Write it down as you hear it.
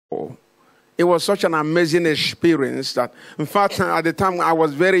It was such an amazing experience that, in fact, at the time I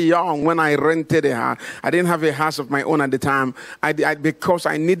was very young when I rented a house. I didn't have a house of my own at the time because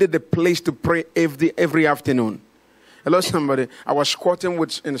I needed a place to pray every afternoon. Hello, somebody. I was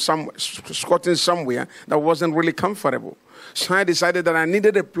squatting somewhere that wasn't really comfortable. So I decided that I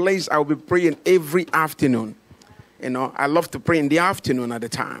needed a place I would be praying every afternoon. I love to pray in the afternoon at the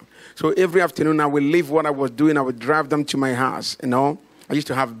time. So every afternoon I would leave what I was doing. I would drive them to my house, I used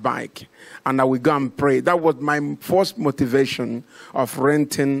to have a bike, and I would go and pray. That was my first motivation of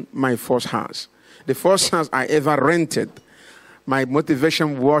renting my first house. The first house I ever rented, my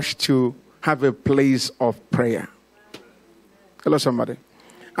motivation was to have a place of prayer. Hello, somebody.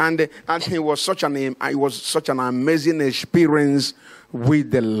 And it was such an amazing experience with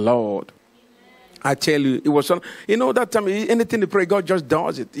the Lord. I tell you, it was that time, anything to pray, God just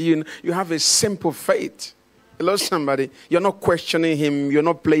does it. You have a simple faith. Hello, somebody. You're not questioning him. You're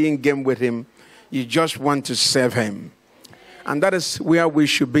not playing game with him. You just want to serve him. And that is where we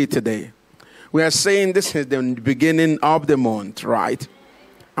should be today. We are saying this is the beginning of the month, right?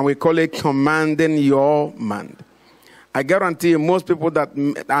 And we call it commanding your month. I guarantee you, most people that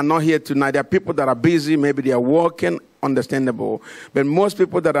are not here tonight, there are people that are busy. Maybe they are working, understandable. But most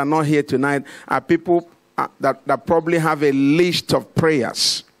people that are not here tonight are people that probably have a list of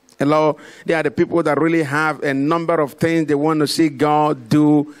prayers. Hello, they are the people that really have a number of things they want to see God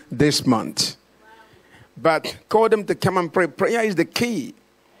do this month. But call them to come and pray. Prayer is the key.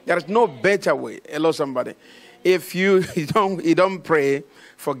 There is no better way. Hello, somebody. If you don't pray,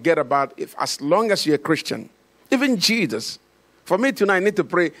 forget about it. As long as you're a Christian, even Jesus. For me tonight, I need to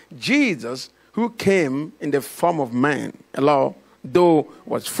pray. Jesus, who came in the form of man, hello, though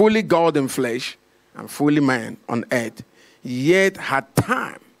was fully God in flesh and fully man on earth, yet had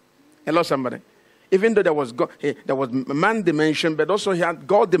time. Hello, somebody. Even though there was man dimension, but also he had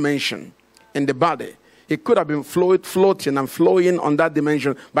God dimension in the body. He could have been floating and flowing on that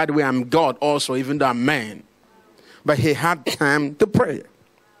dimension. By the way, I'm God also, even though I'm man. But he had time to pray.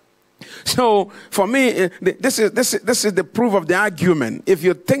 So for me, this is the proof of the argument. If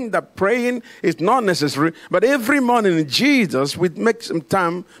you think that praying is not necessary, but every morning Jesus would make some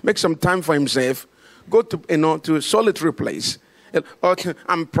time for himself, go to a solitary place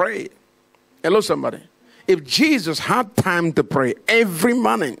and pray. Hello, somebody. If Jesus had time to pray every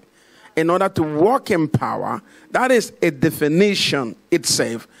morning in order to walk in power, that is a definition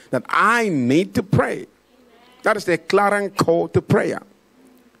itself that I need to pray. That is the clarion call to prayer.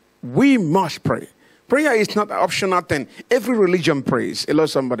 We must pray. Prayer is not an optional thing. Every religion prays. Hello,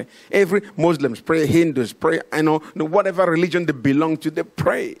 somebody. Every Muslims pray, Hindus pray, whatever religion they belong to, they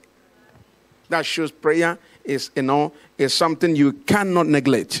pray. That shows prayer is something you cannot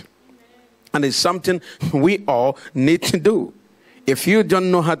neglect. And it's something we all need to do. If you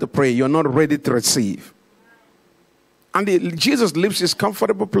don't know how to pray, you're not ready to receive. And Jesus leaves his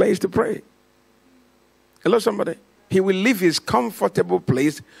comfortable place to pray. Hello, somebody. He will leave his comfortable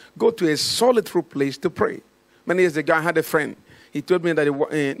place, go to a solitary place to pray. Many years ago, I had a friend. He told me that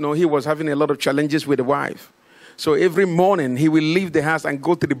he was having a lot of challenges with the wife. So every morning, he will leave the house and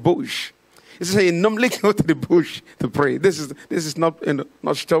go to the bush. He says he normally go to the bush to pray. This is not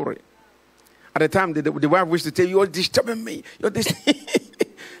story. At the time, the wife used to tell you, "You're disturbing me.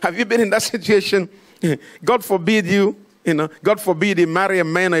 Have you been in that situation? God forbid you marry a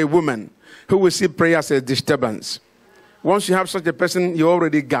man or a woman who will see prayer as a disturbance. Once you have such a person, you're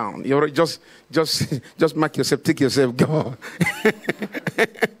already gone. You're just mark yourself, take yourself, go."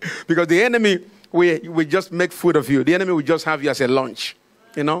 Because the enemy will just make food of you. The enemy will just have you as a lunch.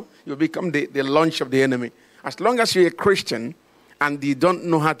 You become the lunch of the enemy. As long as you're a Christian and you don't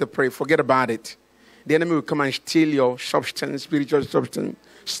know how to pray, forget about it. The enemy will come and steal your substance, spiritual substance,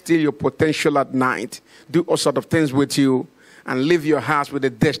 steal your potential at night, do all sorts of things with you, and leave your house with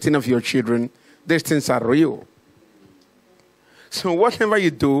the destiny of your children. These things are real. So whatever you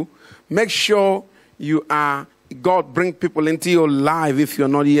do, make sure God bring people into your life if you're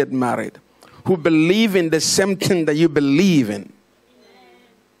not yet married, who believe in the same thing that you believe in.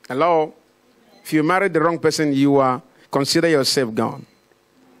 Hello? If you married the wrong person, consider yourself gone.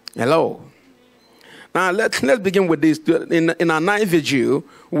 Hello? Now, let's begin with this. In our night vigil,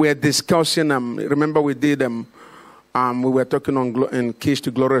 we're discussing, remember we did, we were talking on keys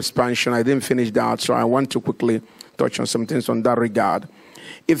to glory expansion. I didn't finish that, so I want to quickly touch on some things on that regard.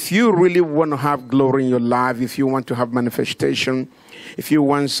 If you really want to have glory in your life, if you want to have manifestation, if you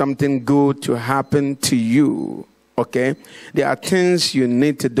want something good to happen to you, okay, there are things you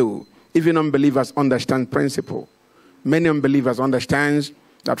need to do. Even unbelievers understand principle. Many unbelievers understand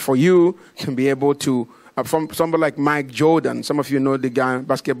that for you to be able to from somebody like Mike Jordan. Some of you know the guy,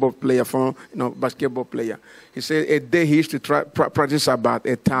 basketball player, basketball player. He said a day he used to practice about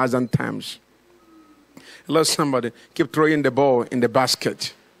 1,000 times. Let somebody keep throwing the ball in the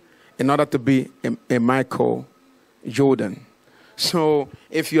basket in order to be a Michael Jordan. So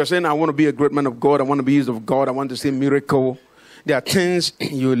if you're saying, I want to be a great man of God, I want to be used of God, I want to see a miracle, there are things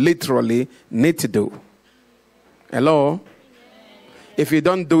you literally need to do. Hello? If you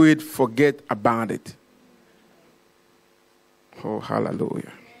don't do it, forget about it. Oh,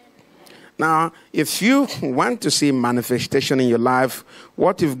 hallelujah. Now, if you want to see manifestation in your life,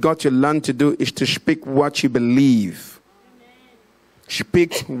 what you've got to learn to do is to speak what you believe.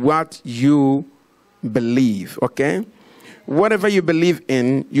 Speak what you believe, okay? Whatever you believe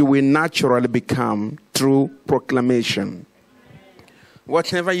in, you will naturally become through proclamation.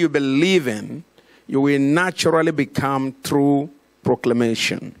 Whatever you believe in, you will naturally become through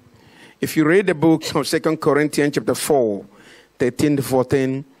proclamation. If you read the book of 2 Corinthians chapter 4, 13 to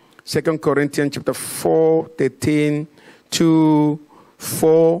 14, 2 Corinthians chapter 4, 13 to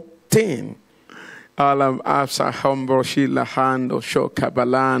 14.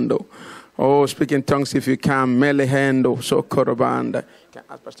 Oh, speak in tongues if you can. Melehendo, so korobanda. Can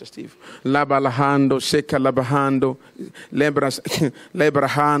ask Pastor Steve. Labalahando, seka labahando,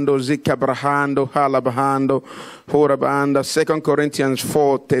 lebrahando, zikabrahando, halabahando, horabanda. 2 Corinthians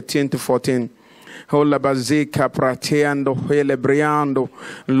 4, 13 to 14. Lord,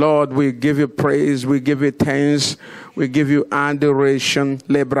 we give you praise, we give you thanks, we give you adoration.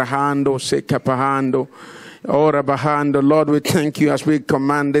 Lebrahando, sekapahando, orabahando. Lord, we thank you as we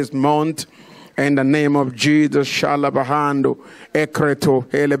command this month. In the name of Jesus, Shalabahando, Ekreto,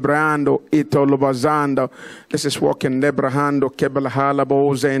 Elebrando, Itolobazando. Let's just walk in Lebrahando,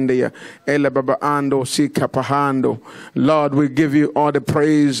 Kebalahalabo Zendia, Elebabaando, Sikapahando. Lord, we give you all the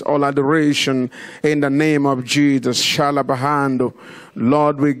praise, all adoration in the name of Jesus, Shalabahando.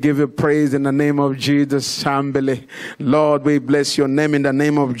 Lord, we give you praise in the name of Jesus, Shambele. Lord, we bless your name in the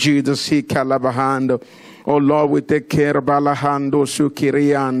name of Jesus, Hikalabahando. Oh Lord, we take care of Balahando,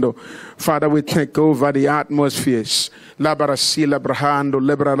 Sukiriando. Father, we take over the atmospheres. Labarasi labrahando,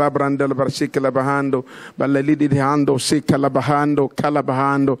 lebra labranda labrasika labahando, balelidi hando, sika labahando,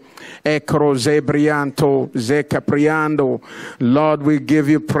 calabahando, ekro zebrianto, zekapriando. Lord, we give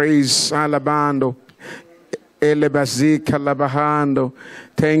you praise, alabando. Elebazika labahando.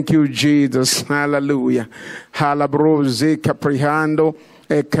 Thank you, Jesus. Hallelujah. Halabro zika prihando.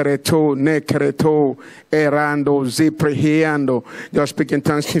 Ekreto, nekreto, erando, ziprihiando. Just speak in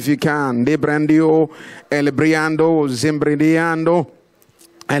tongues if you can. Librandio, elebriando, zimbridiando.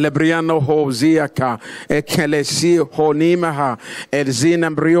 Elebriano ho ziaka, ekelesi ho nimaha,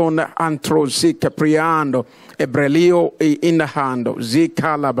 elzinambriona antro zikapriando, ebrelio e inahando,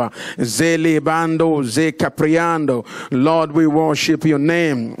 zikalaba, zelibando, zikapriando. Lord, we worship your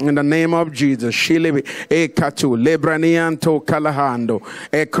name in the name of Jesus. Shilibi ekatu, lebranianto kalahando,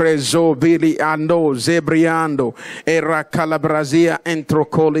 ekrezo biliando, zebriando, era calabrazia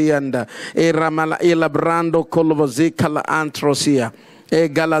entrocolianda, era mala ilabrando colovozicala antrosia. E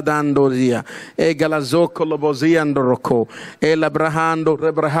galadando zia, e galazocolo boziando roco, e labrahando,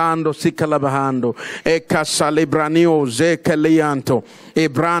 rebrahando, sikalabahando, e casalibranio zekelianto, e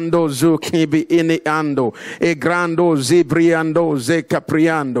brando zukibi iniando, e grando zibriando,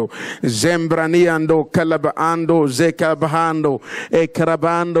 zekapriando, zembraniando, calabaando, zekabahando, e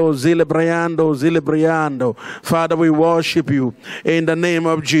carabando, zilibriando. Father, we worship you in the name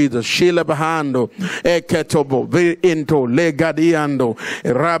of Jesus. Shilabahando, e ketobo, vi into, legadiando.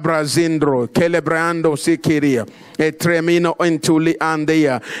 Rabrazindro, Celebrando Sikiria, e Tremino Entuli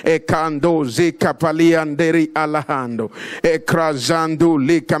Andea, e Cando Zicapalianderi Alahando, e Crazando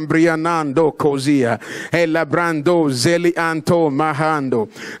Licambrianando Cosia, e Labrando Zelianto Mahando,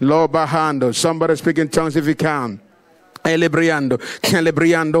 Lobahando. Somebody speak in tongues if you can. Elebriando,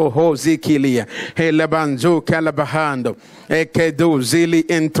 celebriando hosikilia, elebanzo calabahando, ekedo zili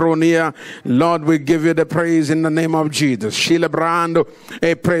entronia. Lord, we give you the praise in the name of Jesus. Shilabrando,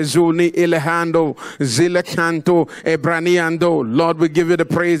 e presuni ilehando, zilecanto, e braniando. Lord, we give you the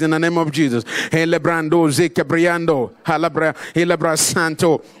praise in the name of Jesus. Elebrando, zikabriando, halabra, ilabra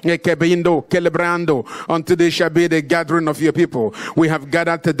santo, ekebindo, celebrando. Unto this shall be the gathering of your people. We have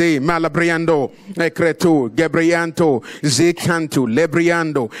gathered today, malabriando, ekretu, gebrianto, Zecanto,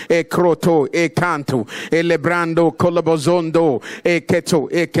 lebriando, e croto, e canto, e lebrando, colabozondo, e keto,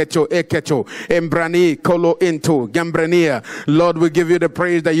 embrani, colo into, gambrania. Lord, we give you the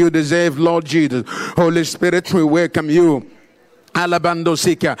praise that you deserve, Lord Jesus. Holy Spirit, we welcome you Alabando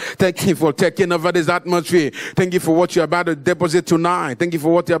Sika. Thank you for taking over this atmosphere. Thank you for what you're about to deposit tonight. Thank you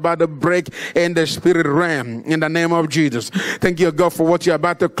for what you're about to break in the spirit realm in the name of Jesus. Thank you, God, for what you're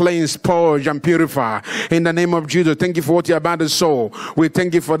about to cleanse, purge, and purify in the name of Jesus. Thank you for what you're about to sow. We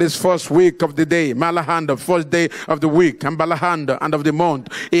thank you for this first week of the day, Malahanda, first day of the week, and Balahanda, and of the month,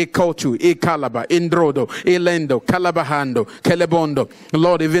 Ekotu, Ekalaba, Indrodo, Elendo, Kalabahando, Kelebondo.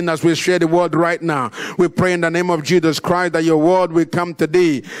 Lord, even as we share the word right now, we pray in the name of Jesus Christ that your word will come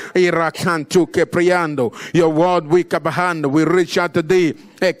today. Irakantu kepriando. Your word we kabahando. We reach out today.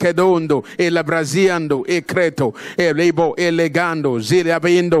 Ekedondo, elabraziando, ekreto, elebo, elegando,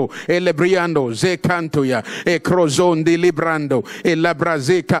 zilabindo, elebriando, zecantoya, ekrozondi librando,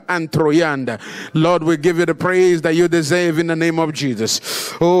 elabrazeka antroyanda. Lord, we give you the praise that you deserve in the name of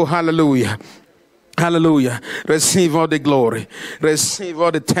Jesus. Oh, hallelujah. Hallelujah. Receive all the glory. Receive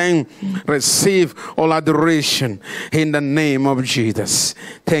all the thanks. Receive all adoration in the name of Jesus.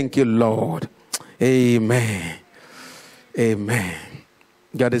 Thank you, Lord. Amen. Amen.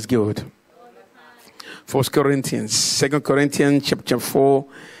 God is good. 1 Corinthians, 2 Corinthians chapter 4,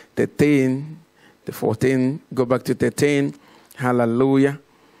 13 to 14. Go back to 13. Hallelujah.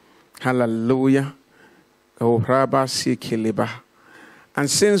 Hallelujah. Oh, Rabba Sikiliba. And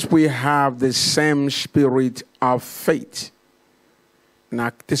since we have the same spirit of faith,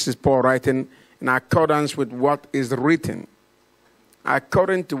 now this is Paul writing, in accordance with what is written,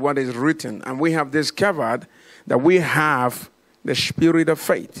 according to what is written, and we have discovered that we have the spirit of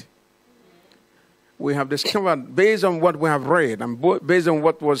faith. We have discovered, based on what we have read, and based on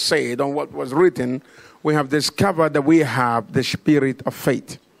what was said, on what was written, we have discovered that we have the spirit of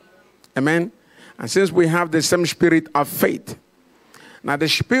faith. Amen? And since we have the same spirit of faith, now, the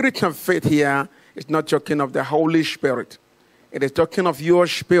spirit of faith here is not talking of the Holy Spirit. It is talking of your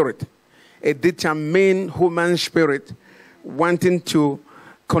spirit, a determined human spirit wanting to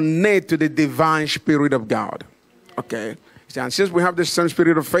connect to the divine spirit of God. Okay? And since we have the same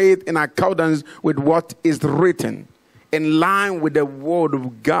spirit of faith in accordance with what is written, in line with the word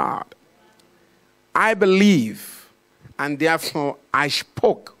of God, I believe, and therefore I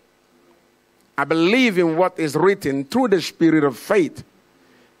spoke. I believe in what is written through the spirit of faith.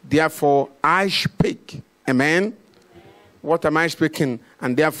 Therefore, I speak. Amen? What am I speaking?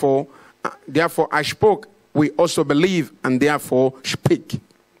 And therefore I spoke. We also believe and therefore speak.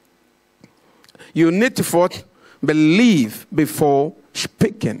 You need to first believe before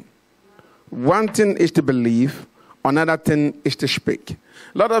speaking. One thing is to believe. Another thing is to speak.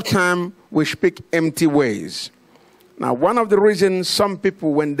 A lot of time we speak empty ways. Now, one of the reasons some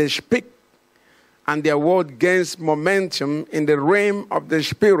people, when they speak, and their word gains momentum in the realm of the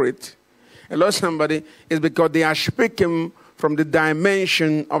spirit, hello somebody, is because they are speaking from the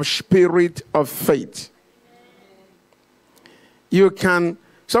dimension of spirit of faith.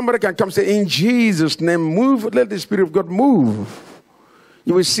 Somebody can come say, in Jesus' name, move, let the Spirit of God move.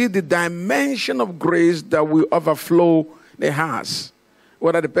 You will see the dimension of grace that will overflow the hearts.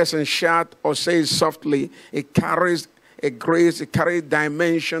 Whether the person shout or says softly, it carries a grace, a carries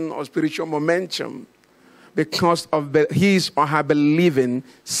dimension of spiritual momentum because of his or her believing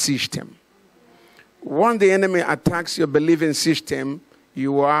system. When the enemy attacks your believing system,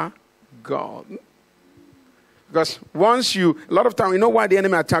 you are God. Because a lot of time, you know why the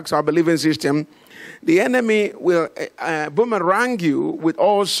enemy attacks our believing system? The enemy will boomerang you with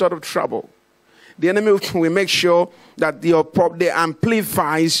all sort of trouble. The enemy will make sure that they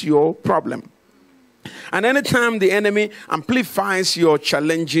amplifies your problem. And anytime the enemy amplifies your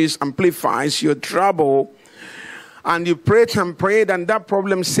challenges, amplifies your trouble, and you pray and pray, and that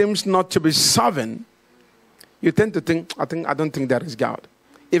problem seems not to be solving, you tend to think, I don't think there is God.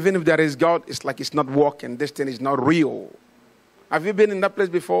 Even if there is God, it's like it's not working. This thing is not real. Have you been in that place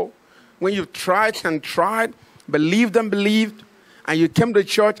before? When you've tried and tried, believed and believed, and you came to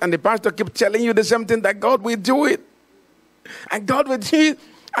church and the pastor kept telling you the same thing, that God will do it. And God will do it.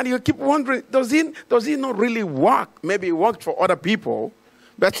 And you keep wondering, does he not really work? Maybe it worked for other people,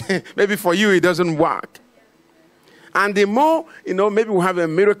 but maybe for you it doesn't work. And the more, maybe we have a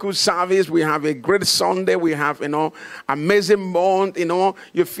miracle service, we have a great Sunday, we have, amazing month,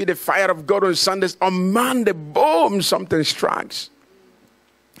 you feel the fire of God on Sundays. On Monday, boom, something strikes.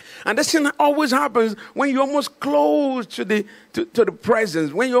 And this thing always happens when you're almost close to the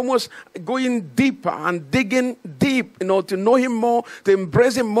presence, when you're almost going deeper and digging deep, to know him more, to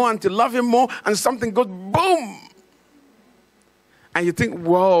embrace him more, and to love him more, and something goes boom. And you think,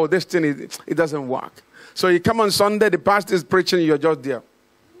 whoa, this thing, it doesn't work. So you come on Sunday, the pastor is preaching, you're just there.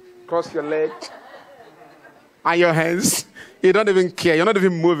 Cross your legs. And your hands, you don't even care. You're not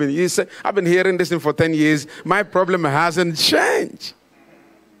even moving. You say, I've been hearing this thing for 10 years. My problem hasn't changed.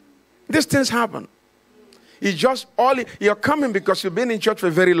 These things happen. You're coming because you've been in church for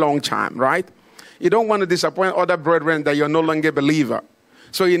a very long time, right? You don't want to disappoint other brethren that you're no longer a believer.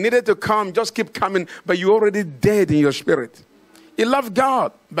 So you needed to come, just keep coming, but you're already dead in your spirit. You love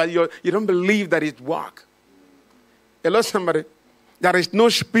God, but you don't believe that it works. Hello, somebody. There is no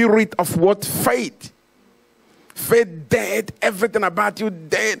spirit of what? Faith. Faith dead. Everything about you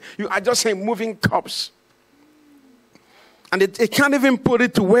dead. You are just a moving corpse. And it can't even put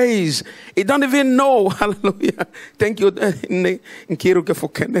it to ways. It don't even know. Hallelujah. Thank you, Nkiruke, for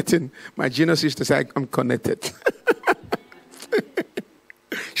connecting. My junior sister said, I'm connected.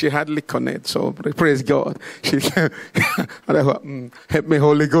 She hardly connects, so praise God. She help me,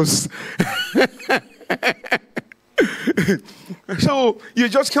 Holy Ghost. So you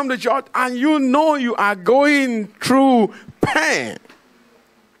just come to church and you know you are going through pain.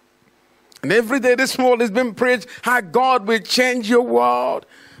 And every day this morning has been preached how God will change your world.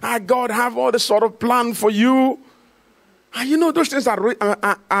 How God have all the sort of plan for you. And you know those things are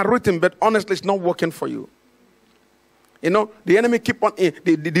written, but honestly it's not working for you. You know, the enemy keep on,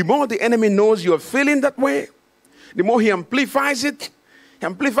 the more the enemy knows you're feeling that way, the more he amplifies it. He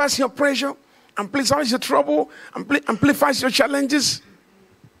amplifies your pressure, amplifies your trouble, amplifies your challenges.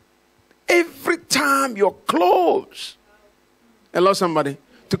 Every time you're close, hello somebody,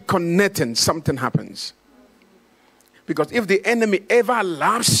 to connecting, something happens. Because if the enemy ever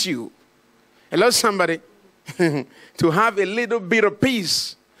allows you, hello somebody, to have a little bit of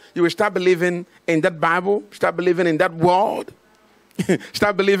peace, you will start believing in that Bible, start believing in that word,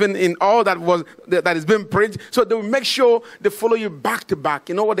 start believing in all that is being preached. So they will make sure they follow you back to back.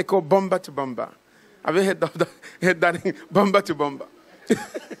 You know what they call bumper to bumper? Have you heard that? Bumper to bumper.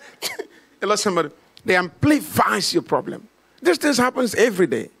 Hello, somebody. They amplifies your problem. This thing happens every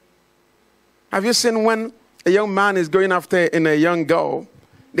day. Have you seen when a young man is going after a young girl,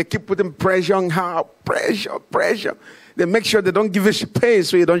 they keep putting pressure on her, pressure. They make sure they don't give you space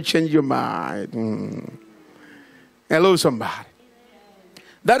so you don't change your mind. Hello, somebody.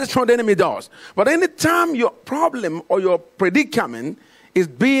 That is what the enemy does. But anytime your problem or your predicament is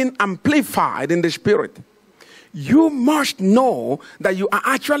being amplified in the spirit, you must know that you are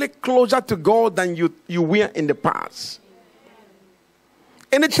actually closer to God than you were in the past.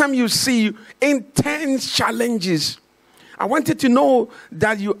 Anytime you see intense challenges, I want you to know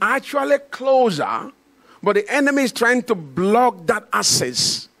that you are actually closer, but the enemy is trying to block that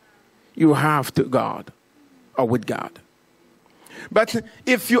access you have to God or with God. But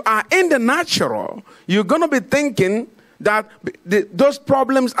if you are in the natural, you're going to be thinking that those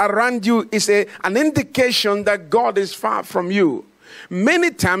problems around you is an indication that God is far from you. Many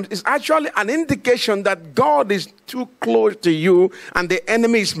times it's actually an indication that God is too close to you and the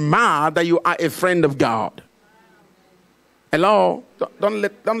enemy is mad that you are a friend of God. Hello? Don't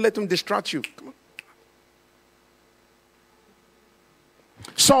let him distract you. Come on.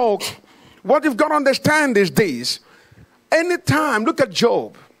 So, what you've got to understand is this. Anytime, look at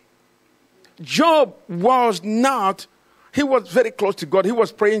Job. Job was he was very close to God. He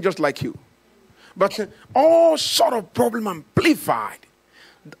was praying just like you. But all sort of problem amplified.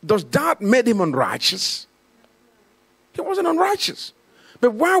 Does that make him unrighteous? He wasn't unrighteous.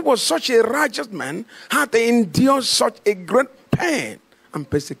 But why was such a righteous man had to endure such a great pain and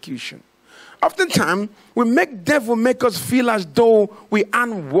persecution? Oftentimes, we make devil make us feel as though we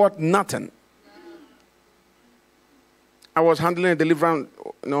aren't worth nothing. I was handling a deliverance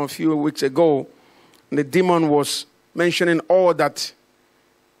a few weeks ago, and the demon was mentioning all that,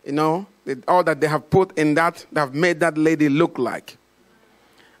 all that they have put in that have made that lady look like.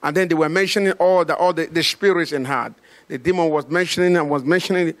 And then they were mentioning all the spirits in her. The demon was mentioning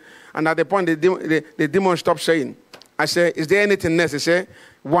it, and at the point the demon stopped saying. I said, is there anything else? He said,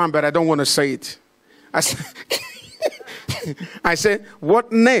 one, but I don't want to say it. I said,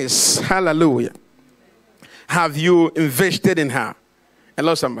 what next? Hallelujah. Have you invested in her?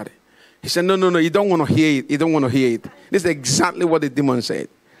 Hello, somebody. He said, no, you don't want to hear it. You don't want to hear it. This is exactly what the demon said.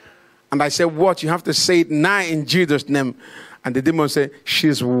 And I said, what? You have to say it now in Jesus' name. And the demon said,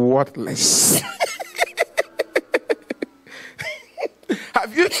 she's worthless.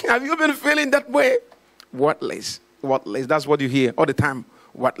 Have you been feeling that way? Worthless. That's what you hear all the time.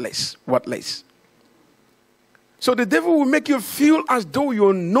 Worthless. So the devil will make you feel as though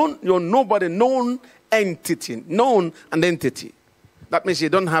you're nobody, known entity. Known an entity. That means you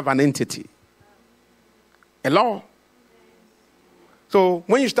don't have an entity. Hello? So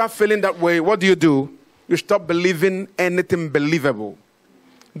when you start feeling that way, what do? You stop believing anything believable.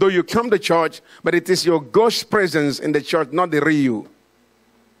 Though you come to church, but it is your ghost presence in the church, not the real you.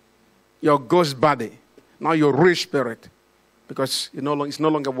 Your ghost body, not your real spirit. Because it's no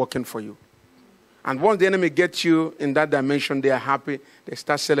longer working for you. And once the enemy gets you in that dimension, they are happy. They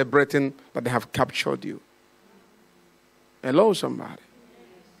start celebrating that they have captured you. Hello, somebody.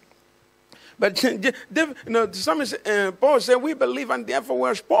 But Paul said, we believe and therefore we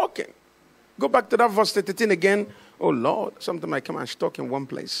are spoken. Go back to that verse 13 again. Oh, Lord, sometimes I come and stuck in one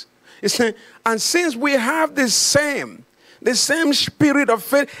place. It's saying, and since we have the same spirit of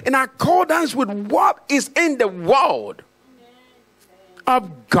faith in accordance with what is in the word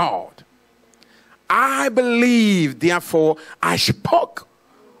of God, I believe, therefore, I spoke.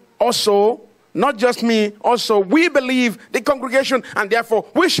 Also, not just me, also we believe, the congregation, and therefore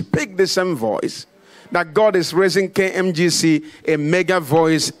we speak the same voice, that God is raising KMGC a mega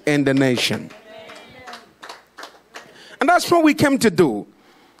voice in the nation. And that's what we came to do.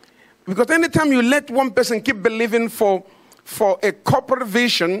 Because anytime you let one person keep believing for a corporate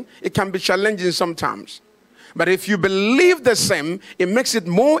vision, it can be challenging sometimes. But if you believe the same, it makes it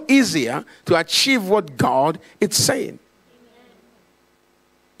more easier to achieve what God is saying.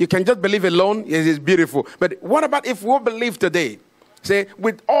 You can just believe alone. Yes, it's beautiful. But what about if we believe today? Say,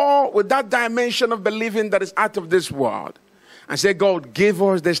 with that dimension of believing that is out of this world. And say, God, give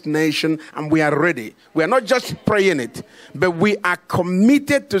us this nation and we are ready. We are not just praying it, but we are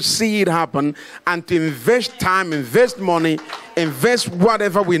committed to see it happen and to invest time, invest money, invest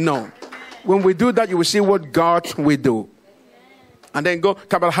whatever we know. When we do that, you will see what God will do. And then go,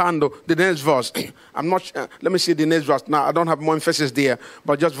 Kabalhando, the next verse. I'm not, let me see the next verse. Now, I don't have more emphasis there,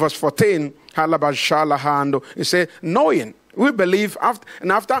 but just verse 14. Halabashalahando. It says, knowing, we believe,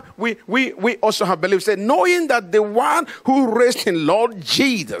 after we also have believed, say, knowing that the one who raised in Lord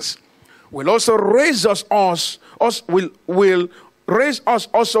Jesus will also raise us will raise us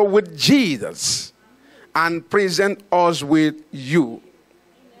also with Jesus and present us with you.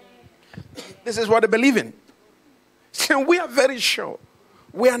 This is what they believe in. So we are very sure.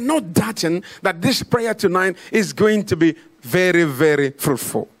 We are not doubting that this prayer tonight is going to be very, very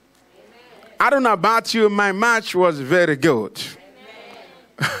fruitful. Amen. I don't know about you, my match was very good.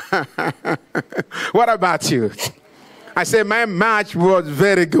 What about you? I say my match was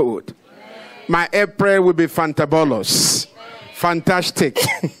very good. Amen. My April will be fantabulous. Amen. Fantastic.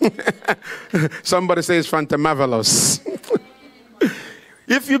 Somebody says fantamarvelous.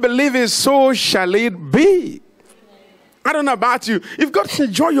 If you believe it, so shall it be. I don't know about you. You've got to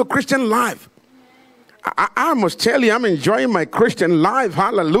enjoy your Christian life. I must tell you, I'm enjoying my Christian life.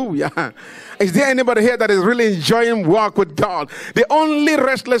 Hallelujah. Is there anybody here that is really enjoying walk with God? The only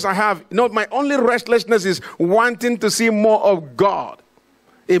restlessness I have, my only restlessness is wanting to see more of God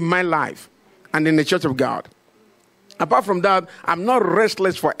in my life and in the church of God. Apart from that, I'm not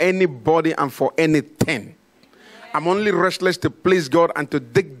restless for anybody and for anything. I'm only restless to please God and to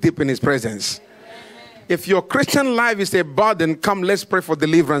dig deep in His presence. If your Christian life is a burden, come, let's pray for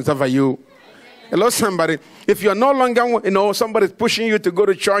deliverance over you. Hello, somebody. If you're no longer, somebody's pushing you to go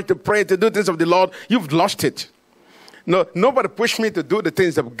to church, to pray, to do things of the Lord, you've lost it. No, nobody pushed me to do the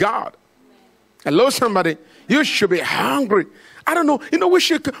things of God. Hello, somebody. You should be hungry. I don't know.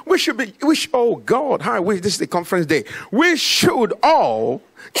 Oh God, I wish this is the conference day. We should all,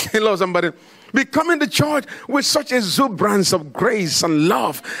 hello, somebody, be coming to church with such exuberance of grace and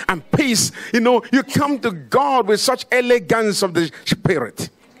love and peace. You come to God with such elegance of the Spirit.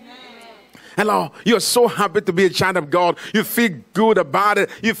 Hello, you're so happy to be a child of God. You feel good about it.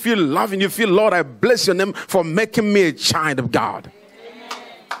 You feel loving. You feel, Lord, I bless your name for making me a child of God.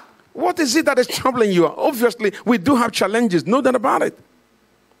 What is it that is troubling you? Obviously, we do have challenges. No doubt about it.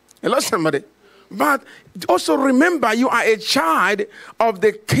 Hello, somebody. But also remember, you are a child of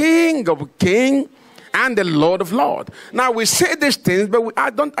the King of Kings and the Lord of Lords. Now, we say these things, but I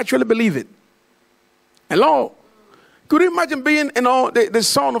don't actually believe it. Hello? Could you imagine being, the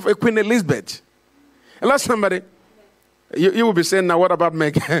son of a Queen Elizabeth? Hello, somebody. You will be saying, now, what about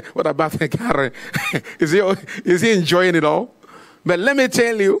Gary? Is he enjoying it all? But let me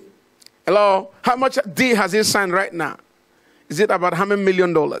tell you, hello, how much deal has he signed right now? Is it about how many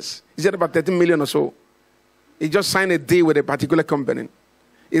 $1 million? Is it about 13 million or so? He just signed a deal with a particular company.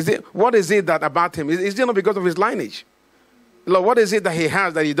 What is it that about him? Is it not because of his lineage? Lord, what is it that he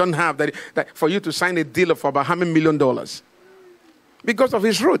has that you don't have that for you to sign a deal for about how many $1 million? Because of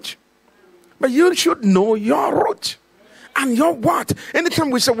his root. But you should know your root. And your what?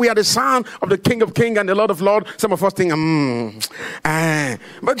 Anytime we say we are the son of the King of Kings and the Lord of Lords, some of us think,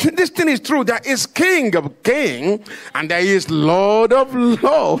 But this thing is true. There is King of Kings and there is Lord of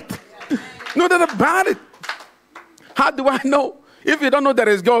Lords. No doubt about it. How do I know? If you don't know there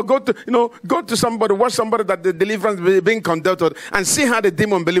is God, go to somebody, watch somebody that the deliverance is being conducted, and see how the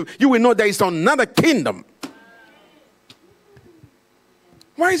demon believe. You will know there is another kingdom.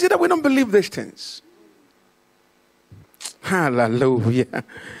 Why is it that we don't believe these things? Hallelujah.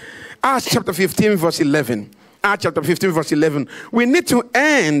 Acts chapter 15, verse 11. Acts chapter 15, verse 11. We need to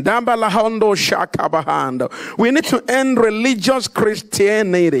end. We need to end religious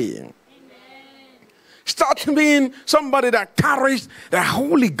Christianity. Amen. Start being somebody that carries the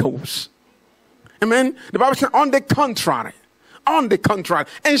Holy Ghost. Amen. The Bible says, on the contrary,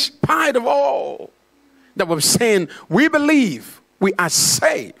 in spite of all that we're saying, we believe we are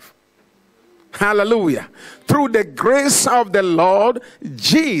saved. Hallelujah. Through the grace of the Lord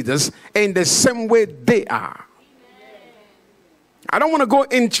Jesus, in the same way they are. I don't want to go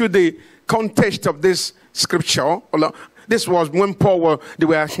into the context of this scripture. This was when Paul they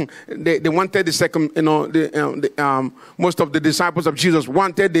wanted the second, most of the disciples of Jesus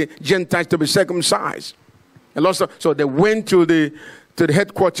wanted the Gentiles to be circumcised. And also, so they went to the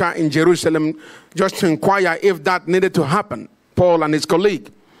headquarters in Jerusalem just to inquire if that needed to happen. Paul and his colleague.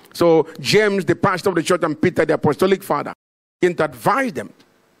 So James, the pastor of the church, and Peter, the apostolic father, came to advise them.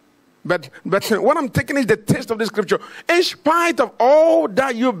 But what I'm taking is the text of the scripture. In spite of all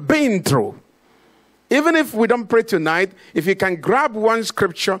that you've been through, even if we don't pray tonight, if you can grab one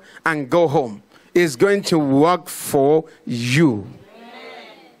scripture and go home, it's going to work for you.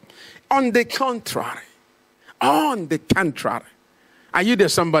 On the contrary, are you there,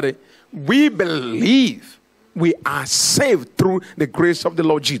 somebody? We believe we are saved through the grace of the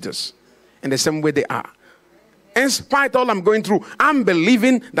Lord Jesus, in the same way they are. In spite of all I'm going through, I'm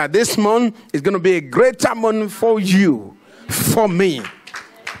believing that this month is going to be a greater month for you, for me.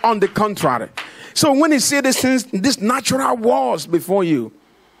 On the contrary. So when you see these things, these natural wars before you,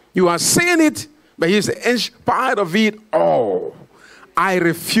 you are seeing it, but he said, in spite of it all, I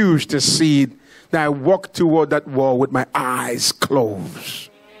refuse to see it, that I walk toward that wall with my eyes closed.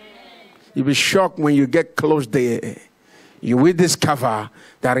 You'll be shocked when you get close there. You will discover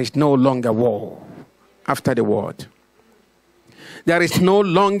there is no longer war after the word. There is no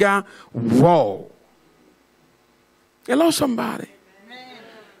longer war. Hello, somebody.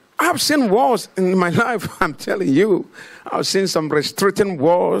 I've seen wars in my life, I'm telling you. I've seen some restricting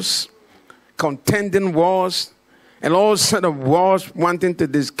wars, contending wars, and all sorts of wars wanting to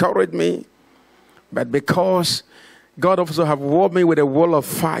discourage me. But because God also have warmed me with a wall of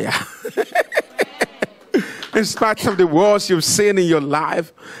fire. In spite of the wars you've seen in your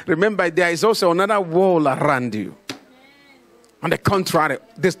life, remember there is also another wall around you. On the contrary,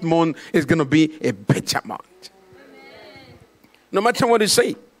 this month is going to be a better month. No matter what you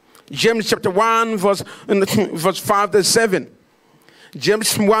say. James chapter 1 verse 5 to 7.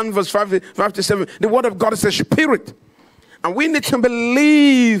 James 1 verse 5 to 7. The word of God is a spirit. And we need to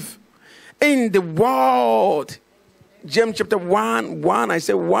believe in the word. James chapter 1, I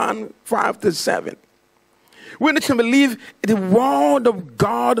say 1, 5 to 7. We need to believe the word of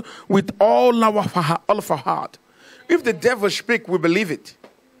God with all of our heart. If the devil speak, we believe it.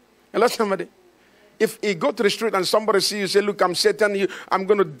 Hello, somebody. If you go to the street and somebody see you, say, look, I'm Satan, I'm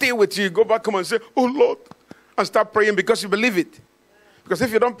going to deal with you. Go back home and say, oh Lord, and start praying because you believe it. Because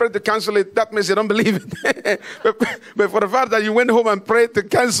if you don't pray to cancel it, that means you don't believe it. but for the fact that you went home and prayed to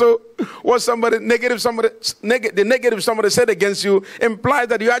cancel what the negative somebody said against you, implies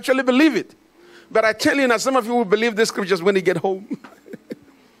that you actually believe it. But I tell you now, some of you will believe the scriptures when you get home.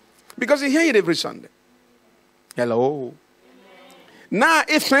 Because you hear it every Sunday. Hello. Now,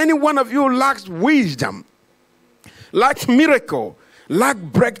 if any one of you lacks wisdom, lacks miracle, lack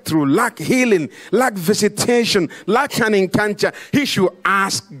breakthrough, lack healing, lack visitation, lack an encounter, he should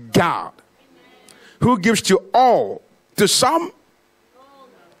ask God, who gives to all, to some,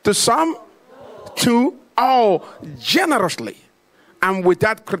 to all, generously, and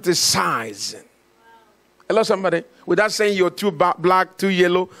without criticizing. Hello, somebody. Without saying you're too black, too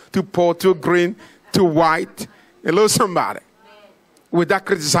yellow, too poor, too green, too white. Hello, somebody. Without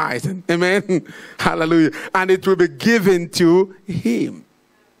criticizing. Amen. Hallelujah. And it will be given to him.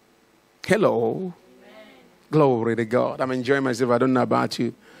 Hello. Amen. Glory to God. I'm enjoying myself. I don't know about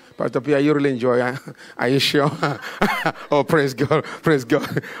you. Pastor P, you really enjoy? Are you sure? Oh, praise God. Praise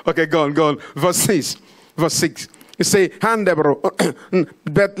God. Okay, go on. Verse 6. You say,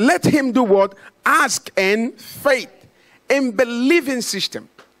 but let him do what? Ask in faith. In believing system.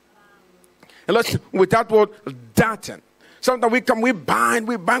 Without what? Doubting. Sometimes we bind,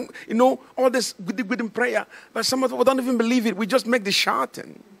 all this good in prayer. But some of us don't even believe it. We just make the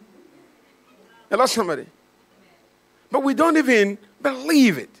shouting. Hello, somebody. But we don't even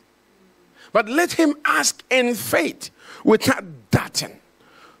believe it. But let him ask in faith without doubting.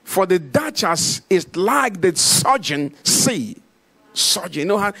 For the doubters is like the surging sea. Surging, you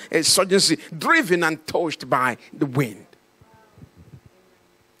know how a surging sea, driven and tossed by the wind.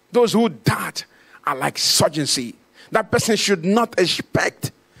 Those who doubt are like surging sea. That person should not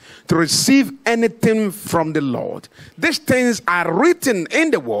expect to receive anything from the Lord. These things are written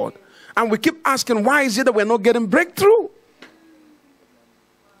in the word, and we keep asking, why is it that we're not getting breakthrough?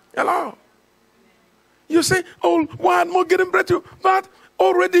 Hello? You say, oh, why am I not getting breakthrough? But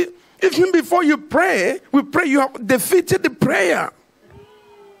already, even before you pray, you have defeated the prayer.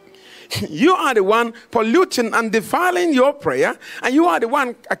 You are the one polluting and defiling your prayer, and you are the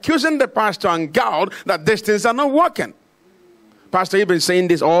one accusing the pastor and God that these things are not working. Pastor, you've been saying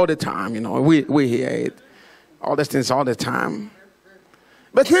this all the time, you know, we hear it. All these things all the time.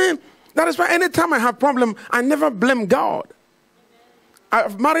 But then, that is why anytime I have problem, I never blame God.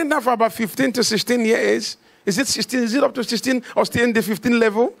 I've married now for about 15 to 16 years. Is it 16? Is it up to 16 or still in the 15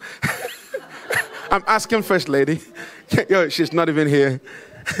 level? I'm asking First Lady. Yo, she's not even here.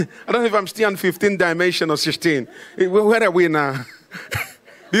 I don't know if I'm still on 15 dimension or 16. Where are we now?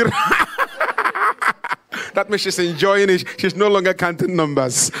 That means she's enjoying it. She's no longer counting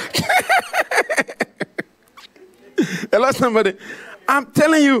numbers. Hello, somebody. I'm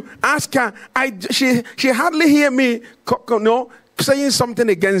telling you, ask her. She hardly hear me saying something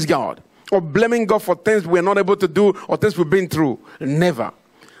against God or blaming God for things we're not able to do or things we've been through. Never.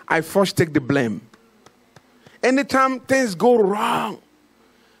 I first take the blame. Anytime things go wrong,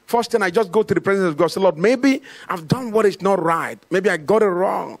 first thing I just go to the presence of God. Say, Lord, maybe I've done what is not right. Maybe I got it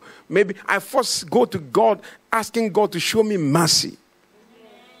wrong. Maybe I first go to God, asking God to show me mercy.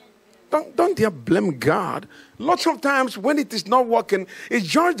 Don't dare blame God. Lots of times when it is not working, it's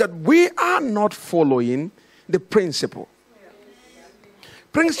just that we are not following the principle.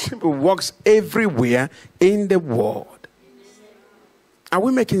 Principle works everywhere in the world. Are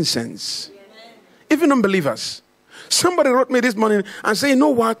we making sense? Even unbelievers. Somebody wrote me this morning and said, you know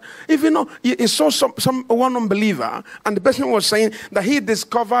what? If you know, he saw one unbeliever, and the person was saying that he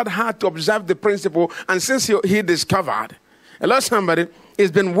discovered how to observe the principle, and since he discovered, hello, somebody,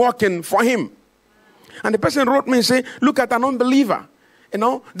 it's been working for him. And the person wrote me and said, look at an unbeliever. You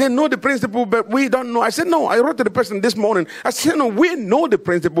know, they know the principle, but we don't know. I said, no, I wrote to the person this morning. I said, no, we know the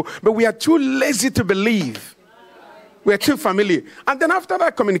principle, but we are too lazy to believe. We are too familiar. And then after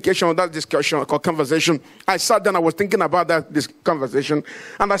that communication, that discussion or conversation, I sat down, I was thinking about this conversation,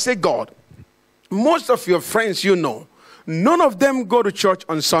 and I said, God, most of your friends you know, none of them go to church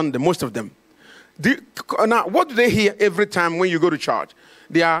on Sunday, most of them. Now, what do they hear every time when you go to church?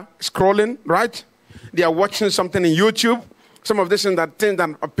 They are scrolling, right? They are watching something in YouTube. Some of this and that things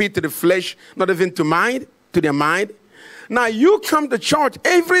that appeal to the flesh, not even to their mind. Now, you come to church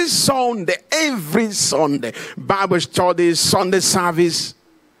every Sunday, Bible studies, Sunday service.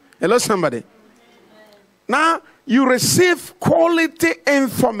 Hello, somebody. Now, you receive quality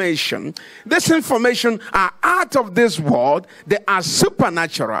information. This information are out of this world. They are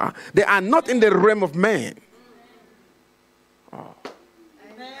supernatural. They are not in the realm of man. Oh.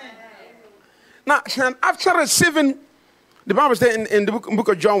 Now, after receiving, the Bible says in the book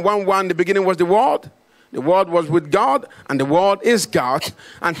of John 1:1, the beginning was the Word. The Word was with God, and the Word is God.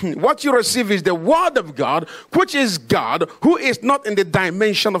 And what you receive is the Word of God, which is God, who is not in the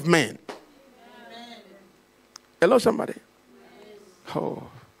dimension of man. Amen. Hello, somebody? Yes. Oh.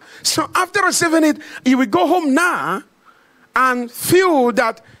 So after receiving it, you will go home now and feel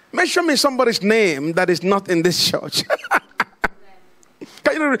that, mention me somebody's name that is not in this church.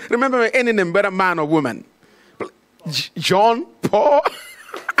 Can you remember any name, whether man or woman? John, Paul.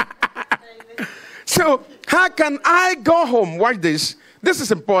 So, how can I go home? Watch this. This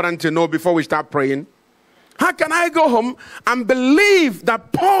is important to know before we start praying. How can I go home and believe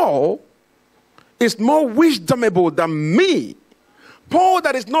that Paul is more wisdomable than me? Paul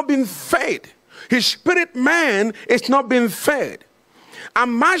that is not being fed. His spirit man is not being fed.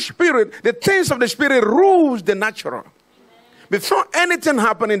 And my spirit, the things of the spirit rules the natural. Before anything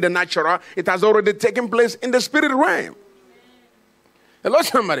happens in the natural, it has already taken place in the spirit realm. Hello,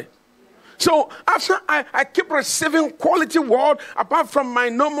 somebody. So after I keep receiving quality word, apart from my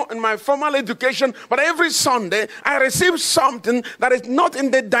normal and my formal education, but every Sunday I receive something that is not in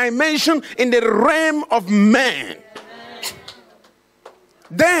the dimension, in the realm of man.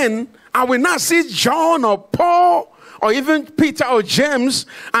 Then I will not see John or Paul or even Peter or James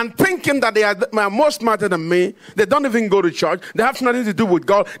and thinking that they are more smarter than me. They don't even go to church. They have nothing to do with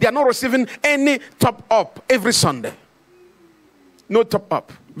God. They are not receiving any top up every Sunday. No top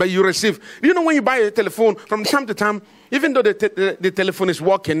up. But you receive. You know when you buy a telephone, from time to time, even though the telephone is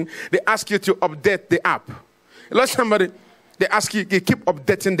working, they ask you to update the app. Last somebody, they ask you, you keep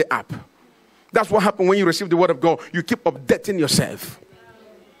updating the app. That's what happens when you receive the word of God. You keep updating yourself.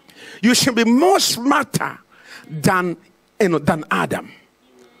 You should be more smarter than Adam.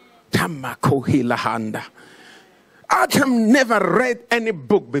 Adam never read any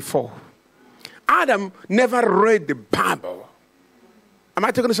book before. Adam never read the Bible. Am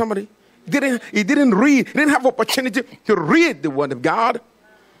I talking to somebody? He didn't read. He didn't have opportunity to read the word of God.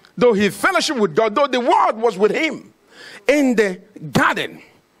 Though he fellowship with God, though the word was with him in the garden.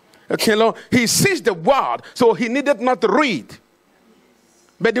 Okay, Lord, he sees the word, so he needed not to read.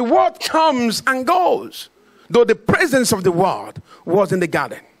 But the word comes and goes, though the presence of the word was in the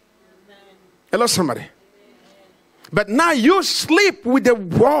garden. Hello, somebody. But now you sleep with the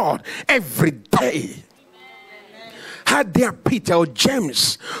word every day. How dare Peter or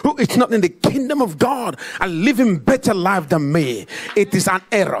James, who is not in the kingdom of God, and living better life than me? It is an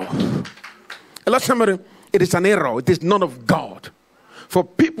error. Hello, somebody. It is an error. It is not of God. For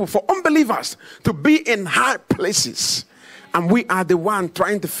people, for unbelievers to be in high places, and we are the one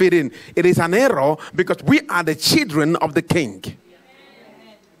trying to fit in. It is an error because we are the children of the King.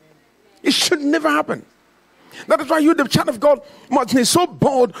 It should never happen. That is why you, the child of God, must be so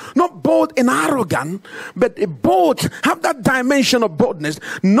bold, not bold and arrogant, but bold, have that dimension of boldness,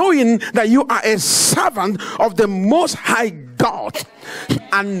 knowing that you are a servant of the Most High God.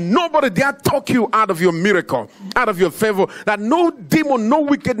 And nobody dare talk you out of your miracle, out of your favor. That no demon, no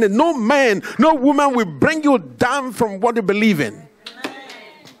wickedness, no man, no woman will bring you down from what you believe in.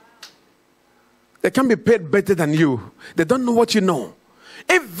 They can be paid better than you. They don't know what you know.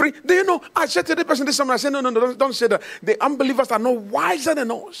 Do you know, I said to the person this summer, I said, no, don't say that. The unbelievers are no wiser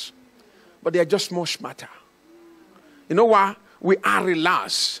than us, but they are just more smarter. You know why? We are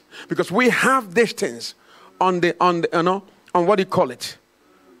relaxed because we have these things on what do you call it?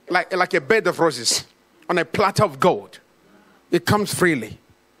 Like a bed of roses on a platter of gold. It comes freely.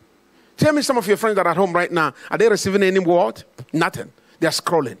 Tell me some of your friends that are at home right now, are they receiving any word? Nothing. They are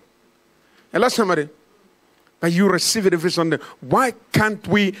scrolling. And let somebody, but you receive it every Sunday. Why can't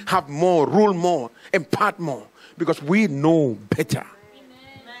we have more, rule more, impart more? Because we know better.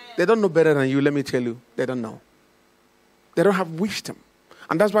 Amen. They don't know better than you, let me tell you. They don't know. They don't have wisdom.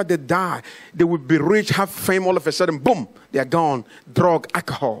 And that's why they die. They will be rich, have fame, all of a sudden, boom, they are gone. Drug,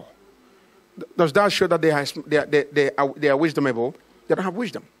 alcohol. Does that show that they are wisdomable? They don't have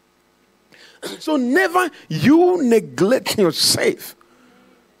wisdom. So never you neglect yourself.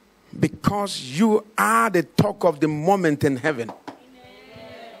 Because you are the talk of the moment in heaven.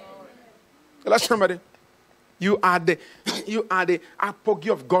 Hello, somebody. You are the apogee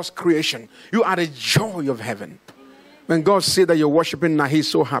of God's creation. You are the joy of heaven. When God said that you're worshiping now, He's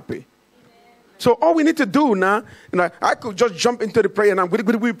so happy. So all we need to do now, I could just jump into the prayer and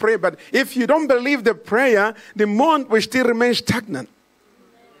we pray, but if you don't believe the prayer, the month will still remain stagnant.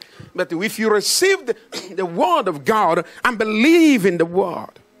 But if you receive the word of God and believe in the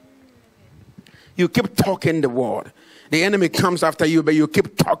word, you keep talking the word. The enemy comes after you, but you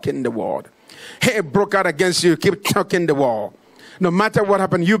keep talking the word. Hey, broke out against you, keep talking the word. No matter what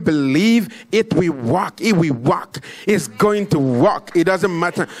happens, you believe it will work. It will work. It's going to work. It doesn't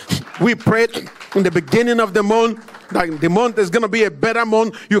matter. We prayed in the beginning of the month that the month is going to be a better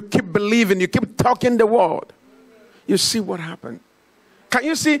month. You keep believing. You keep talking the word. You see what happened. Can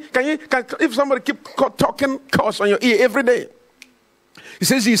you see? If somebody keep talking curse on your ear every day, he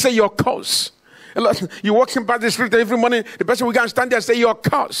says, you say your curse. You're walking past the street every morning, the person will go and stand there and say your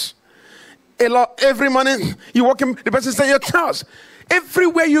curse. Every morning you walking, the person say your curse.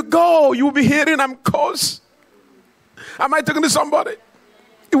 Everywhere you go, you will be hearing I'm curse. Am I talking to somebody?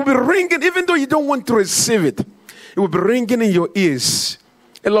 It will be ringing, even though you don't want to receive it. It will be ringing in your ears.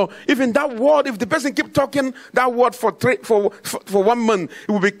 Even that word, if the person keep talking that word for 1 month,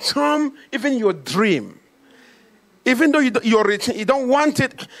 it will become even your dream. Even though you don't want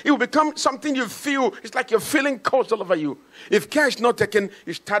it, it will become something you feel. It's like you're feeling cold all over you. If care is not taken,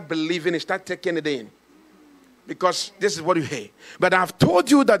 you start believing, you start taking it in. Because this is what you hear. But I've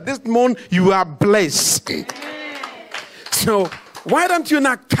told you that this month you are blessed. So why don't you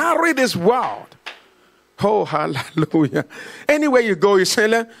not carry this word? Oh, hallelujah. Anywhere you go, you say,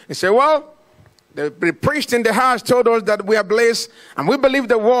 well, the priest in the house told us that we are blessed, and we believe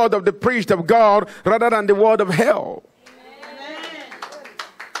the word of the priest of God rather than the word of hell. Amen.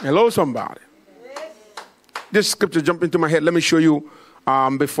 Hello, somebody. This scripture jumped into my head. Let me show you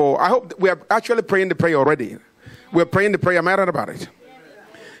before. I hope we are actually praying the prayer already. We're praying the prayer. Am I right about it?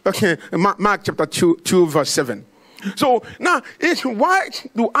 Okay, Mark chapter 2 verse 7. So now, why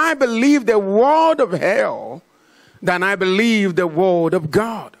do I believe the word of hell than I believe the word of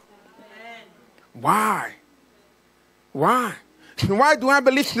God? Why? Why? Why do I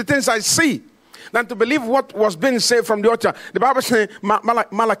believe the things I see than to believe what was being said from the altar? The Bible says,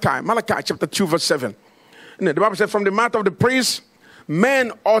 Malachi chapter 2 verse 7. The Bible says, from the mouth of the priest,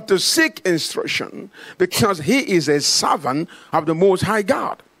 men ought to seek instruction because he is a servant of the Most High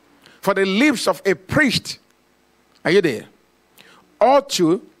God. For the lips of a priest, are you there?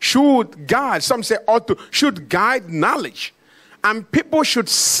 Should guide, some say should guide knowledge. And people should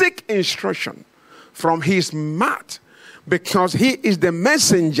seek instruction from his mouth because he is the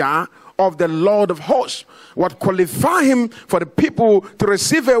messenger of the Lord of hosts. What qualifies him for the people to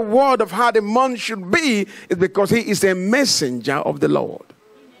receive a word of how the month should be is because he is a messenger of the Lord.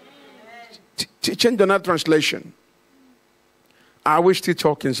 Change another translation. Are we still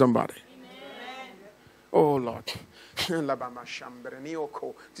talking, somebody? Oh Lord. Another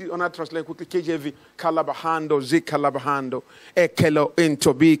translation, Chikezie, kalabahando, zikalabahando, ekelo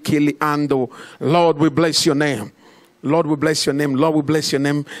intobi kiliando. Lord, we bless your name. Lord, we bless your name. Lord, we bless your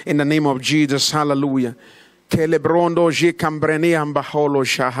name in the name of Jesus. Hallelujah. I just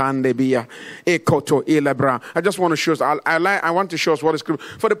want to show us. I want to show us what is scripture.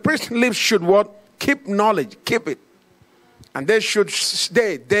 For the priest's lips should what? Keep knowledge. Keep it. And they should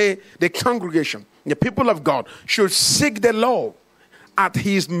the congregation, the people of God, should seek the Lord at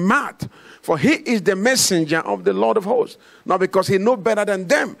his mouth. For he is the messenger of the Lord of hosts. Not because he knows better than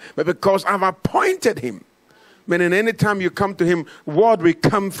them, but because I've appointed him. Meaning anytime you come to him, word will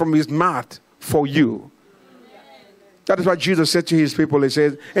come from his mouth for you. That is what Jesus said to his people. He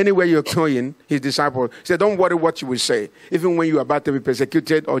said, anywhere you're going, his disciples, he said, don't worry what you will say. Even when you're about to be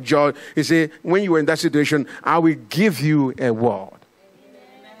persecuted or judged, he said, when you are in that situation, I will give you a word.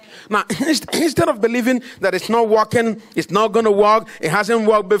 Now, instead of believing that it's not working, it's not going to work, it hasn't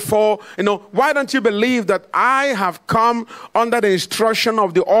worked before, why don't you believe that I have come under the instruction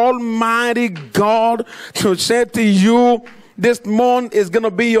of the Almighty God to say to you, this month is going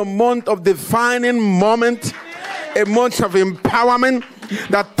to be your month of defining moment, a month of empowerment,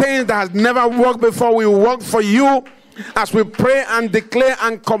 that things that has never worked before will work for you. As we pray and declare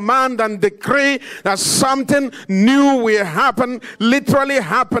and command and decree that something new will happen, literally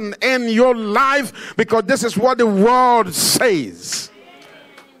happen in your life, because this is what the word says.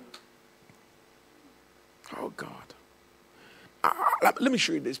 Oh God. Let me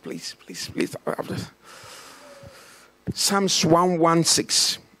show you this, please. Psalms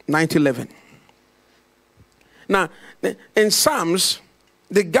 116, 9-11. Now, in Psalms,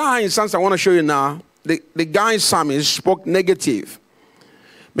 the guy in Psalms I want to show you now, the guy psalmist spoke negative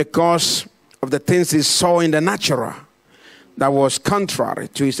because of the things he saw in the natural that was contrary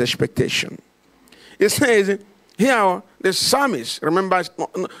to his expectation. It says here, the psalmist, remember,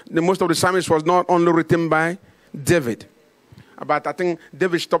 most of the psalmists was not only written by David, but I think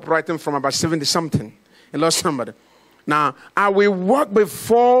David stopped writing from about 70-something. He lost somebody. Now, I will walk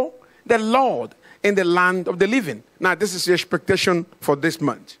before the Lord in the land of the living. Now, this is the expectation for this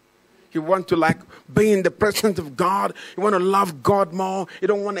month. You want to be in the presence of God. You want to love God more. You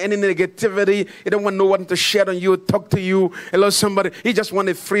don't want any negativity. You don't want no one to share on you, talk to you. Hello, somebody. You just want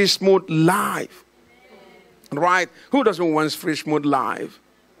a free, smooth life. Right? Who doesn't want free, smooth life?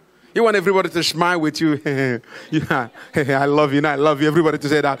 You want everybody to smile with you. Yeah, I love you. I love you. Everybody to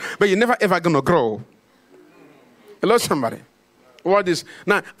say that. But you're never, ever going to grow. Hello, somebody. What is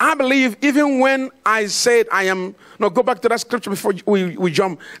now? I believe even when I said I am. No, go back to that scripture before we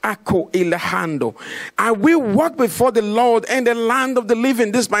jump. I will walk before the Lord in the land of the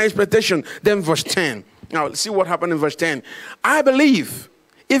living. This is my expectation. Then verse 10. Now let's see what happened in verse 10. I believe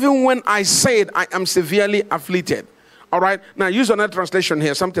even when I said I am severely afflicted. All right. Now use another translation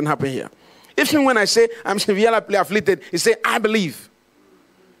here. Something happened here. Even when I say I'm severely afflicted, it say I believe.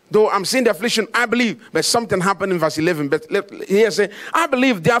 Though I'm seeing the affliction, I believe. But something happened in verse 11. But here say, I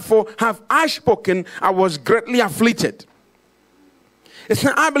believe, therefore have I spoken, I was greatly afflicted. It's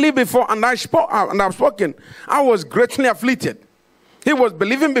not I believe before and I spoke and I've spoken. I was greatly afflicted. He was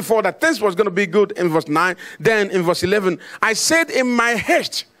believing before that things was going to be good in verse 9. Then in verse 11, I said in my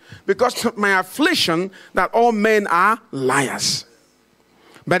haste, because of my affliction, that all men are liars.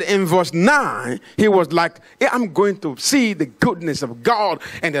 But in verse 9, he was like, I'm going to see the goodness of God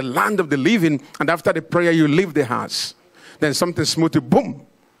and the land of the living. And after the prayer, you leave the house. Then something smooth, boom.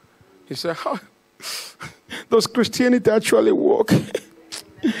 He said, oh, does Christianity actually work?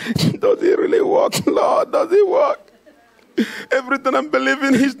 Does it really work, Lord? Does it work? Everything I'm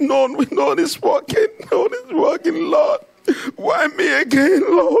believing is known. We know it's working. Know it's working, Lord. Why me again,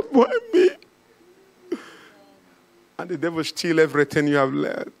 Lord? Why me? And the devil steal everything you have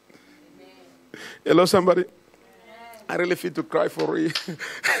learned. Hello, somebody? I really feel to cry for you.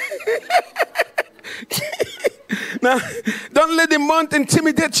 Now, don't let the month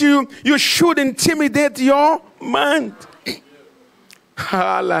intimidate you. You should intimidate your mind.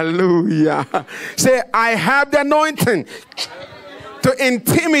 Hallelujah. Say, I have the anointing to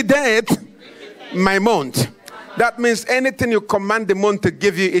intimidate my month. That means anything you command the month to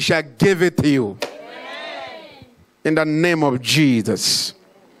give you, it shall give it to you. In the name of Jesus.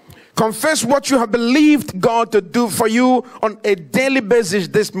 Confess what you have believed God to do for you on a daily basis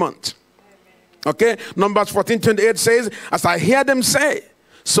this month. Okay? Numbers 14:28 says, as I hear them say,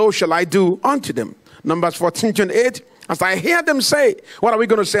 so shall I do unto them. Numbers 14:28, as I hear them say, what are we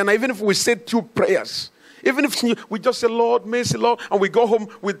going to say? Now, even if we say 2 prayers, even if we just say, Lord, mercy, Lord, and we go home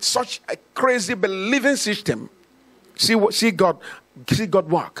with such a crazy believing system, see God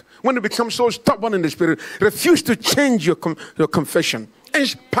work. When you become so stubborn in the spirit, refuse to change your confession. In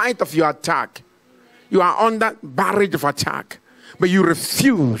spite of your attack, you are under barrage of attack, but you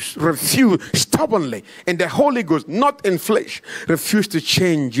refuse stubbornly in the Holy Ghost, not in flesh, refuse to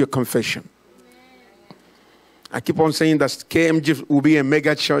change your confession. I keep on saying that KMG will be a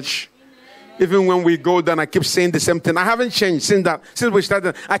mega church. Even when we go down, I keep saying the same thing. I haven't changed since we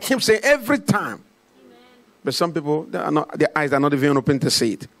started. I keep saying every time. But some people, their eyes are not even open to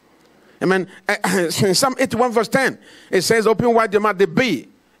see it. Amen. In Psalm 81 verse 10, it says, open wide your mouth, the B.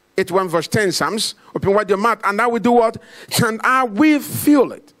 81 verse 10, Psalms, open wide your mouth, and I will do what? And I will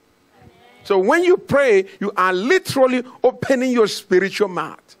fill it. So when you pray, you are literally opening your spiritual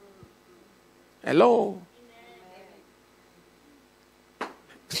mouth. Hello.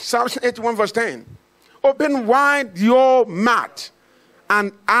 Psalms 81 verse 10. Open wide your mouth,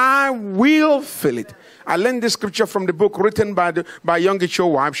 and I will fill it. I learned this scripture from the book written by Young Cho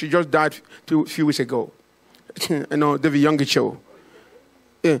wife. She just died a few weeks ago. You know, David Young Cho.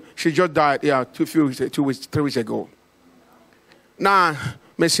 Yeah, she just died, 3 weeks ago. Now,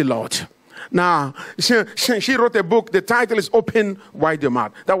 mercy Lord. Now, she wrote a book. The title is Open Wide Your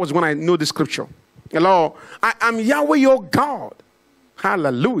Mouth. That was when I knew the scripture. Hello. I am Yahweh your God.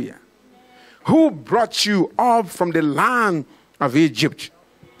 Hallelujah. Who brought you up from the land of Egypt?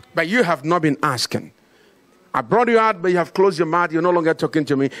 But you have not been asking. I brought you out, but you have closed your mouth. You're no longer talking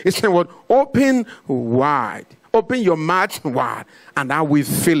to me. It's saying what? Open wide. Open your mouth wide, and I will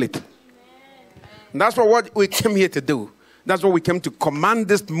fill it. And that's what we came here to do. That's what we came to command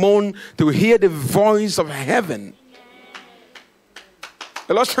this morning, to hear the voice of heaven.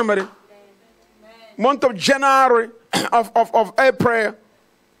 Hello, somebody. Month of January, of April.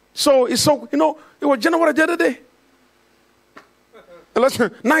 So it's so, it was January the other day.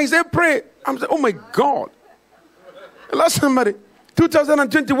 Now it's April. I'm saying, oh my God. Hello, somebody.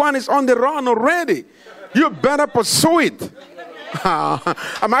 2021 is on the run already. You better pursue it.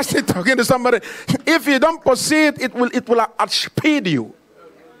 I'm actually talking to somebody. If you don't pursue it, it will outspeed you.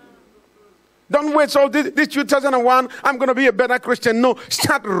 Don't wait. So this 2001, I'm going to be a better Christian. No,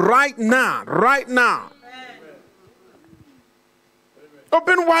 start right now. Right now.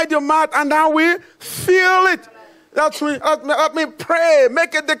 Open wide your mouth, and I will fill it. Let me pray.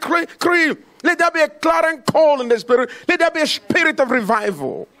 Make a decree. Let there be a clarion call in the spirit. Let there be a spirit of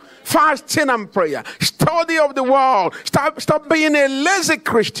revival. Fasting and prayer. Study of the word. Stop being a lazy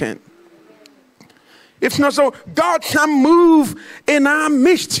Christian. If not so, God can move in our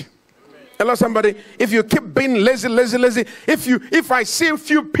midst. Hello, somebody. If you keep being lazy. If I see a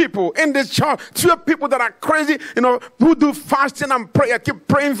few people in this church, few people that are crazy, who do fasting and prayer, keep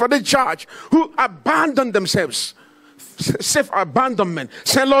praying for the church, who abandon themselves. Self-abandonment.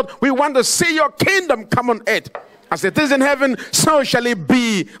 Say, Lord, we want to see your kingdom come on earth. As it is in heaven, so shall it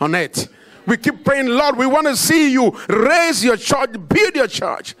be on earth. We keep praying, Lord, we want to see you raise your church, build your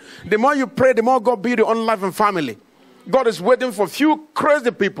church. The more you pray, the more God build your own life and family. God is waiting for few crazy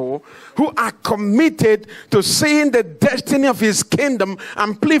people who are committed to seeing the destiny of his kingdom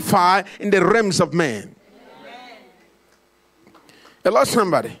amplify in the realms of man. Hello,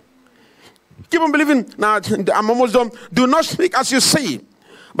 somebody. Keep on believing. Now, I'm almost done. Do not speak as you see,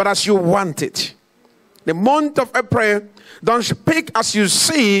 but as you want it. The month of April, don't speak as you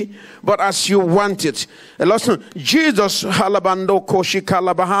see, but as you want it. Listen, Jesus saw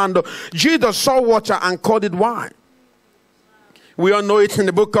water and called it wine. We all know it in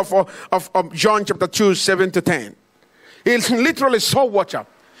the book of John chapter 2, 7-10. He literally saw water.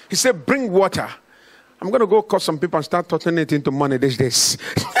 He said, bring water. I'm going to go call some people and start turning it into money these days.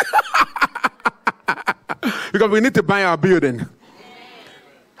 Because we need to buy our building.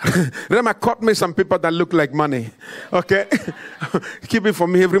 Remember, caught me some people that look like money. Okay? Keep it for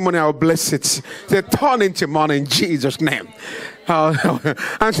me every morning. I'll bless it. They turn into money in Jesus' name.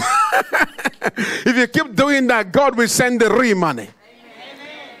 And if you keep doing that, God will send the real money.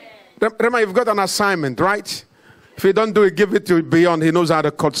 Remember, you've got an assignment, right? If you don't do it, give it to Beyond. He knows how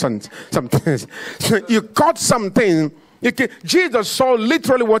to cut some things. You cut something. Jesus saw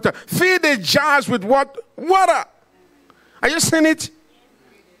literally water. Feed the jars with what? Water. Are you seeing it?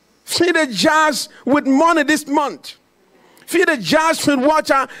 Feed the jars with money this month. Feed the jars with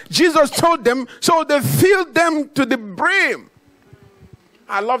water. Jesus told them, so they filled them to the brim.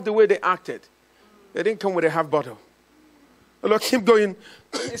 I love the way they acted. They didn't come with a half bottle. Look, keep going.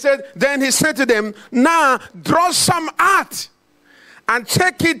 He said, then he said to them, now draw some out and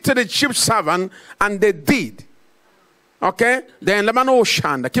take it to the chief servant. And they did. Okay? Then Lemano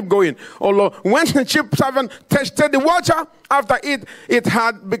Shanda. Keep going. Oh Lord. When the chief servant tasted the water, after it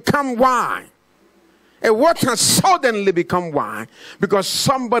had become wine. A water suddenly become wine because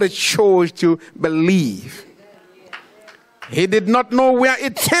somebody chose to believe. He did not know where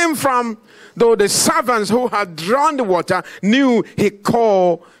it came from, though the servants who had drawn the water knew he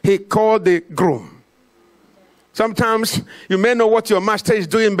called the groom. Sometimes you may know what your master is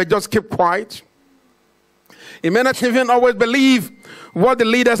doing, but just keep quiet. You may not even always believe what the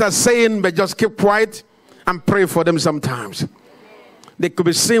leaders are saying, but just keep quiet and pray for them sometimes. They could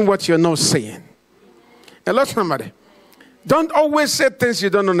be seeing what you're not saying. Hello, somebody. Don't always say things you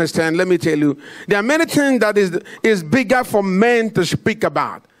don't understand. Let me tell you, there are many things that is bigger for men to speak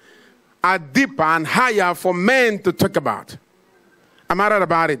about, are deeper and higher for men to talk about. I'm right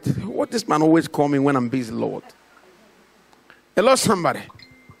about it. What this man always call me when I'm busy, Lord? Hello, somebody.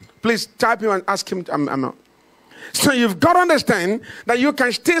 Please type him and ask him. So you've got to understand that you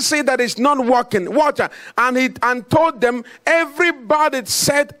can still say that it's not working. Water. And told them, everybody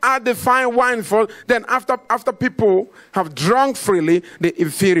said at the fine wine for, then after people have drunk freely, the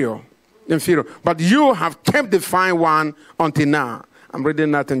inferior. But you have kept the fine wine until now. I'm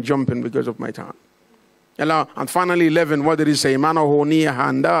reading that and jumping because of my time. Hello. And finally 11, what did he say? Mano honia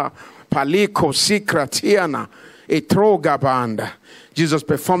handa, paliko sikratiana, etrogabanda. Jesus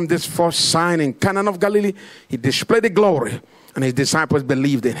performed this first sign in Cana of Galilee. He displayed the glory, and his disciples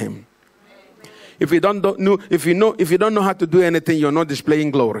believed in him. If you don't know how to do anything, you're not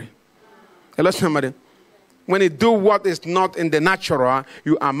displaying glory. Hello, somebody. When you do what is not in the natural,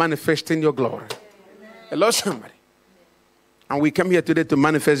 you are manifesting your glory. Hello, somebody. And we come here today to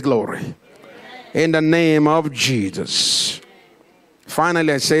manifest glory in the name of Jesus.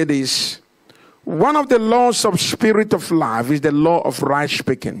 Finally, I say this. One of the laws of spirit of life is the law of right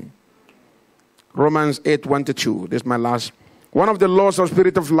speaking. Romans 8:1-2. This is my last. One of the laws of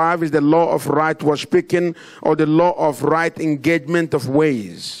spirit of life is the law of right word speaking, or the law of right engagement of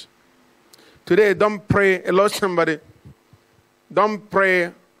ways. Today, don't pray. Hello, somebody. Don't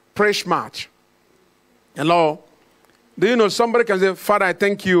pray smart. Hello. Do you know somebody can say, Father, I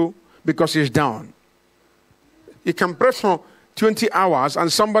thank you because he's down. You can pray for 20 hours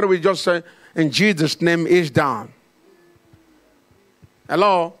and somebody will just say, in Jesus' name, is down.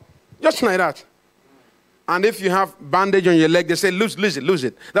 Hello? Just like that. And if you have bandage on your leg, they say, lose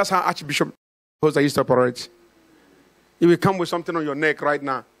it. That's how Archbishop Jose used to operate. He will come with something on your neck right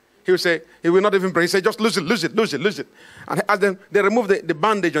now. He will say, he will not even pray. He say, just lose it. And as they remove the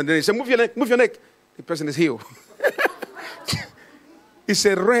bandage on there, he say, move your neck. The person is healed. It's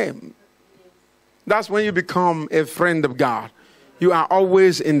a realm. That's when you become a friend of God. You are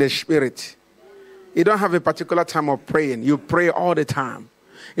always in the spirit. You don't have a particular time of praying. You pray all the time.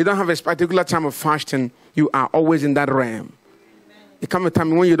 You don't have a particular time of fasting. You are always in that realm. There comes a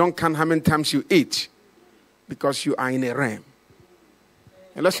time when you don't count how many times you eat because you are in a realm.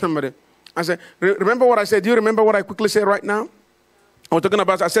 And let somebody, I said, remember what I said? Do you remember what I quickly said right now? I was talking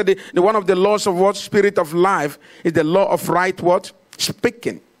about, I said the one of the laws of what? Spirit of life is the law of right what?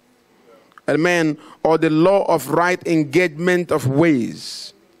 Speaking. Amen. Or the law of right engagement of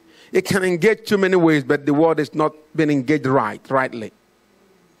ways. It can engage too many ways, but the word is not being engaged rightly.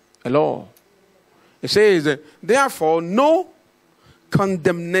 Hello. It says, therefore, no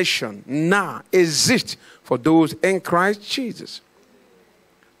condemnation now exists for those in Christ Jesus.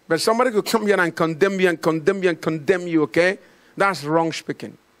 But somebody could come here and condemn you, okay? That's wrong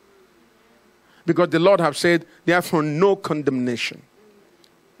speaking. Because the Lord have said, therefore, no condemnation.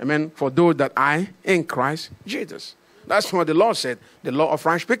 Amen. For those that are in Christ Jesus. That's what the Lord said. The law of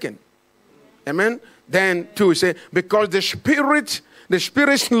right speaking. Amen. Then two, say, because the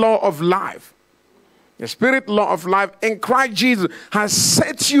spirit's law of life, the spirit law of life in Christ Jesus has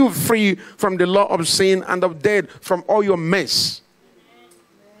set you free from the law of sin and of death, from all your mess.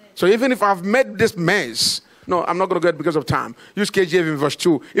 So even if I've made this mess, no, I'm not going to go it because of time. Use KJV in verse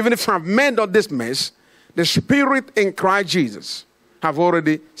 2. Even if I've made all this mess, the Spirit in Christ Jesus have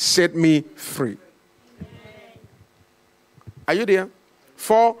already set me free. Are you there?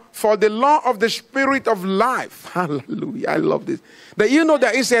 For the law of the Spirit of life. Hallelujah. I love this. That you know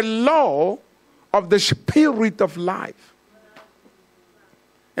there is a law of the Spirit of life.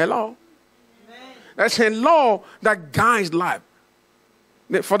 A law. That's a law that guides life.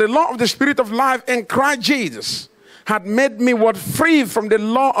 For the law of the Spirit of life in Christ Jesus had made me what? Free from the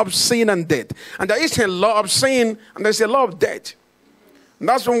law of sin and death. And there is a law of sin and there's a law of death. And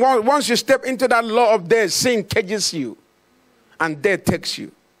that's when once you step into that law of death, sin cages you and death takes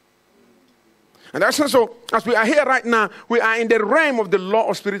you. And that's so as we are here right now, we are in the realm of the law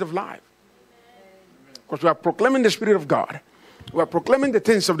of Spirit of life. Because we are proclaiming the Spirit of God. We are proclaiming the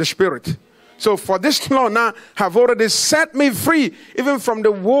things of the Spirit. So for this law now have already set me free, even from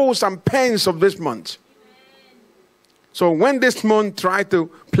the woes and pains of this month. So when this month tried to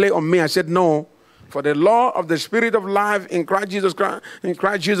play on me, I said, no, for the law of the Spirit of life in Christ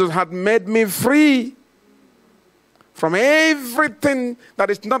Jesus had made me free from everything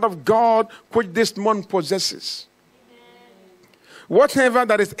that is not of God, which this month possesses. Whatever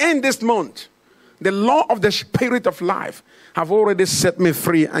that is in this month, the law of the Spirit of life have already set me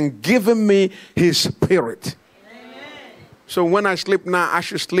free and given me His Spirit. Amen. So when I sleep now, I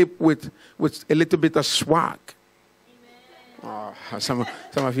should sleep with a little bit of swag. Oh, some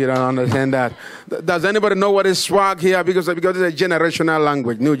of you don't understand that. Does anybody know what is swag here? Because it's a generational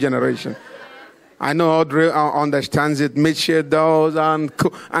language, new generation. I know Audrey understands it. Mitchell does and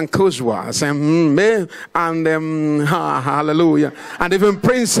Kuzwa and hallelujah, and even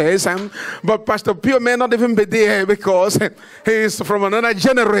Princess. But Pastor Pio may not even be there because he's from another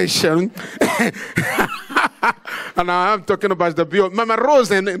generation. And I'm talking about Pastor Pio. Mama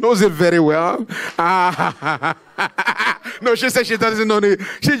Rose knows it very well. No, she said she doesn't know it.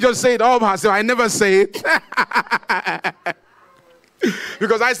 She just said it all by herself. I never say it.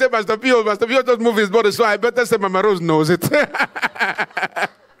 Because I said Pastor Pio just move his body, so I better say Mama Rose knows it. They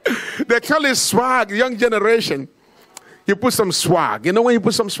call it swag, young generation. You put some swag. You know when you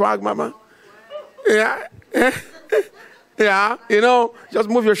put some swag, Mama? Yeah. Yeah, you know, just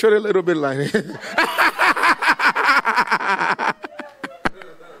move your shirt a little bit like it.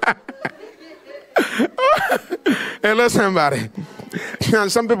 Hello, somebody. And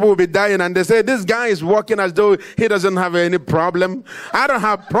some people will be dying and they say, this guy is walking as though he doesn't have any problem. I don't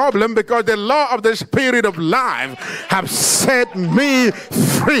have problem because the law of the Spirit of life have set me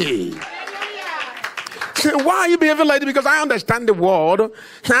free. So why are you behaving like this? Because I understand the word.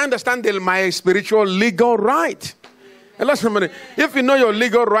 I understand my spiritual legal right. Hello, somebody. If you know your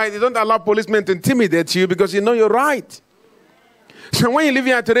legal right, you don't allow policemen to intimidate you because you know your right. So when you live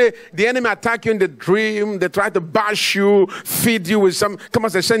here today, the enemy attack you in the dream. They try to bash you, feed you with some. Come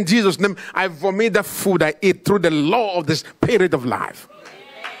on, say, in Jesus' name, I vomit the food I eat through the law of the Spirit of life.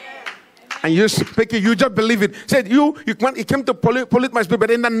 And you speak it, you just believe it. Said you came to pollute my spirit,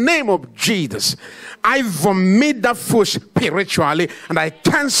 but in the name of Jesus, I vomit that food spiritually, and I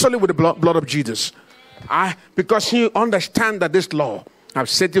cancel it with the blood of Jesus. Because you understand that this law have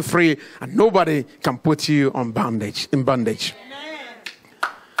set you free, and nobody can put you in bondage.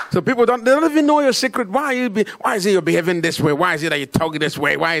 So people they don't even know your secret. Why is it you're behaving this way? Why is it that you talk this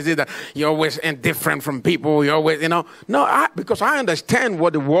way? Why is it that you're always indifferent from people? You're always, because I understand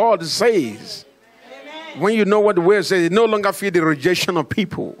what the word says. Amen. When you know what the word says, you no longer feel the rejection of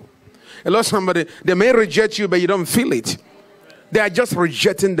people. Hello, somebody, they may reject you, but you don't feel it. They are just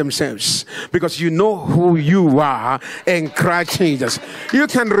rejecting themselves because you know who you are in Christ Jesus. You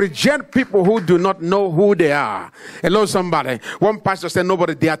can reject people who do not know who they are. Hello, somebody. One pastor said,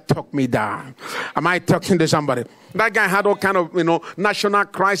 nobody dare talk me down. Am I talking to somebody? That guy had all kind of, national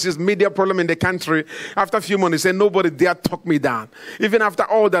crisis, media problem in the country. After a few months, he said, nobody dare talk me down. Even after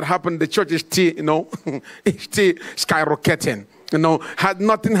all that happened, the church is still, it's still skyrocketing.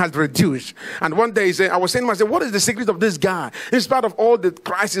 Nothing has reduced. And one day he said, I was saying to myself, what is the secret of this guy? In spite of all the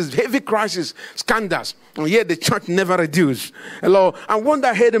crisis, heavy crisis, scandals, and yet the church never reduced. Hello. And one day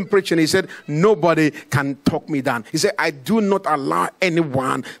I heard him preaching. He said, nobody can talk me down. He said, I do not allow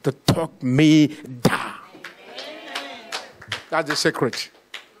anyone to talk me down. Amen. That's the secret.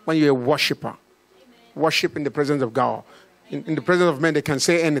 When you're a worshiper, worship in the presence of God. In the presence of men, they can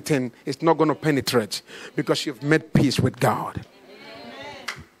say anything. It's not going to penetrate because you've made peace with God.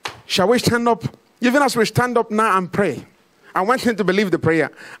 Shall we stand up? Even as we stand up now and pray, I want him to believe the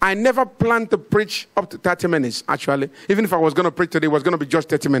prayer. I never planned to preach up to 30 minutes, actually. Even if I was going to preach today, it was going to be just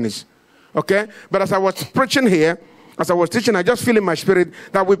 30 minutes. Okay? But as I was preaching here, as I was teaching, I just feel in my spirit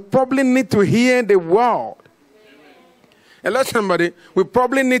that we probably need to hear the word. And let somebody, we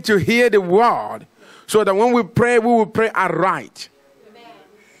probably need to hear the word so that when we pray, we will pray aright.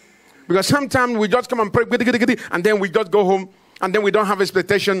 Because sometimes we just come and pray, and then we just go home, and then we don't have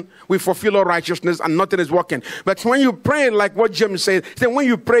expectation. We fulfill our righteousness, and nothing is working. But when you pray, like what James said, then when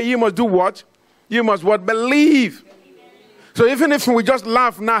you pray, you must do what? You must what? Believe. So even if we just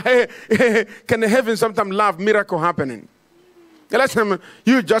laugh now, hey, can the heavens sometimes laugh? Miracle happening. Listen,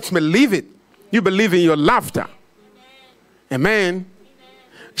 you just believe it. You believe in your laughter. Amen.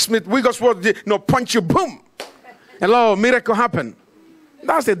 Smith Wigglesworth, punch you, boom. Hello, miracle happen.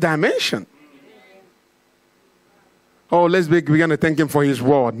 That's the dimension. Oh, let's begin to thank him for his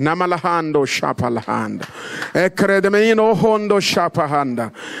word. Namalahando shapalahanda. Ekredemino hondo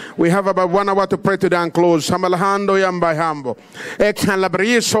shapahanda. We have about 1 hour to pray today and close. Samalahando yambahambo.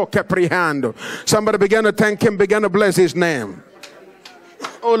 Ekalabriso keprihando. Somebody begin to thank him, begin to bless his name.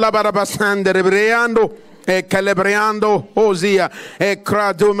 Oh, labarabasande rebriando. E celebrando Osia e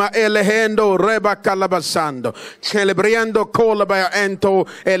craduma elehendo reba calabasando celebrando colaba ento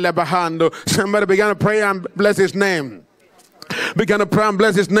elebahando. Somebody began to pray and bless his name. Begin to pray and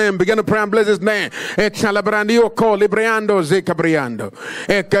bless his name. Begin to pray and bless his name. E calabrandio colibriando zecabriando.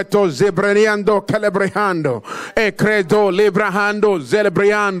 E cato zebriando celebrando. E credo librahando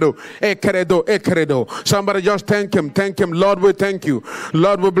zelebriando. E credo. Somebody just thank him. Thank him. Lord, we thank you.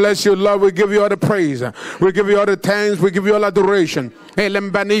 Lord, we bless you. Lord, we give you all the praise. We give you all the thanks. We give you all adoration. E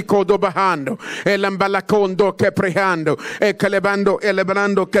lembanico do bahando. E lembalacondo keprehando. E calebando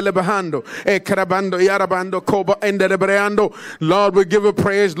elebrando kelebahando. E carabando yarabando koba enderebreando. Lord, we give you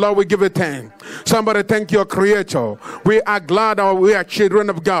praise. Lord, we give you thanks. Somebody thank your creator. We are glad that we are children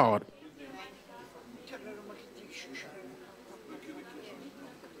of God.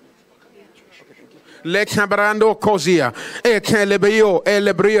 Lechabrando cosia. E celebio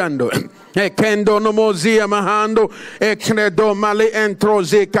elebriando. E kendo nomozia mahando. E credo mali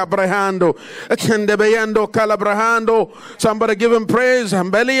entrozi cabrehando. E kendebeando calabrahando. Somebody give him praise.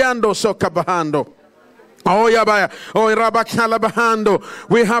 Beliando so cabahando. Oh, Yabaya. Oh, Rabakalabahando.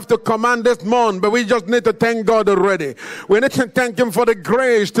 We have to command this morning, but we just need to thank God already. We need to thank him for the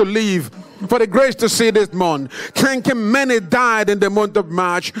grace to live, for the grace to see this month. Thank him. Many died in the month of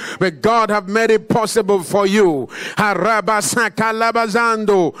March, but God have made it possible for you.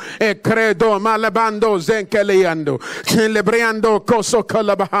 Harabasakalabazando, e credo malabando zenkeleando, celebrando coso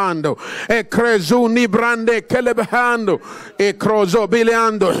calabahando, e crezuni brande kelebahando, e crozo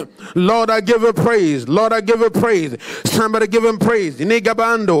bileando. Lord, I give you praise. Lord, I give you praise. Somebody give him praise.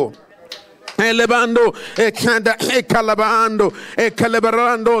 Nigabando. Elebando, e calabando, e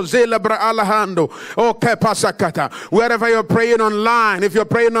celebrando, zelebra alahando. Okay, pasakata. Wherever you're praying online, if you're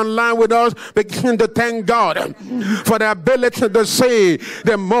praying online with us, begin to thank God for the ability to see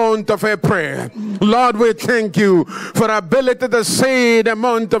the month of April. Lord, we thank you for the ability to see the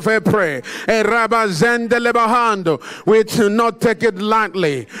month of April. We do not take it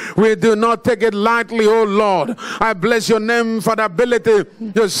lightly. We do not take it lightly, oh Lord. I bless your name for the ability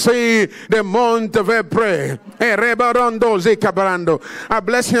to see the month of April. I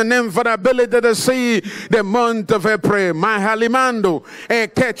bless your name for the ability to see the month of April. My halimando, e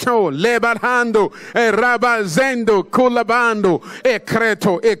keto, lebarhando, e rabazendo, kulabando, e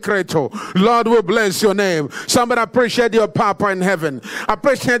creto. Lord, we bless your name. Somebody appreciate your Papa in heaven.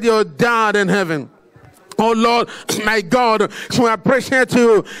 Appreciate your Dad in heaven. Oh Lord, my God, we appreciate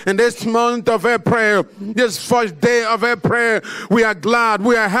you in this month of April, this first day of April. We are glad,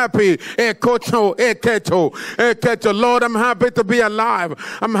 we are happy. Lord, I'm happy to be alive.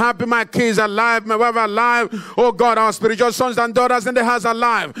 I'm happy my kids are alive, my wife are alive. Oh God, our spiritual sons and daughters in the house are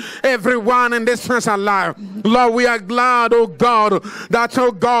alive. Everyone in this house are alive. Lord, we are glad, oh God, that,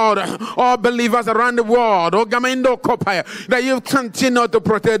 oh God, all believers around the world, oh Gamindo Kopaya, that you continue to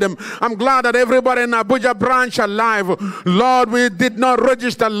protect them. I'm glad that everybody in Abuja branch alive. Lord, we did not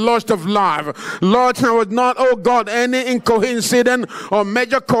register loss of life. Lord, there was not, oh God, any incoincident or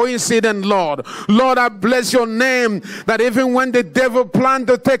major coincidence, Lord. Lord, I bless your name that even when the devil planned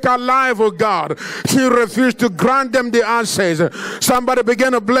to take our life, oh God, he refused to grant them the answers. Somebody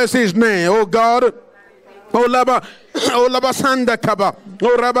begin to bless his name, oh God. Oh Laba, oh Labasanda Kaba,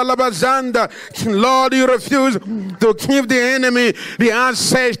 oh Rabalabazanda. Lord, you refuse to give the enemy the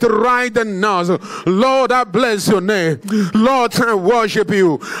access to ride the nose. Lord, I bless your name. Lord, I worship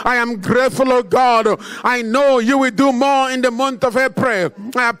you. I am grateful, oh God. I know you will do more in the month of April.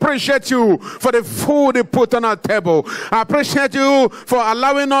 I appreciate you for the food you put on our table. I appreciate you for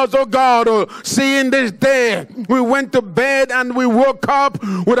allowing us, oh God, seeing this day. We went to bed and we woke up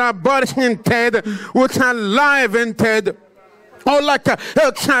with our bodies intact, with our life intact. created. Lord,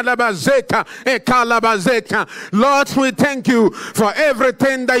 we thank you for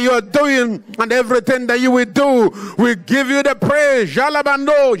everything that you are doing and everything that you will do. We give you the praise.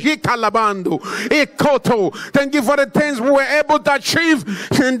 Thank you for the things we were able to achieve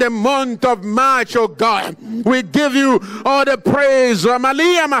in the month of March, oh God. We give you all the praise.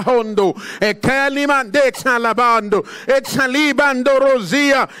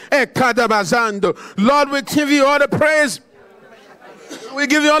 Lord, we give you all the praise. We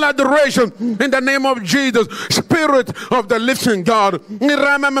give you all adoration in the name of Jesus, Spirit of the living God.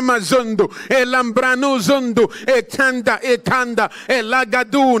 Ramamazundo, Elambranuzundo, Ekanda,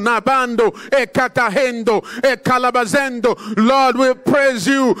 Elagadu, Nabando, Ekatahendo, Ekalabazendo. Lord, we praise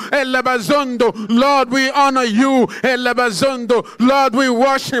you, Elabazundo. Lord, we honor you, Elabazundo. Lord, we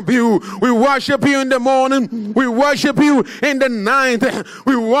worship you. We worship you in the morning. We worship you in the night.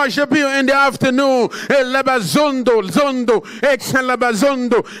 We worship you in the afternoon. Elabazundo, Zundo, Exalabazundo.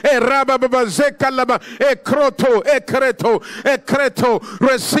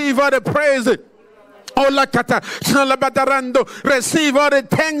 Receive all the praise. Receive all the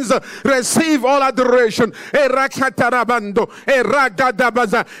thanks, receive all adoration. Erakatarabando,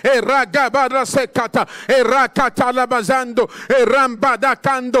 Eragadabaza, Eragabarasekata, Erakatalabazando,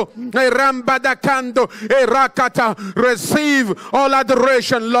 Erambadakando, Erambadakando, Erakata. Receive all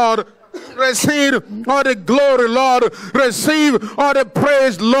adoration, Lord. Receive all the glory, Lord. Receive all the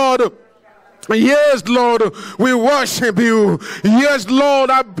praise, Lord. Yes, Lord, we worship you. Yes, Lord,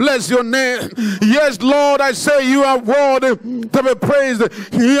 I bless your name. Yes, Lord, I say you are worthy to be praised.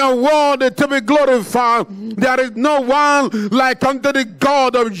 You are worthy to be glorified. There is no one like unto the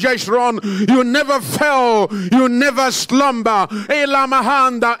God of Jeshurun. You never fail. You never slumber.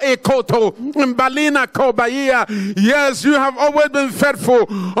 Elamahanda ekoto mbalina kobaya. Yes, you have always been faithful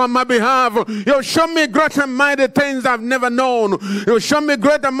on my behalf. You show me great and mighty things I've never known. You show me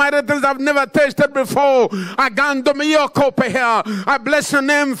great and mighty things I've never tasted before. I bless your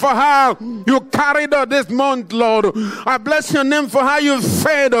name for how you carried us this month, Lord. I bless your name for how you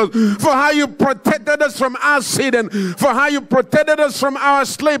fed us, for how you protected us from our sin, for how you protected us from our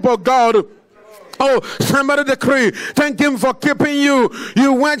sleep, oh God. Oh, somebody decree. Thank him for keeping you.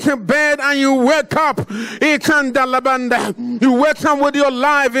 You went to bed and you wake up. You wake up with your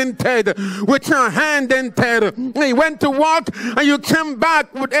life intact, with your hand intact. You went to work and you came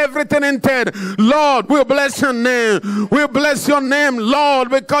back with everything intact. Lord, we bless your name. We bless your name,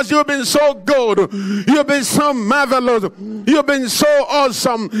 Lord, because you've been so good. You've been so marvelous. You've been so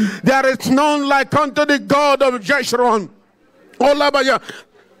awesome. There is none like unto the God of Jeshurun. Olabaya.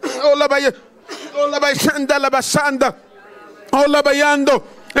 Olabaya.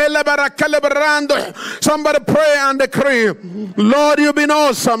 Somebody pray and decree. Lord, you've been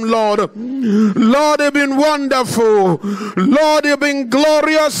awesome, Lord. Lord, you've been wonderful. Lord, you've been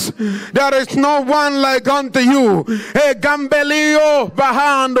glorious. There is no one like unto you. E Gambelio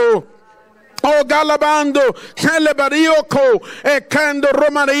Bahando. O Galabando, Calabarioko, e Cando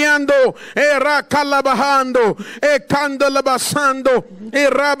Romariando, e Racalabahando, e Candalabasando, e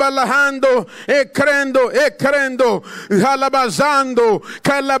Rabalahando, e Crendo, Halabazando,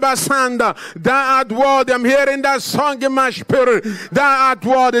 Calabasanda. Thou art worthy. I'm hearing that song in my spirit. Thou art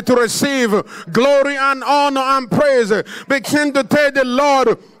worthy to receive glory and honor and praise. Begin to tell the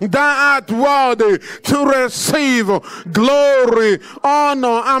Lord, thou art worthy to receive glory,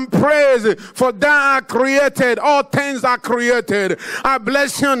 honor, and praise. For thou art created, all things are created. I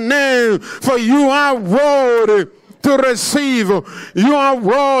bless your name, for you are worthy to receive. You are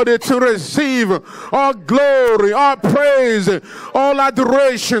worthy to receive all glory, all praise, all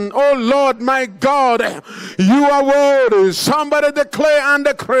adoration. Oh Lord, my God, you are worthy. Somebody declare and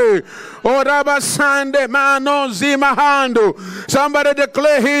decree. Oh, Rabasande Mano Zimahando. Somebody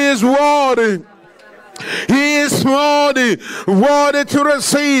declare he is worthy. He is worthy, worthy to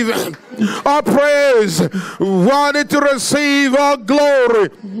receive all praise, worthy to receive all glory,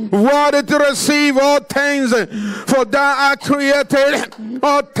 worthy to receive all things. For thou art created,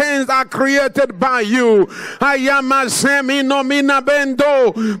 all things are created by you. I am a semi-nomina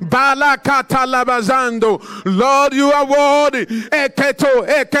bendo, balakata labazando. Lord, you are worthy. Eketo,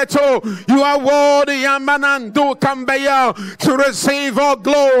 eketo, you are worthy. Yamanando kambeya to receive all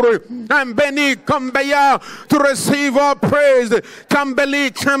glory, and beni kambeya to receive all praise,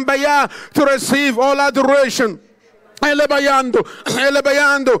 kambeli kambeya to receive all adoration. Elebayando,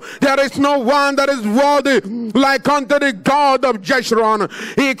 elebayando. There is no one that is worthy like unto the God of Jeshurun.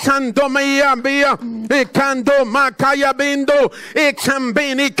 Ikando mayambia, ikando makaya bindo,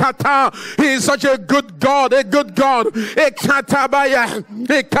 ikambini kata. He is such a good God, a good God. Ikatabaya,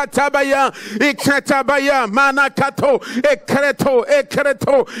 ikatabaya, ikatabaya, manakato, ekreto,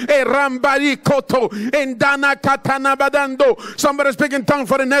 ekreto, erambari koto, endana katana badando. Somebody speak in tongues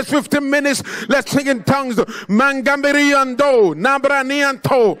for the next 15 minutes. Let's speak in tongues. Mangambi Riando,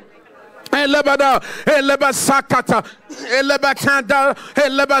 Nabranianto, Elebada, Elebasakata, Elebakanda,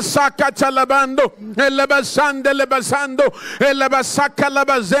 Elebasakata Labando, Elebasande Lebasando, Elebasaka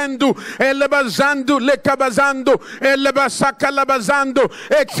Labazendu, Elebazandu, Lekabazando, Elebasaka Labazando,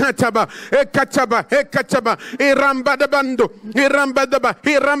 Ekataba, Ekataba, Ekataba, Irambadabando, Irambadaba,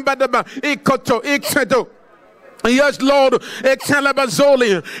 Irambadaba, Ikoto, Ikedo. Yes, Lord,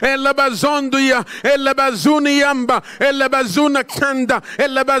 Ekalabazoli, Elabazondia, Elabazuniamba, Elabazuna Kanda,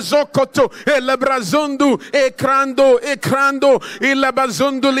 Elabazokoto, Elabrazundu, Ekrando, Ekrando,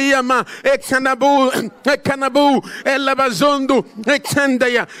 Elabazunduliama, Ekanabu, Ekanabu, Elabazundu,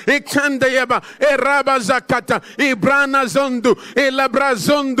 Ekandaya, Ekandayaba, Erabazakata, Ibrana Zondu,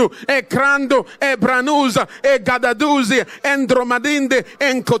 Elabrazundu, Ekrando, Ebranuza, Egadaduzi, Endromadinde,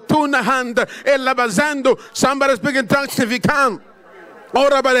 Enkotuna Hand, Elabazando. Somebody speak in tongues if you can.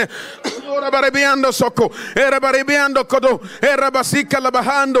 Ora barebiando soko, era barebiando kodo, era basika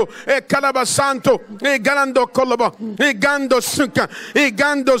labahando, e calabasanto, e galando koloba, e gando suka, e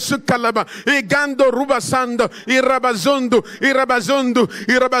gando sukalaba, e gando rubasando, e rabazundu, e rabazundu,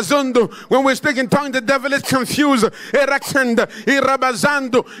 e rabazundu. When we speak in tongues, the devil is confused. E raksenda, e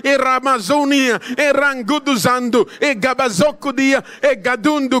rabazando, e ramazonia, e ranguduzando, e gabazokudia, e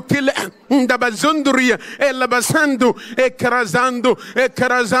gadundu kile, ndabazunduria, e labasando, e karazando.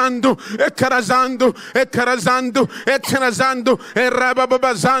 Ecarazando, ecarazando, ecarazando, ecarazando,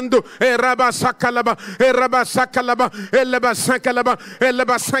 erababazando, erabasakalaba, erabasakalaba, elebasakalaba,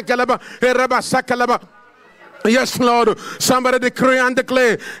 elebasakalaba, erabasakalaba. Yes, Lord. Somebody decree and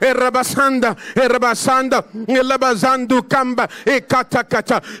declare. Erabasanda, erabasanda, elabazandu kamba,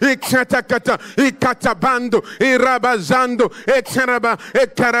 ekatakata, ekatakata, ekatabando, erabazando, ekaraba,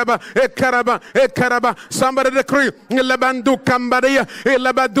 ekaraba, ekaraba, ekaraba. Somebody decree. Elabandu kambaria,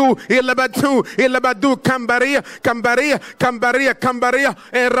 elabadu, elabadu, elabadu kambaria, kambaria, kambaria, kambaria,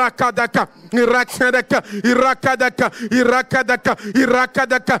 erakadaka, irakadaka, irakadaka, irakadaka,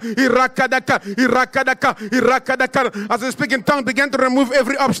 irakadaka, irakadaka, irakadaka, irakadaka. As I speak in tongues, begin to remove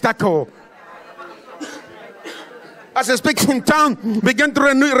every obstacle. As I speak in tongues, begin to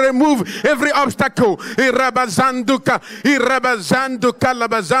remove every obstacle. Irabazanduka, irabazandu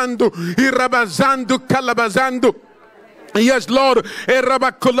kalabazandu, irabazandu kalabazandu. Yes, Lord.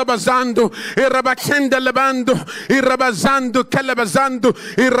 Erabakulabazando, Erabakendelabando, Irabazando, Calabazando,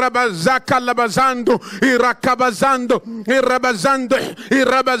 Irabazakalabazando, Irakabazando, Irabazando,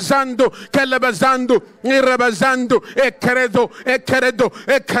 Irabazando, Calabazando, Irabazando, Ekeredo, Ekeredo,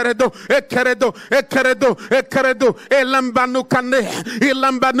 Ekeredo, Ekeredo, Ekeredo, Ekeredo, Elambanukane,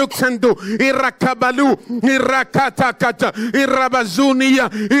 Elambanukando, Irakabalu, Irakatakata, Irabazunia,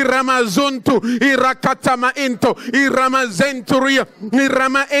 Iramazuntu, Irakatama into, Zenturia,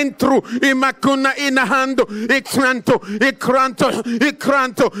 Irama entru, Imakuna inahando, Ikranto, Ikranto,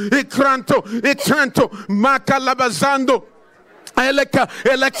 Ikranto, Ikranto, Ikranto, Makalabazando. Eleka,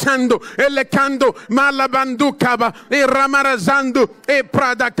 elecando, elecando, malabandukaba, e ramarazando, e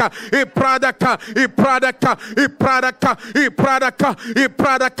pradaka, e pradaka, e pradaka, e pradaka, e pradaka, e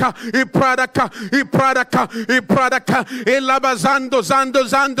pradaka, e pradaka, e pradaka, e pradaka, e labazando, zando,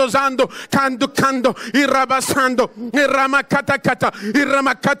 zando, zando, kando, kando, e rabasando, e ramakatakata, e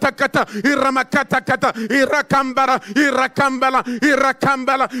ramakatakata, e ramakatakata, e rakambara, e rakambala, e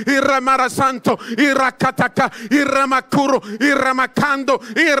rakambala, e ramarasanto, e rakataka, e ramakuro, e ramakando,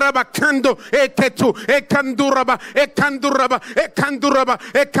 irabakando, eketu, ekanduraba, ekanduraba, ekanduraba,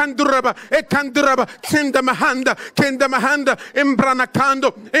 ekanduraba, ekanduraba, kendamahanda, kendamahanda,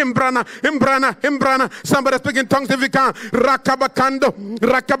 imbranakando, imbrana, imbrana, imbrana. Somebody speak in tongues if you can. Rakabakando,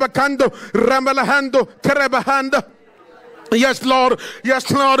 rakabakando, ramalahando, kerebahanda. Yes, Lord.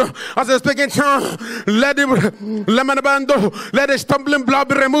 Yes, Lord. As I speak in tongues, let the stumbling block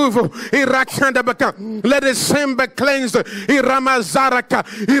be removed. Let the sin be cleansed. Iramazaraka,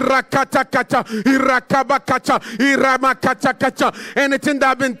 Irakatakata, Irakabakata, Iramakatakata. Anything that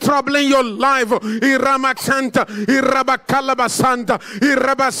has been troubling your life, Iramakanta, Irabakalabasanta,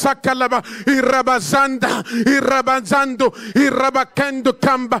 Irabasakalaba, Irabazanda, Irabazando, Irabakendo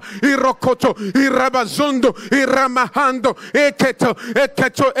Kamba, Irokoto, Irabazundu, Iramahando.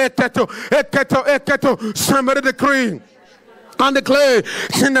 Somebody decree and declare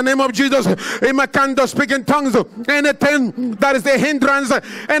in the name of Jesus. Imakando, speak in tongues. Anything that is a hindrance,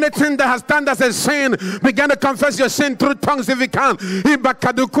 anything that has done as a sin, begin to confess your sin through tongues if you can.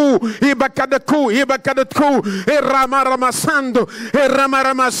 Ibakaduku, ibakaduku, ibakaduku, eramaramasando,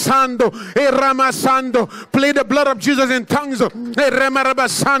 eramaramasando, eramasando. Plead the blood of Jesus in tongues.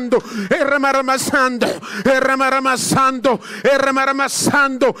 Eramaramasando, eramaramasando, eramaramasando,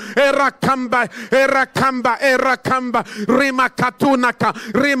 eramaramasando, erakamba, erakamba, erakamba, Rimakatunaka,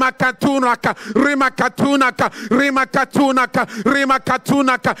 Rimakatunaka, Rimakatunaka, Rimakatunaka,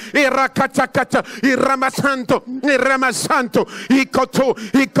 Rimakatunaka, Irakatakata, Iramasanto, Iramasanto,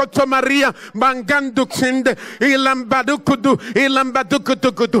 Ikoto Maria, Manganduksinde, Ilambadukudu,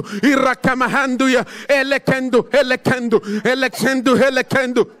 Ilambadukudukudu, Irakamahanduya, Elekendu, Elekendu, Elekendu,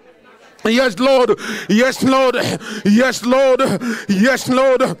 Elekendu. Yes, Lord. Yes, Lord. Yes, Lord. Yes,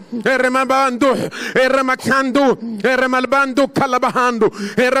 Lord. Eremabando, Eremakandu, Eremalbando, Calabahando,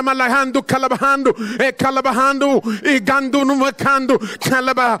 Eremalahandu, Calabahando, Calabahando, Igandu Numakando,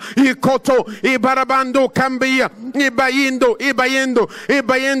 Calaba, Ikoto, Ibarabando, Cambia, Ibayendo, Ibayendo,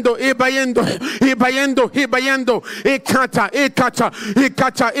 Ibayendo, Ibayendo, Ibayendo, Ibayendo, Ikata, Ikata,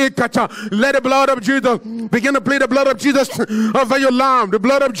 Ikata, Ikata. Let the blood of Jesus begin to plead the blood of Jesus over your lamb, the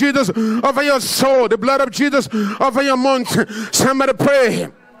blood of Jesus over your soul, the blood of Jesus over your month. Somebody pray.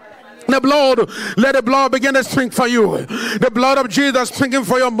 The blood, let the blood begin to speak for you. The blood of Jesus speaking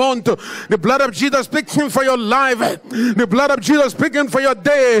for your month. The blood of Jesus speaking for your life. The blood of Jesus speaking for your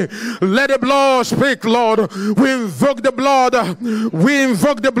day. Let the blood speak, Lord. We invoke the blood. We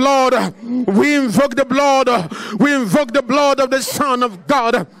invoke the blood. We invoke the blood. We invoke the blood of the Son of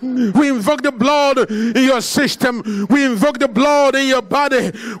God. We invoke the blood in your system. We invoke the blood in your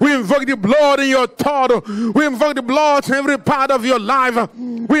body. We invoke the blood in your thought. We invoke the blood in every part of your life.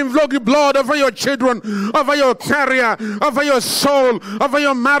 We invoke the blood over your children, over your career, over your soul, over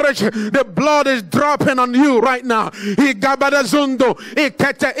your marriage. The blood is dropping on you right now.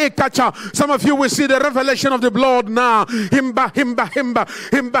 Some of you will see the revelation of the blood now. Himba, himba, himba,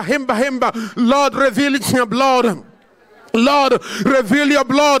 himba, himba, himba. Lord, reveal it in your blood. Lord, reveal your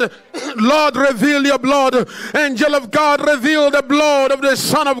blood. Lord, reveal your blood. Angel of God, reveal the blood of the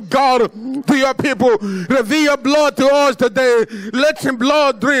Son of God to your people. Reveal your blood to us today. Let His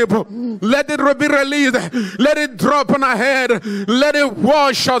blood drip. Let it be released. Let it drop on our head. Let it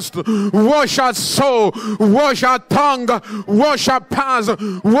wash us, wash our soul, wash our tongue, wash our past,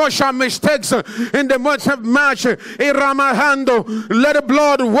 wash our mistakes. In the month of March, let the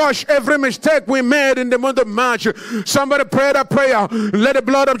blood wash every mistake we made in the month of March. Somebody pray that prayer. Let the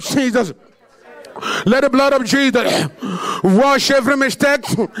blood of Jesus, let the blood of Jesus wash every mistake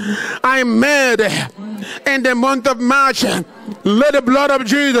I made in the month of March. Let the blood of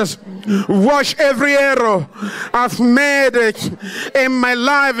Jesus wash every error I've made in my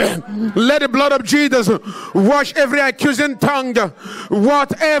life. Let the blood of Jesus wash every accusing tongue.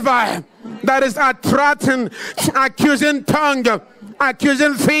 Whatever that is attracting, accusing tongue,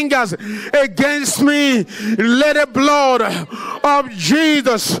 accusing fingers against me, let the blood of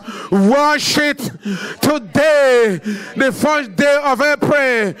Jesus wash it today, the first day of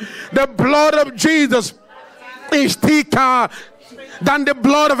April. The blood of Jesus is thicker than the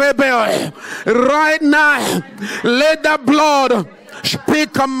blood of Abel. Right now, let the blood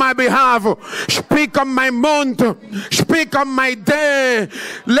speak on my behalf, speak on my month, speak on my day.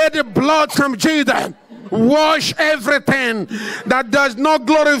 Let the blood from Jesus wash everything that does not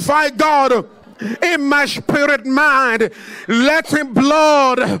glorify God in my spirit mind. Let the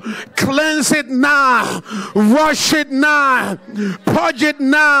blood cleanse it now, wash it now, purge it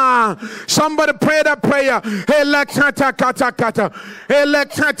now. Somebody pray that prayer.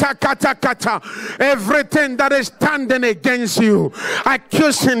 Everything that is standing against you,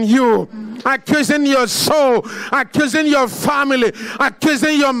 accusing you, accusing your soul, accusing your family,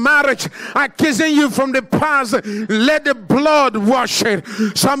 accusing your marriage, accusing you from the past, let the blood wash it.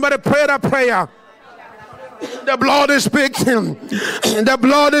 Somebody pray that prayer. The blood is speaking. The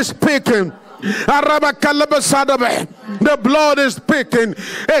blood is speaking. The blood is speaking.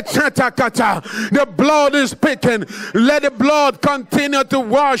 The blood is speaking. Let the blood continue to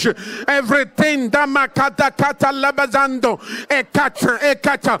wash everything.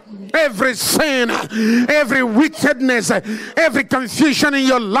 Every sin, every wickedness, every confusion in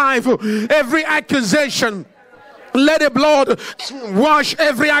your life, every accusation. Let the blood wash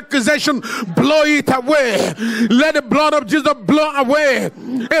every accusation, blow it away. Let the blood of Jesus blow away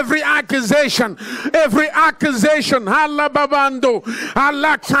every accusation, halababando,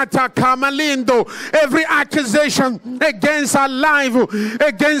 halakata kamalindo, every accusation against our life,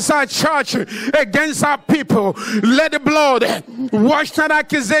 against our church, against our people. Let the blood wash that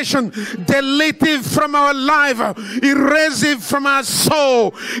accusation, delete it from our life, erase it from our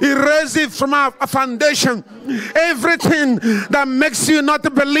soul, erase it from our foundation. Everything that makes you not to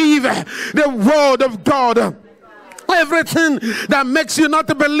believe the word of God, everything that makes you not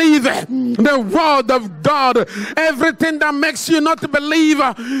to believe the word of God, everything that makes you not to believe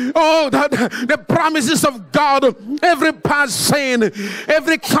the promises of God, every past sin,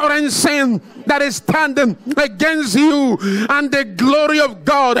 every current sin that is standing against you and the glory of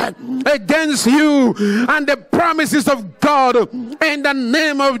God, against you and the promises of God, in the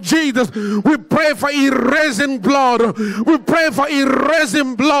name of Jesus, we pray for erasing blood. We pray for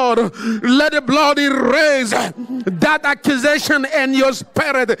erasing blood. Let the blood erase that accusation in your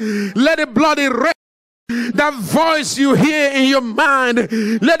spirit. Let the blood erase that voice you hear in your mind.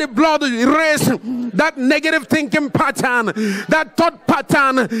 Let the blood erase that negative thinking pattern, that thought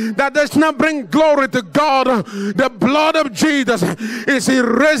pattern that does not bring glory to God. The blood of Jesus is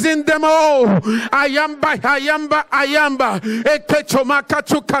erasing them all. Ayamba, ayamba, ayamba.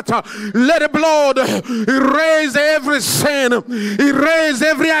 Let the blood erase every sin, erase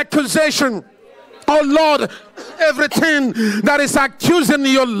every accusation. Oh Lord, everything that is accusing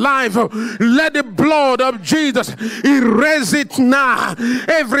your life, let the blood of Jesus erase it now.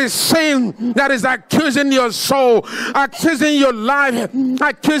 Every sin that is accusing your soul, accusing your life,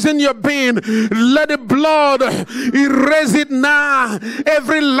 accusing your being, let the blood erase it now.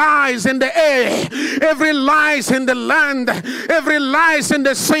 Every lies in the air, every lies in the land, every lies in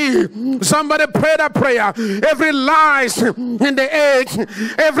the sea. Somebody pray that prayer. Every lies in the air,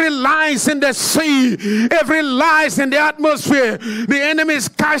 every lies in the sea, every lies in the atmosphere the enemy is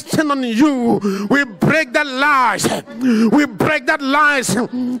casting on you, we break that lies. We break that lies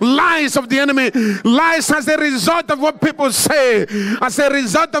of the enemy, lies as a result of what people say, as a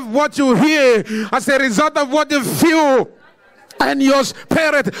result of what you hear, as a result of what you feel and your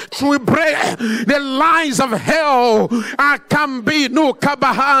spirit. We break the lies of hell. We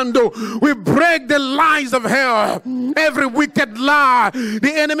break the lies of hell. Every wicked lie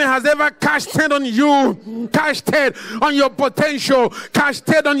the enemy has ever casted on you, casted on your potential,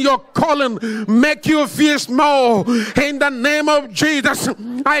 casted on your calling, make you feel small. In the name of Jesus,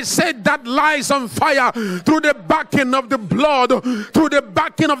 I set that lies on fire through the backing of the blood, through the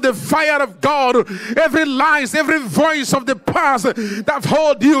backing of the fire of God. Every lies, every voice of the past that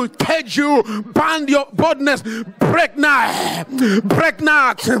hold you, cage you, bind your boldness, break now, break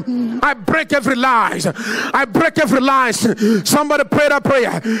not. I break every lies. I break every lies. Somebody pray that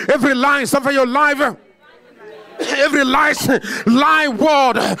prayer. Every lies over your life, every lie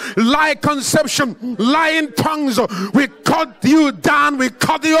word, lie conception, lying tongues, we cut you down, we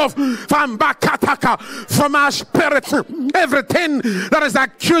cut you off from our spirit. Everything that is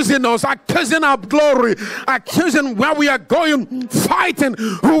accusing us, accusing our glory, accusing where we are going, fighting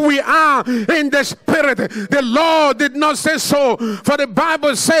who we are in the spirit. The Lord did not say so, for the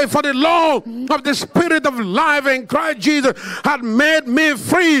Bible says, for the law of the spirit of life in Christ Jesus had made me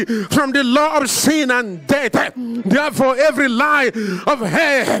free from the law of sin and death. Therefore, every lie of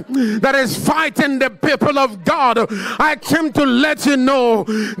hell that is fighting the people of God, I came to let you know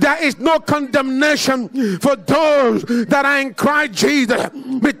there is no condemnation for those that are in Christ Jesus,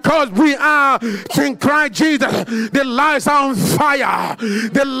 because we are in Christ Jesus. The lies are on fire.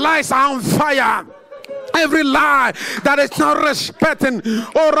 The lies are on fire. Every lie that is not respecting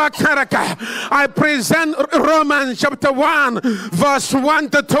oral character, I present Romans chapter 1 verse 1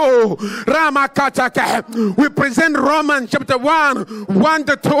 to 2. We present Romans chapter 1 1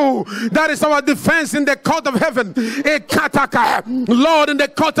 to 2. That is our defense in the court of heaven, Lord, in the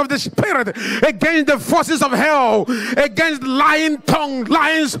court of the spirit, against the forces of hell, against lying tongue,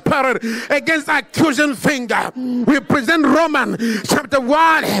 lying spirit, against accusing finger. We present Romans chapter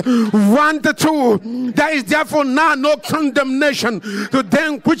 1 1 to 2. There is therefore now no condemnation to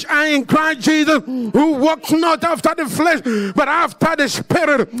them which are in Christ Jesus, who walk not after the flesh, but after the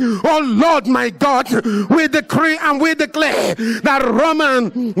Spirit. Oh Lord my God, we decree and we declare that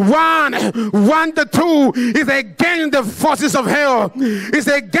Romans 1 to 2 is against the forces of hell, is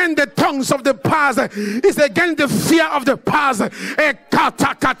against the tongues of the past, is against the fear of the past.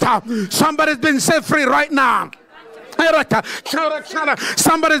 Somebody's been set free right now.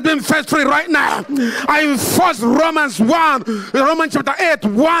 Somebody's been set free right now. I enforce Romans chapter 8,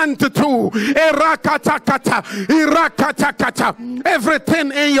 1 to 2.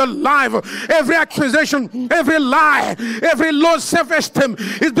 Everything in your life, every accusation, every lie, every low self-esteem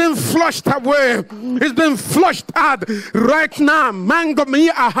is being flushed away. It's been flushed out right now. Mango mi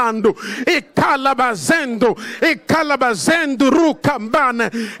ahando, ikalabazendo, rukambane,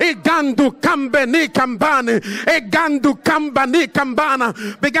 igandu kambeni kambane, igandu kambani kambana.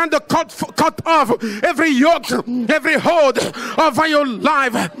 Began to cut off every yoke, every hold over your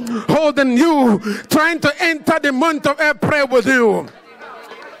life, holding you, trying to enter the month of April with you.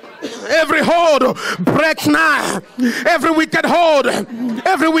 Every hold break now. Every wicked hold,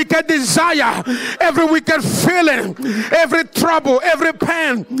 every wicked desire, every wicked feeling, every trouble, every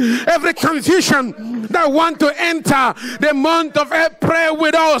pain, every confusion that want to enter the month of April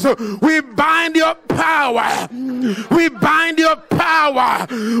with us, we bind your power. We bind your power.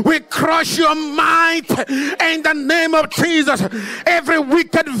 We crush your might in the name of Jesus. Every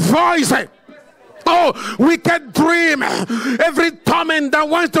wicked voice, oh, wicked dream, every torment that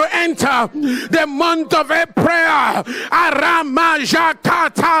wants to enter the month of April, Arama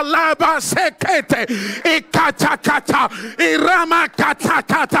Jakata Laba Sekete, Ikatakata, Irama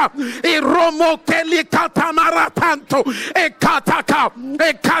Katakata, Iromo Kelikata Maratanto, Ikataka,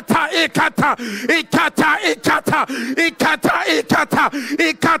 Ikata, Ikata, Ikata, Ikata, Ikata, Ikata,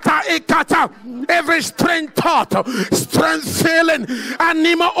 Ikata, Ikata, every strange thought, strange feeling,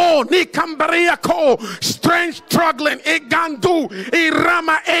 anima o Nikambaria. Strange struggling, Igandu,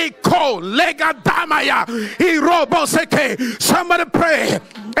 Irama Eko, Lega Damaya, Iroboseke. Somebody pray.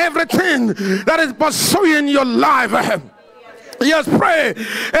 Everything that is pursuing your life. Yes, pray.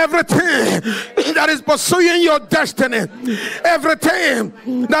 Everything that is pursuing your destiny, everything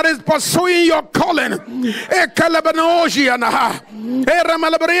that is pursuing your calling,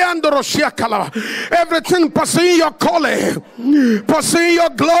 everything pursuing your calling, pursuing your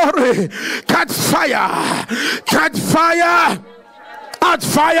glory, catch fire, catch fire, catch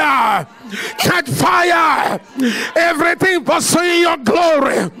fire. Catch fire. Everything pursuing your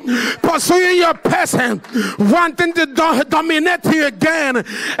glory, pursuing your person, wanting to dominate you again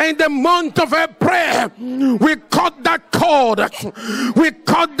in the month of April. We cut that cord. We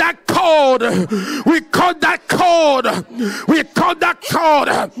cut that cord. We cut that cord. We cut that cord.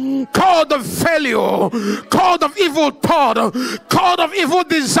 Cord of failure, cord of evil thought, cord of evil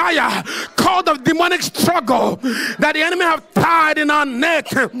desire, cord of demonic struggle that the enemy have tied in our neck,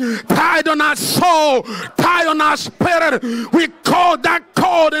 tied on our soul, tied on our spirit. We call that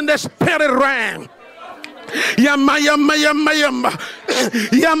cord in the spirit realm. Yamma, yamma, yamma, yamma.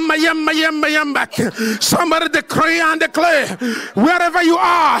 Yamma, yamma, yamma, yamma. Somebody decree and declare, wherever you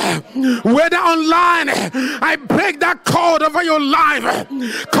are, whether online, I break that cord over your life.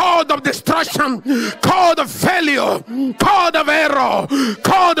 Cord of destruction, cord of failure, cord of error,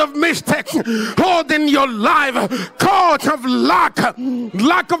 cord of mistake, cord in your life, cord of lack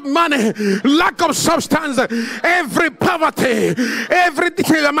of money, lack of substance, every poverty, every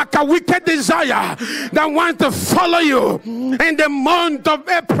wicked desire that want to follow you in the month of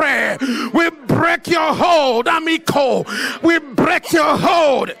April. We break your hold, amico. We break your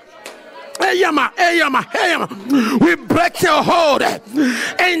hold. We break your hold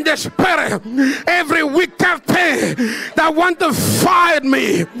in the spirit. Every wicked thing that want to fight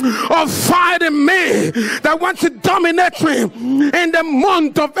me or fight me, that want to dominate me in the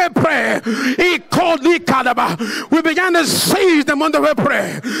month of April, we began to seize the month of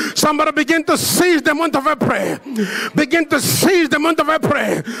April. Somebody begin to seize the month of April. Begin to seize the month of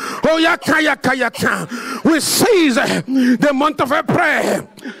April. Oh, yaka. We seize the month of April.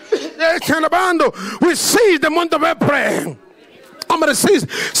 We seize the month of April. I'm going to seize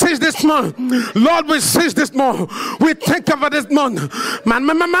this month. Lord, we seize this month. We take over this month.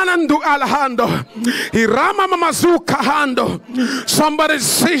 Somebody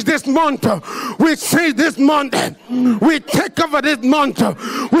seize this month. We seize this month. We take over this month.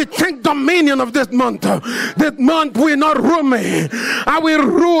 We take dominion of this month. This month will not rule me. I will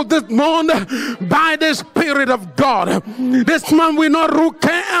rule this month by the Spirit of God. This month will not rule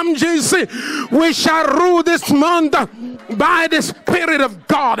KMGC. We shall rule this month by the Spirit of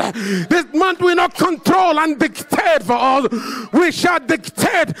God. This month will not control and dictate for us. We shall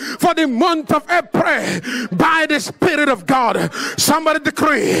dictate for the month of April by the Spirit of God. Somebody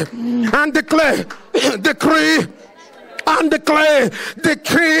decree and declare. Decree and declare,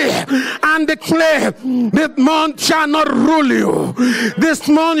 decree and declare, this month shall not rule you. This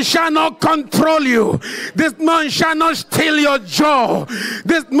month shall not control you. This month shall not steal your joy.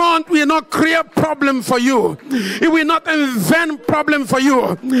 This month will not create problem for you. It will not invent problem for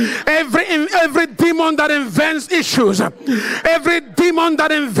you. Every demon that invents issues, every demon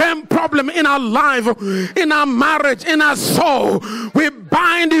that invents problem in our life, in our marriage, in our soul, we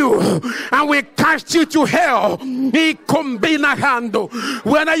bind you and we cast you to hell.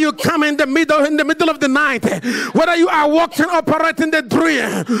 Whether you come in the middle of the night, whether you are walking, operating the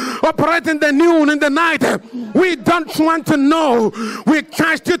dream, operating the noon in the night, we don't want to know. We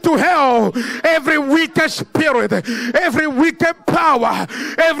cast you to hell. Every wicked spirit, every wicked power,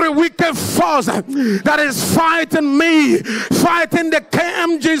 every wicked force that is fighting me, fighting the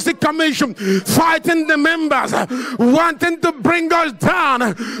KMGC Commission, fighting the members, wanting to bring us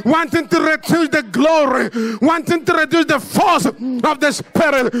down, wanting to reduce the glory, wanting to reduce the force of the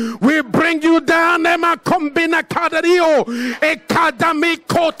spirit, we bring you down.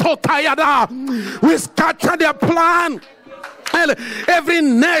 We scatter their plan. Every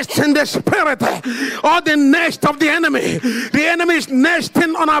nest in the spirit, or the nest of the enemy is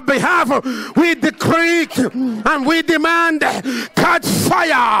nesting on our behalf. We decree and we demand, catch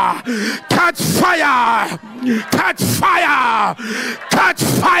fire, catch fire, catch fire, catch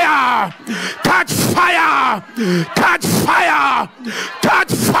fire, catch fire, catch fire,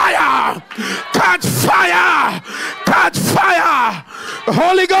 catch fire, catch fire, catch fire.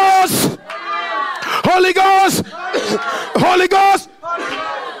 Holy Ghost, Holy Ghost, Holy Ghost.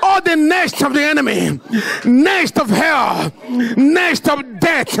 All the nest of the enemy, nest of hell, nest of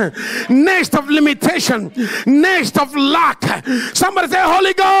death, nest of limitation, nest of lack. Somebody say,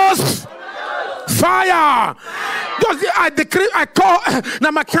 Holy Ghost, fire. I decree, I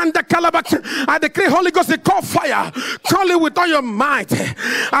decree, Holy Ghost, they call fire. Call it with all your might.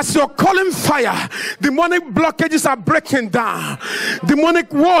 As you're calling fire, demonic blockages are breaking down.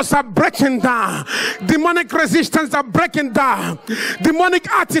 Demonic walls are breaking down. Demonic resistance are breaking down. Demonic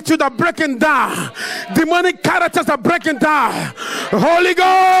attitude are breaking down. Demonic characters are breaking down. Holy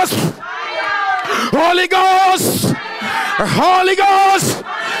Ghost, Holy Ghost, Holy Ghost.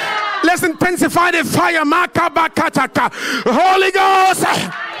 Let's intensify the fire. Holy Ghost,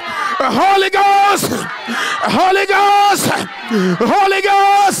 Holy Ghost, Holy Ghost, Holy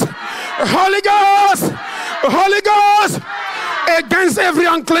Ghost, Holy Ghost, Holy Ghost. Against every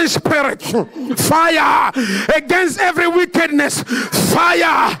unclean spirit, fire. Against every wickedness,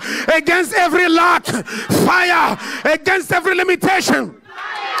 fire. Against every lack, fire. Against every limitation,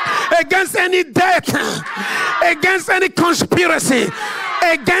 against any death, against any conspiracy,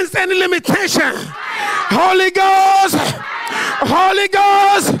 against any limitation. Holy Ghost, Holy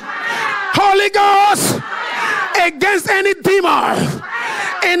Ghost, Holy Ghost. Against any demon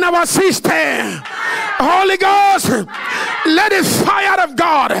in our system. Holy Ghost, let the fire of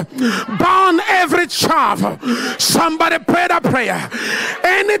God burn every chaff. Somebody pray that prayer.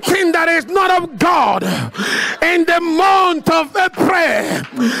 Anything that is not of God in the month of April,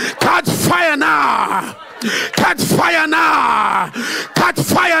 catch fire now. Catch fire now. Catch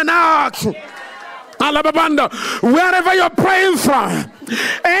fire now. Wherever you're praying from,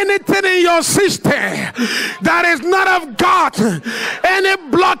 anything in your system that is not of God, any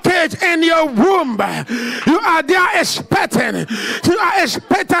blockage in your womb, you are there expecting, you are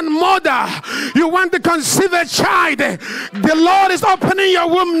expecting mother, you want to conceive a child, the Lord is opening your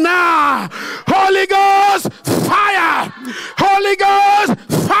womb now. Holy Ghost fire, Holy Ghost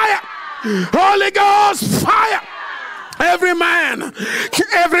fire, Holy Ghost fire. Every man,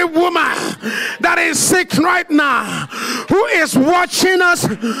 every woman that is sick right now, who is watching us,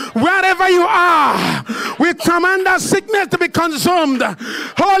 wherever you are, we command that sickness to be consumed.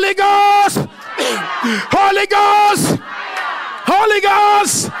 Holy Ghost, Holy Ghost, Holy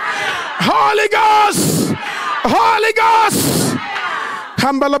Ghost, Holy Ghost, Holy Ghost.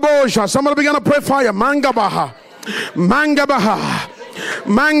 Kambalabosha. Somebody begin to pray fire. Mangabaha, Mangabaha,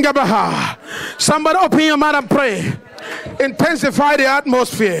 Mangabaha. Somebody open your mouth and pray. Intensify the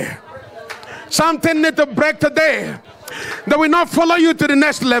atmosphere. Something need to break today. That will not follow you to the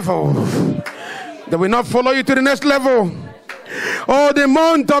next level. That will not follow you to the next level. Oh, the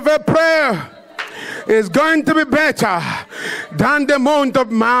month of April is going to be better than the month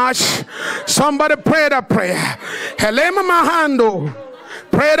of March. Somebody pray that prayer. Helema Mahando.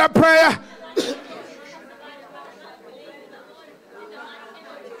 Pray that prayer.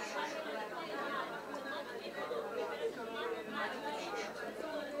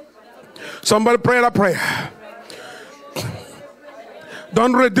 Somebody pray that prayer.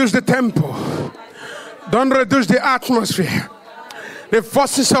 Don't reduce the tempo. Don't reduce the atmosphere. The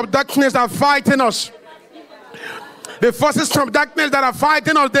forces of darkness are fighting us. The forces of darkness that are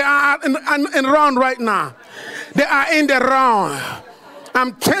fighting us, they are in round right now. They are in the round.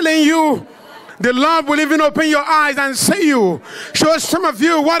 I'm telling you, the Lord will even open your eyes and see you. Show some of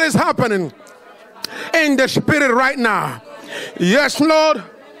you what is happening in the spirit right now. Yes, Lord.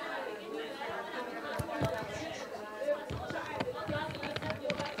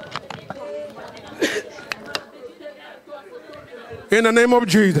 In the name of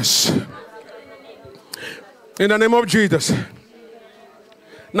Jesus. In the name of Jesus.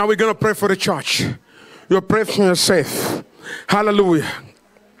 Now we're going to pray for the church. You pray for yourself. Hallelujah.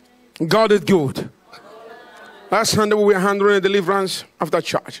 God is good. Last Sunday we were handling the deliverance of the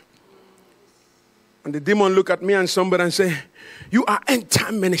church. And the demon looked at me and somebody and said, you are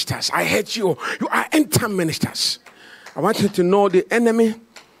end-time ministers. I hate you. You are end-time ministers. I want you to know the enemy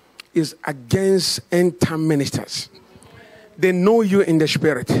is against end-time ministers. They know you in the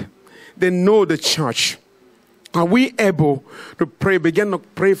spirit. They know the church. Are we able to pray, begin to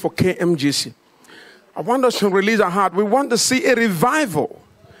pray for KMGC? I want us to release our heart. We want to see a revival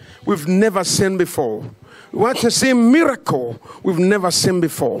we've never seen before. We want to see a miracle we've never seen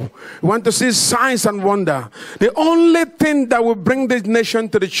before. We want to see signs and wonder. The only thing that will bring this nation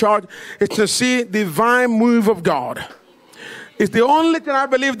to the church is to see the divine move of God. It's the only thing I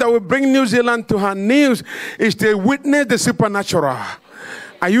believe that will bring New Zealand to her knees is to witness the supernatural.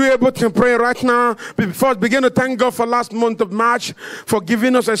 Are you able to pray right now? Before begin to thank God for last month of March, for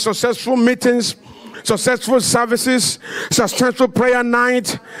giving us a successful meetings, successful services, successful prayer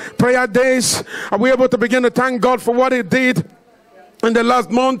night, prayer days. Are we able to begin to thank God for what He did in the last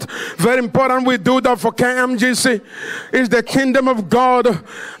month? Very important we do that for KMGC. Is the kingdom of God.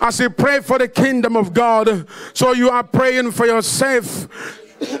 As you pray for the kingdom of God, so you are praying for yourself.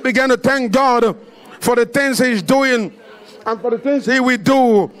 Begin to thank God for the things He's doing and for the things He will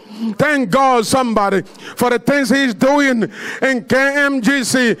do. Thank God, somebody, for the things He's doing in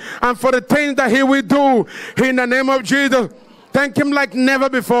KMGC and for the things that He will do in the name of Jesus. Thank Him like never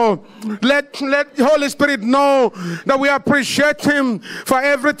before. Let the Holy Spirit know that we appreciate Him for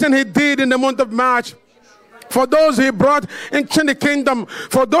everything He did in the month of March. For those He brought into the kingdom,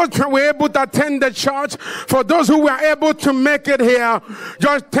 for those who were able to attend the church, for those who were able to make it here,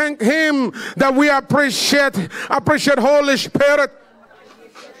 just thank Him that we appreciate Holy Spirit.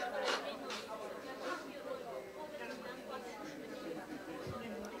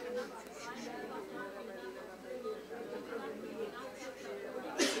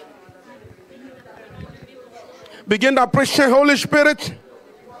 Begin to appreciate Holy Spirit.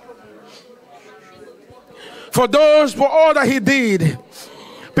 For all that He did.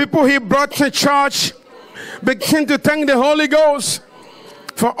 People He brought to church, begin to thank the Holy Ghost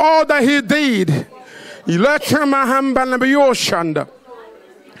for all that He did.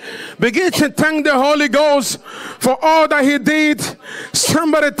 Begin to thank the Holy Ghost for all that He did.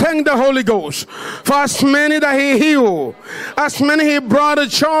 Somebody thank the Holy Ghost for as many that He healed, as many He brought to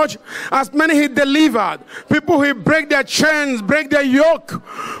church, as many He delivered. People He break their chains, break their yoke.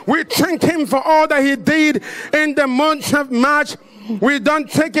 We thank Him for all that He did in the month of March. We don't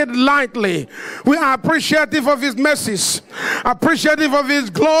take it lightly. We are appreciative of His mercies, appreciative of His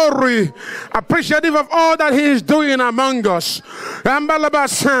glory, appreciative of all that He is doing among us.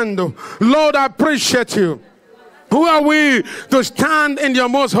 Lord, I appreciate You. Who are we to stand in Your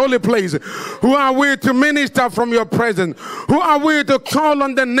most holy place? Who are we to minister from Your presence? Who are we to call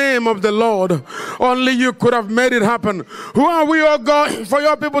on the name of the Lord? Only You could have made it happen. Who are we, oh God, for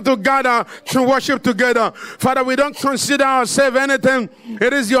Your people to gather to worship together? Father, we don't consider ourselves anything.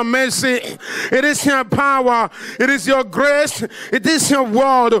 It is Your mercy. It is Your power. It is Your grace. It is Your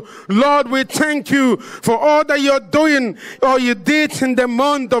word. Lord, we thank You for all that You're doing or You did in the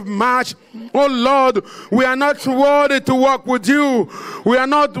month of March. Oh Lord, we are not worthy to walk with You. We are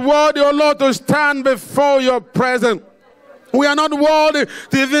not worthy, oh Lord, to stand before Your presence. We are not worthy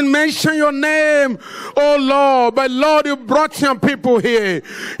to even mention Your name, oh Lord. But Lord, You brought Your people here.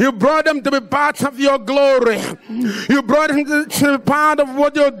 You brought them to be part of Your glory. You brought them to be part of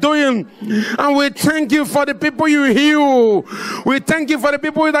what You're doing. And we thank You for the people You heal. We thank You for the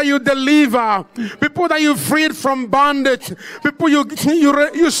people that You deliver. People that You freed from bondage. People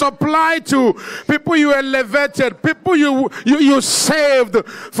you supply to. People You elevated. People you saved.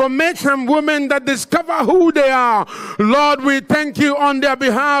 For men and women that discover who they are. Lord, Lord, we thank you on their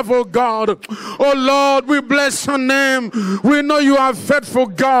behalf, oh God. Oh Lord, we bless your name. We know you are faithful,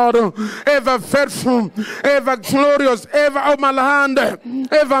 God, ever faithful, ever glorious, ever omalhand,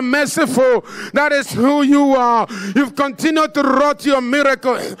 ever merciful. That is who you are. You've continued to wrought your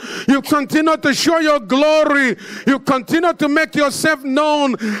miracle. You continue to show your glory. You continue to make yourself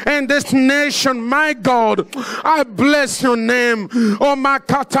known in this nation, my God. I bless your name. Oh, my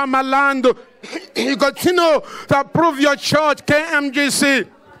Katamalando. You continue to approve your church, KMGC.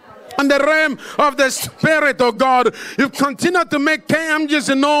 In the realm of the spirit, oh God, you continue to make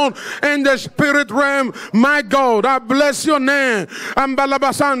KMGC known in the spirit realm. My God, I bless your name.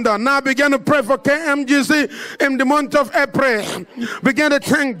 Ambalabasanda. Now begin to pray for KMGC in the month of April. Begin to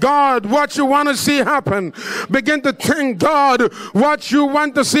thank God what you want to see happen. Begin to thank God what you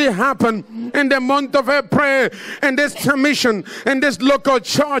want to see happen in the month of April, in this commission, in this local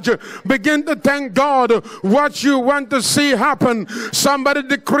church. Begin to thank God what you want to see happen. Somebody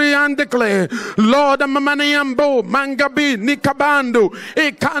decree and declare, Lord, Mamaniambo, Mangabi, Nikabando,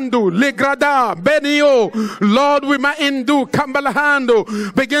 Ekandu, Legrada, Benio, Lord, we might do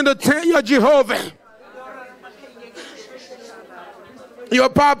Kambalahando. Begin to tell your Jehovah, your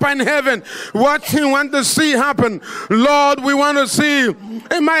Papa in heaven, what you want to see happen. Lord, we want to see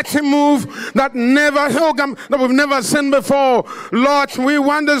a mighty move that we've never seen before. Lord, we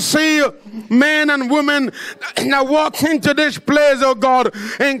want to see men and women that walk into this place, oh God,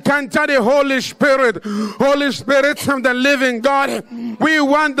 encounter the Holy Spirit of the living God. We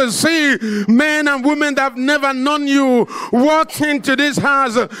want to see men and women that have never known you walk into this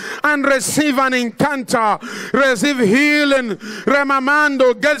house and receive an encounter, receive healing,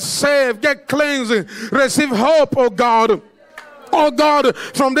 get saved, get cleansed, receive hope, oh God. Oh God,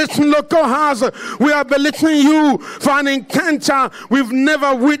 from this local house, we are believing you for an encounter we've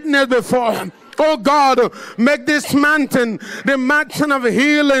never witnessed before. Oh God, make this mountain the mountain of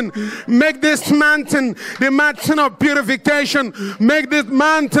healing. Make this mountain the mountain of purification. Make this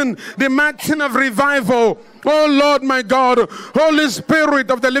mountain the mountain of revival. Oh Lord, my God, Holy Spirit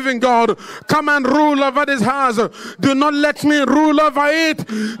of the living God, come and rule over this house. Do not let me rule over it.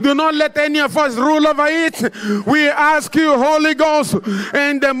 Do not let any of us rule over it. We ask you, Holy Ghost,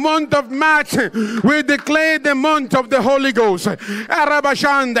 in the month of March, we declare the month of the Holy Ghost.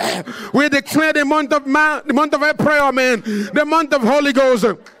 We declare the month of April, amen. The month of Holy Ghost.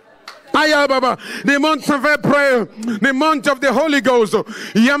 The month of April, the month of the Holy Ghost.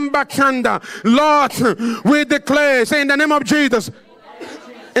 Yambakanda. Lord, we declare, say in the name of Jesus.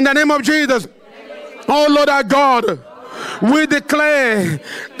 In the name of Jesus. Oh Lord our God, we declare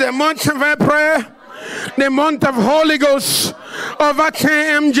the month of April, the month of Holy Ghost over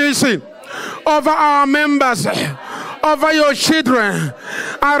KMGC, over our members, over your children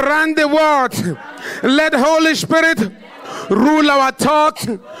around the world. Let Holy Spirit rule our talk,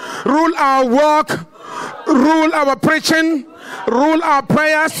 rule our walk, rule our preaching, rule our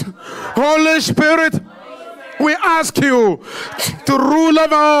prayers. Holy Spirit, we ask you to rule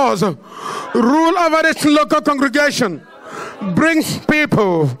over us, rule over this local congregation. Bring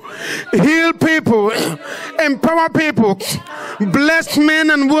people, heal people, empower people, bless men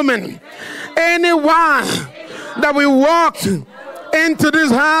and women. Anyone that we walk into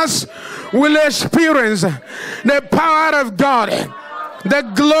this house will experience the power of God, the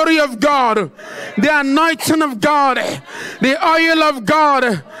glory of God, the anointing of God, the oil of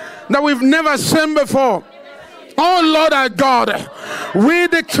God that we've never seen before. Oh Lord our God, we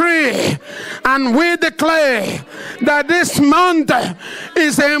decree and we declare that this month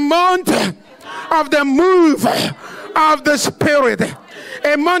is a month of the move of the Spirit,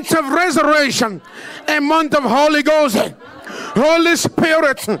 a month of resurrection, a month of Holy Ghost. Holy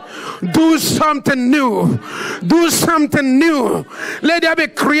Spirit, do something new. Do something new. Let there be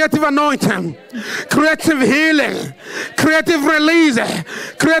creative anointing, creative healing, creative release,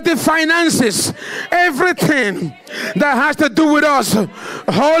 creative finances, everything that has to do with us.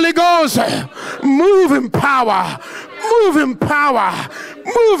 Holy Ghost, move in power. Move in power.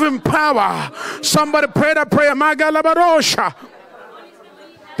 Move in power. Somebody pray that prayer. Magalabarosha.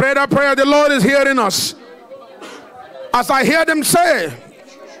 Pray that prayer. The Lord is hearing us. As I hear them say,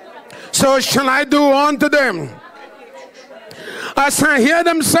 so shall I do unto them. As I hear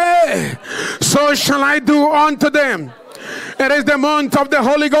them say, so shall I do unto them. It is the month of the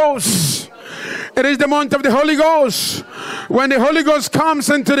Holy Ghost. It is the month of the Holy Ghost. When the Holy Ghost comes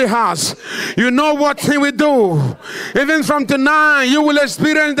into the house, you know what he will do. Even from tonight, you will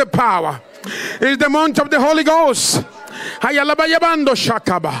experience the power. It is the month of the Holy Ghost.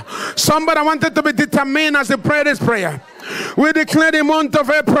 Somebody wanted to be determined as they pray this prayer. We declare the month of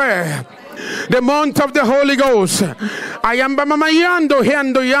April The month of the Holy Ghost. I am mama yando,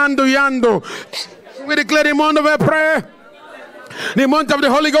 yando. We declare the month of a prayer. The month of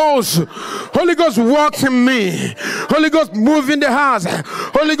the Holy Ghost. Holy Ghost walks in me. Holy Ghost move in the house.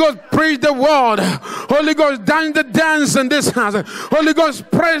 Holy Ghost preach the word. Holy Ghost dance the dance in this house. Holy Ghost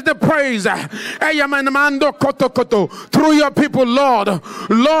praise the praise. Through your people, Lord.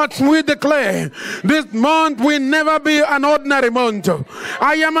 Lord, we declare this month will never be an ordinary month.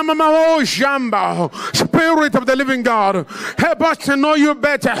 I am a Shamba, Spirit of the living God. Help us to know you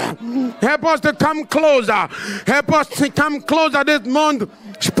better. Help us to come closer. Help us to come closer this month.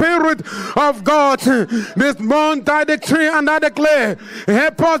 Spirit of God, this month I decree and I declare,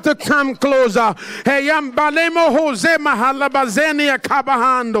 help us to come closer.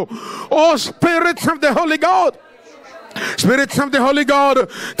 Oh, Spirit of the Holy God. Spirits of the Holy God,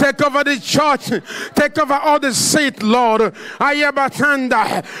 take over the church, take over all the seat, Lord.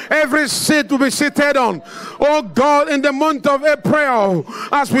 Ayabatanda, every seat will be seated on. Oh God, in the month of April,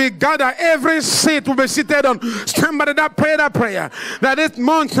 as we gather, every seat will be seated on. Somebody that prayer, that this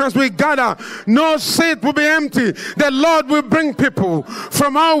month as we gather, no seat will be empty. The Lord will bring people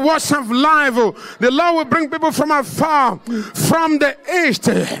from all walks of life. The Lord will bring people from afar, from the east,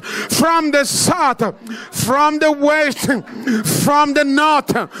 from the south, from the west, from the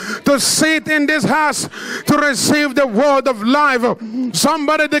north, to sit in this house to receive the word of life.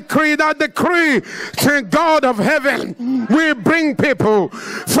 Somebody decree that decree to God of heaven. We bring people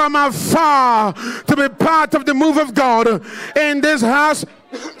from afar to be part of the move of God in this house.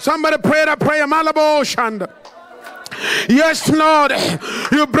 Somebody pray that prayer. Malabo Shanda. Yes, Lord,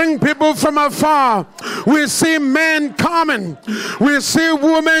 you bring people from afar. We see men coming. We see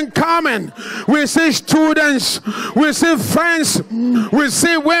women coming. We see students. We see friends. We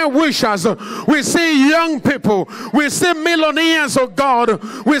see well-wishers. We see young people. We see millionaires, oh God.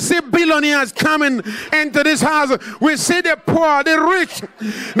 We see billionaires coming into this house. We see the poor, the rich,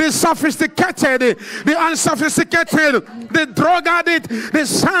 the sophisticated, the unsophisticated, the drug addict, the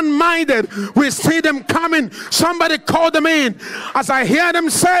sound-minded. We see them coming. Somebody call them in. As I hear them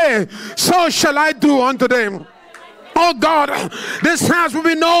say, so shall I do unto them. Oh God, this house will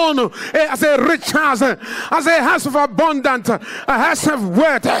be known as a rich house, as a house of abundance, a house of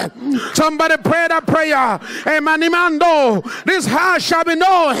wealth. Somebody pray that prayer. Emanimando, this house shall be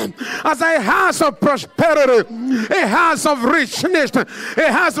known as a house of prosperity, a house of richness,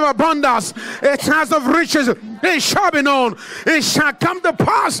 a house of abundance, a house of riches. It shall be known. It shall come to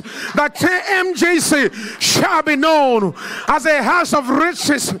pass that KMGC shall be known as a house of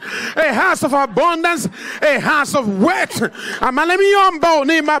riches, a house of abundance, a house of wealth. Amalemiombo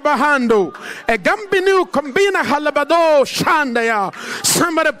ni mabahando. A gambinu kombina halabado shandaya.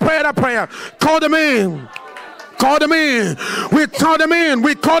 Somebody pray that prayer. Call them in. Call them in. We call them in.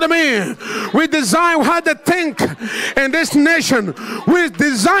 We call them in. We design how to think in this nation. We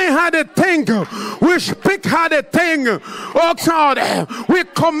design how to think. We speak how to think. Oh God, we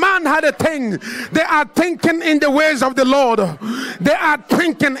command how to think. They are thinking in the ways of the Lord. They are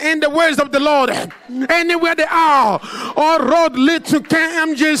thinking in the ways of the Lord. Anywhere they are, all road lead to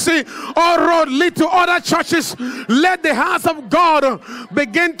KMGC, all road lead to other churches. Let the house of God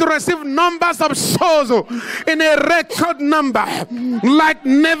begin to receive numbers of souls in a record number like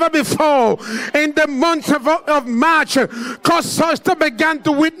never before. In the month of March, cause us to begin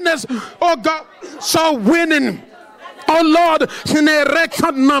to witness, oh God, so winning. Oh Lord, in a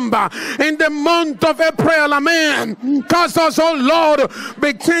record number in the month of April, amen. Cause us, oh Lord,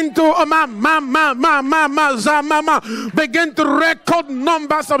 begin to begin to record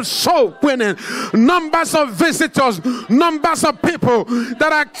numbers of soul winning, numbers of visitors, numbers of people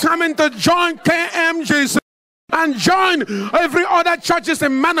that are coming to join KMGC and join every other churches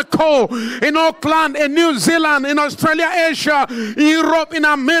in Monaco, in Auckland, in New Zealand, in Australia, Asia, Europe, in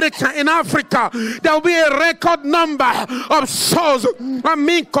America, in Africa. There will be a record number of souls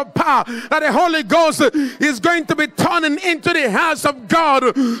that the Holy Ghost is going to be turning into the house of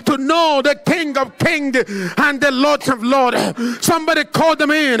God to know the King of Kings and the Lord of Lords. Somebody call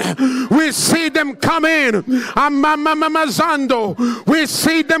them in. We see them come in. We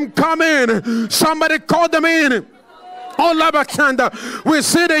see them come in. Somebody call them in. Oh, Labakanda, we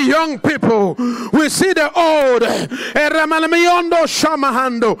see the young people, we see the old,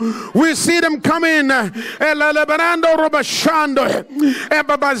 we see them come in,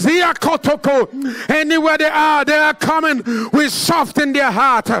 anywhere they are coming. We soften their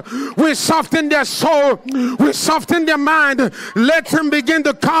heart, we soften their soul, we soften their mind. Let them begin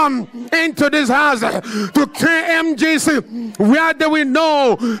to come into this house, to KMGC, where they will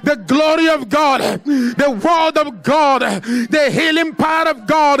know the glory of God, the word of God, the healing power of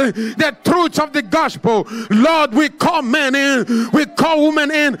God, the truth of the gospel. Lord, we call men in, we call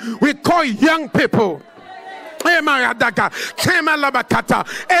women in, we call young people. We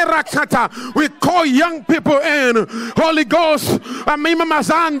call young people in. Holy Ghost,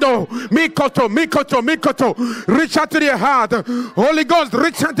 Mikoto, reach out to their heart. Holy Ghost,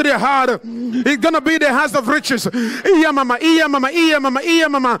 reach out to their heart. It's gonna be the house of riches.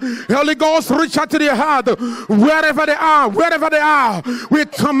 Holy Ghost, reach out to their heart. Wherever they are, we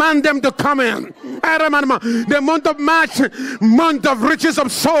command them to come in. The month of March, month of riches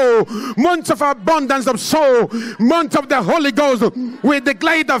of soul, month of abundance of soul, month of the Holy Ghost. We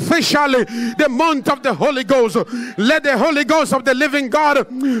declare it officially, the month of the Holy Ghost. Let the Holy Ghost of the living God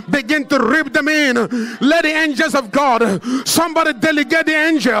begin to rip them in. Let the angels of God, somebody delegate the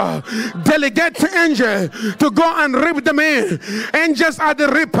angel to go and rip them in. Angels are the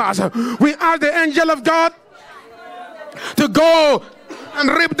rippers. We are the angel of God to go and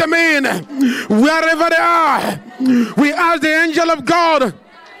rip them in wherever they are. We are the angel of God.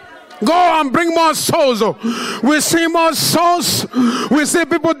 Go and bring more souls. We see more souls. We see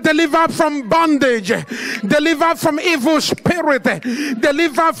people delivered from bondage, delivered from evil spirit,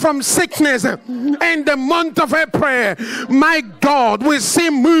 delivered from sickness. In the month of April, my God, we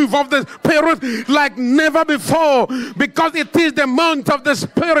see move of the Spirit like never before, because it is the month of the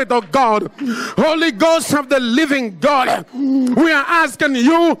Spirit of God. Holy Ghost of the living God, we are asking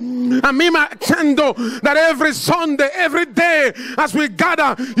you, Amima Chendo, that every Sunday, every day, as we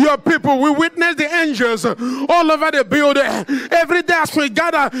gather your people, we witness the angels all over the building. Every day as we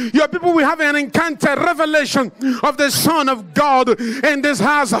gather your people, we have an encounter, revelation of the Son of God in this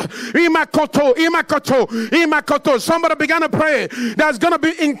house. Imakoto. Somebody began to pray. There's going to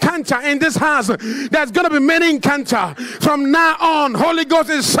be encounter in this house. There's going to be many encounter from now on. Holy Ghost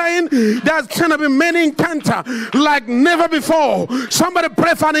is saying there's going to be many encounter like never before. Somebody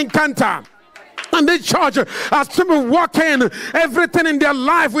pray for an encounter. And this church, as people walk in, everything in their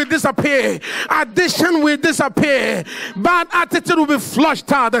life will disappear. Addiction will disappear. Bad attitude will be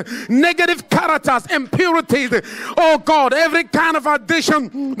flushed out. Negative characters, impurities. Oh God, every kind of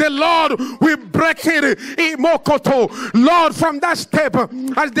addiction, the Lord will break it. Lord, from that step,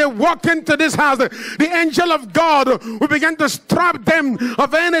 as they walk into this house, the angel of God will begin to strip them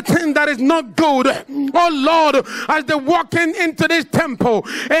of anything that is not good. Oh Lord, as they walk into this temple,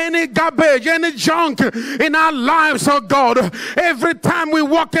 any garbage, any junk in our lives, oh God, every time we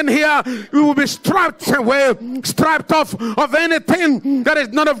walk in here, we will be stripped away, stripped off of anything that is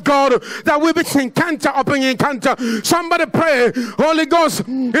not of God, that we be encounter upon encounter. Somebody pray. Holy Ghost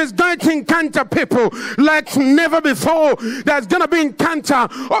is going to encounter people like never before. There's going to be encounter,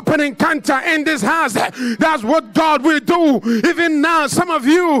 open encounter in this house. That's what God will do. Even now, some of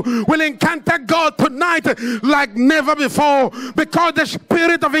you will encounter God tonight like never before, because the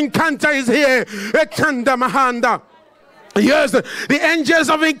spirit of encounter is here. Ekanda Mahanda. Yes, the angels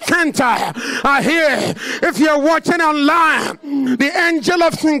of encounter are here. If you're watching online, the angel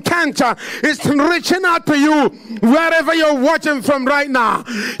of encounter is reaching out to you wherever you're watching from right now.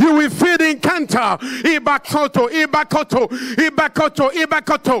 You will feel the encounter. Ibakoto.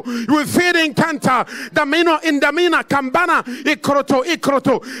 You will feel the encounter. Damino, Indamina, Kambana,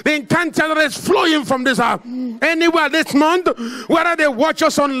 Ikroto. The encounter that is flowing from this house. Anywhere this month, whether they watch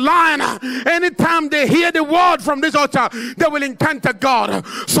us online, anytime they hear the word from this altar, they will encounter God.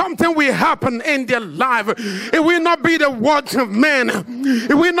 Something will happen in their life. It will not be the words of men.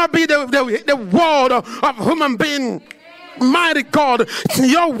 It will not be the word of human being. Mighty God,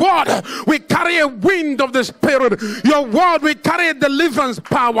 your word will carry a wind of the Spirit. Your word will carry a deliverance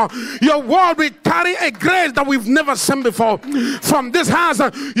power. Your word will carry a grace that we've never seen before. From this house,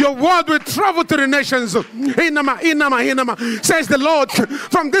 your word will travel to the nations. Inama, says the Lord.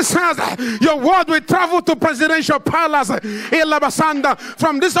 From this house, your word will travel to presidential palace.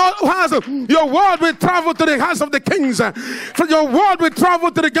 From this house, your word will travel to the house of the kings. From your word will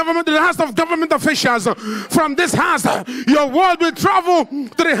travel to the government, to the house of government officials. From this house, your word will travel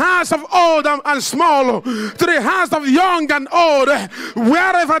to the house of old and small, to the house of young and old.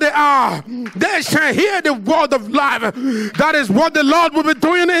 Wherever they are, they shall hear the word of life. That is what the Lord will be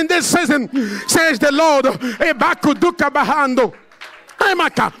doing in this season, says the Lord.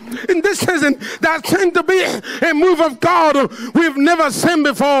 In this season, there's going to be a move of God we've never seen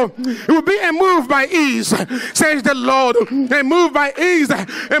before. It will be a move by ease, says the Lord. A move by ease,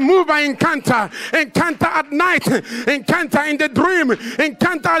 a move by encounter. Encounter at night, encounter in the dream,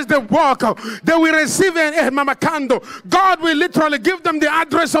 encounter as they walk. They will receive a mamakando. God will literally give them the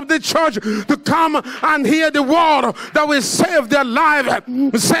address of the church to come and hear the word that will save their life,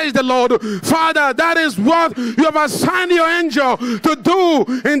 says the Lord. Father, that is what you have assigned your angel to do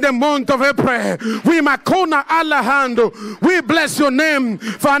in the month of April. We makona Allahando. We bless your name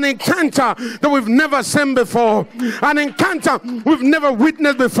for an encounter that we've never seen before, an encounter we've never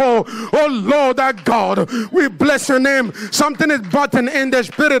witnessed before. Oh Lord, our God, we bless your name. Something is button in the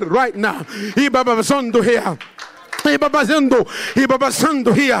spirit right now. Here.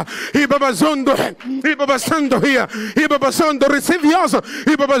 Ibabazando here, Ibabazando here, Ibabazando, receive yours,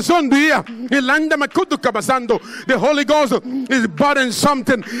 Ibabazando here, Ilanda Makudu Kabazando. The Holy Ghost is burning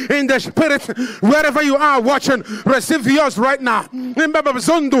something in the spirit. Wherever you are watching, receive yours right now.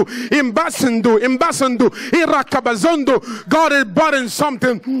 Ibabazando, Imbasando, Irakabazando. God is burning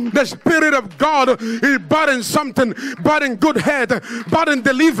something. The Spirit of God is burning something, burning good head, burning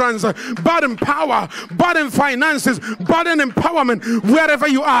deliverance, burning power, burning finances, burden empowerment. Wherever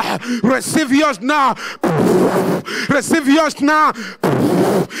you are, receive yours now. Receive yours now.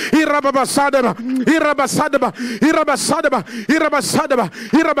 Irabasadaba, Irabasadaba, Irabasadaba, Irabasadaba,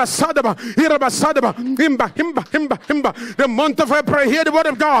 Irabasadaba, Irabasadaba, Himba. The month of April, hear the word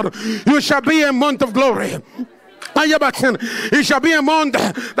of God. You shall be a month of glory. It shall be a month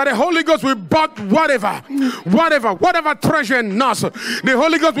that the Holy Ghost will bought whatever treasure in us. The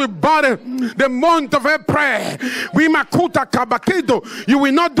Holy Ghost will bought the month of April. We makuta kabakido. You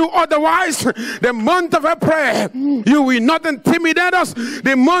will not do otherwise. The month of April, you will not intimidate us.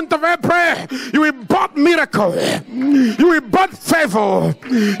 The month of April, you will bought miracle. You will bought favor.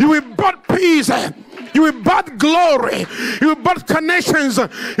 You will bought peace. You will birth glory. You will birth connections.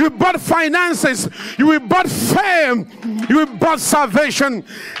 You will birth finances. You will birth fame. You will birth salvation.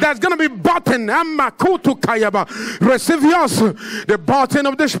 There's going to be button. Receive yours. The button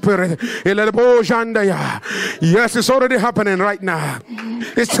of the Spirit. Yes, it's already happening right now.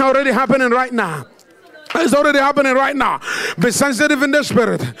 It's already happening right now. It's already happening right now. Be sensitive in the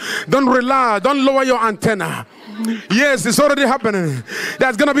Spirit. Don't rely. Don't lower your antenna. Yes, it's already happening.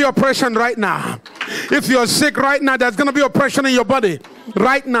 There's going to be oppression right now. If you're sick right now, there's going to be oppression in your body.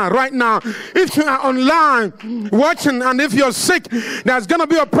 Right now. If you are online watching and if you're sick, there's going to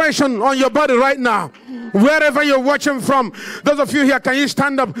be oppression on your body right now. Wherever you're watching from, those of you here, can you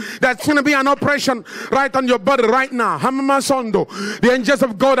stand up? There's going to be an oppression right on your body right now. The angels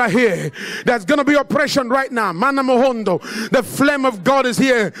of God are here. There's going to be oppression right now. The flame of God is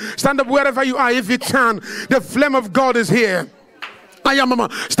here. Stand up wherever you are if you can. The flame of God is here.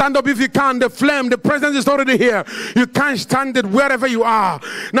 Stand up if you can. The flame, the presence is already here. You can't stand it wherever you are.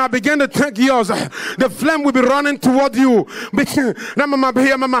 Now begin to take yours. The flame will be running toward you.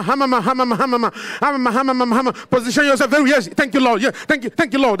 Position yourself. Yes, thank you, Lord. Yeah,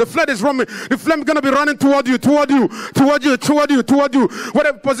 thank you, Lord. The flame is running. The flame is gonna be running toward you.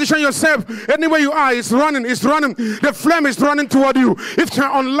 Whatever, position yourself. Anywhere you are, it's running. The flame is running toward you. If you're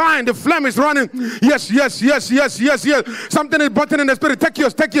online, the flame is running. Yes. Something is button in the Spirit. Take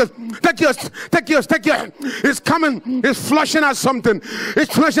yours. It's coming. It's flushing out something.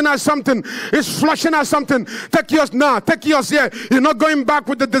 Take yours now. Take yours here. You're not going back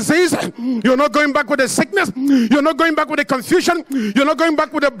with the disease. You're not going back with the sickness. You're not going back with the confusion. You're not going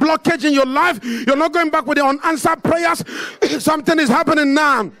back with the blockage in your life. You're not going back with the unanswered prayers. Something is happening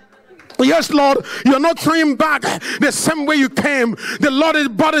now. Yes, Lord, you're not turning back the same way you came. The Lord is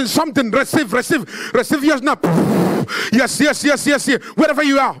burning something. Receive yours now. Yes. Wherever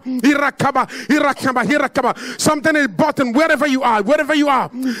you are. Hirakaba. Something is button wherever you are.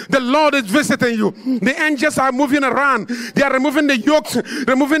 The Lord is visiting you. The angels are moving around. They are removing the yokes,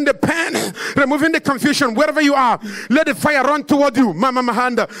 removing the pain, removing the confusion. Wherever you are, let the fire run toward you. Mama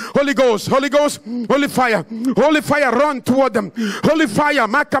Mahanda. Holy Ghost, Holy fire, run toward them. Holy fire,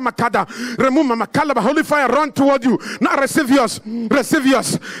 Makamakada. Remove Mama Kalaba. Holy fire, run toward you. Now receive yours.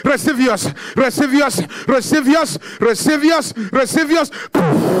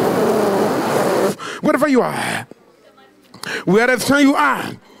 Wherever you are,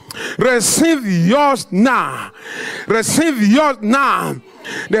 receive yours now.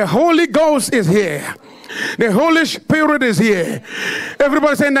 The Holy Ghost is here. The Holy Spirit is here.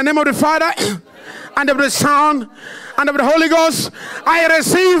 Everybody say, in the name of the Father and of the Son and of the Holy Ghost, I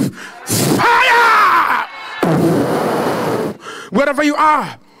receive fire. Wherever you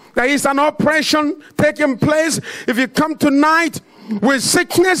are, there is an operation taking place. If you come tonight, with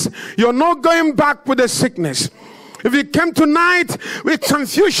sickness, you're not going back with the sickness. If you came tonight with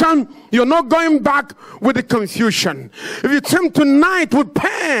confusion, you're not going back with the confusion. If you came tonight with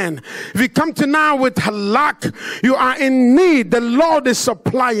pain, if you come tonight with lack, you are in need. The Lord is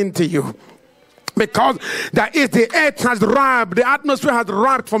supplying to you. Because the earth has ripe, the atmosphere has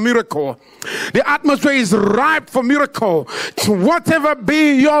ripe for miracle. The atmosphere is ripe for miracle. Whatever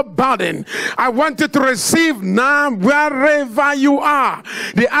be your burden, I want you to receive now wherever you are.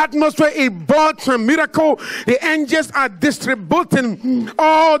 The atmosphere is brought for miracle. The angels are distributing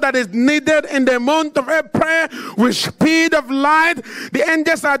all that is needed in the month of April with speed of light. The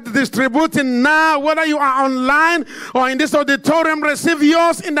angels are distributing now, whether you are online or in this auditorium, receive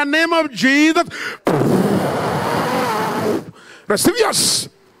yours in the name of Jesus. Receive yours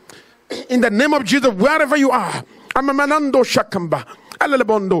in the name of Jesus wherever you are. Amamanando Shakamba.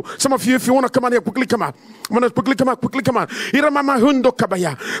 Some of you, if you want to come out here, quickly come out. Quickly come out, quickly come out.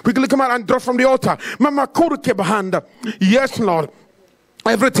 Quickly come out and drop from the altar. Mama Kuruke Bahanda. Yes, Lord.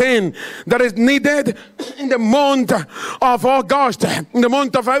 Everything that is needed in the month of August, in the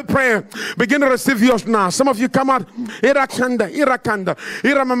month of April, begin to receive yours now. Some of you come out, Irakanda,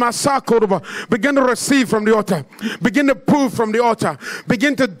 begin to receive from the altar. Begin to pull from the altar.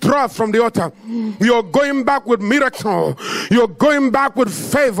 Begin to draw from the altar. You're going back with miracle. You're going back with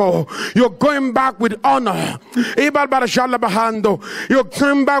favor. You're going back with honor. You're going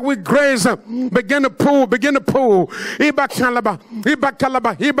back with grace. Begin to pull. Begin to pull.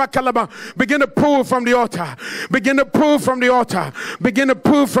 Begin to pull from the altar. Begin to pull from the altar. Begin to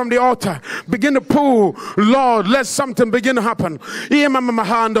pull from the altar. Begin to pull. Lord, let something begin to happen.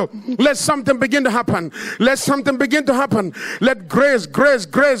 Let something begin to happen. Let something begin to happen. Let grace for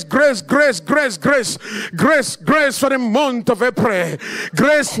the month of April.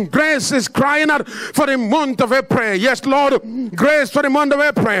 Grace is crying out for the month of April. Yes, Lord. Grace for the month of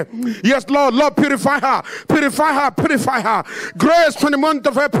April. Yes, Lord. Lord, purify her. Purify her. Purify her. Grace for the month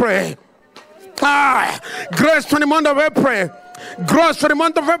of April. Grace for the month of April. Grace for the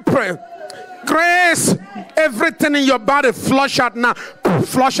month of April. Grace, everything in your body flush out now.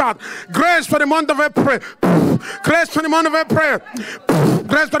 Flush out. Grace for the month of April. Grace for the month of April.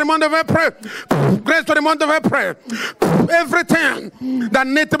 Grace for the month of April. Grace for the month of April. Everything that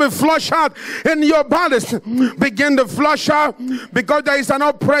needs to be flushed out in your bodies, begin to flush out, because there is an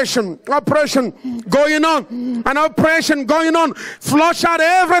operation going on. An operation going on. Flush out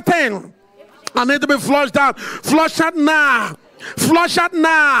everything. I need to be flushed out. Flush out now. Flush out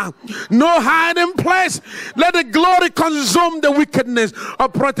now. No hiding place. Let the glory consume the wickedness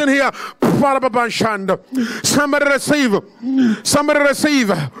operating here. Somebody receive. Somebody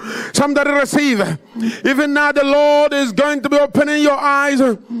receive. Somebody receive. Even now the Lord is going to be opening your eyes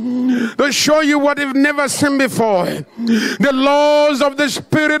to show you what you've never seen before. The laws of the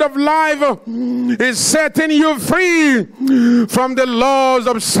Spirit of life is setting you free from the laws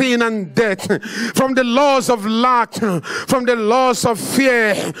of sin and death, from the laws of lack, from the laws of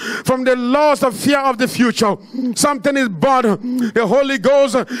fear, from the laws of fear of the future. Something is bought. The Holy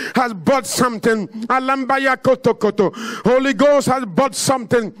Ghost has bought something. Holy Ghost has bought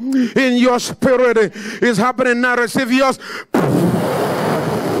something in your spirit. It's happening now. Receive yours.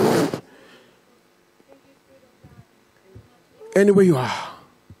 Anywhere you are.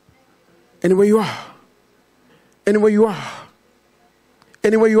 Anywhere you are. Anywhere you are.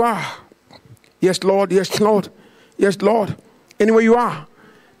 Anywhere you are. Yes, Lord. Yes, Lord. Yes, Lord. Anywhere you are.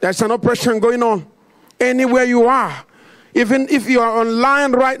 There's an operation going on. Anywhere you are. Even if you are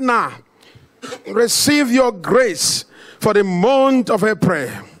online right now, receive your grace for the month of April.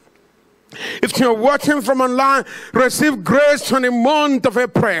 If you're watching from online, receive grace for the month of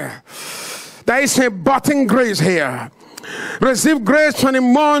April. There is a button grace here. Receive grace for the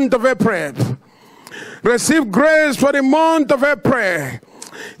month of April. Receive grace for the month of April.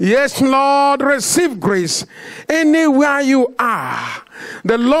 Yes, Lord, receive grace. Anywhere you are,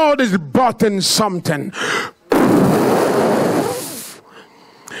 the Lord is buttoning something.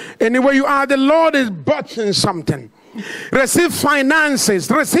 Anywhere you are, the Lord is buttoning something. Receive finances.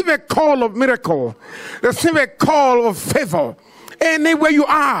 Receive a call of miracle. Receive a call of favor. Anywhere you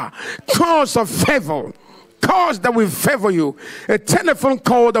are, calls of favor. Calls that will favor you. A telephone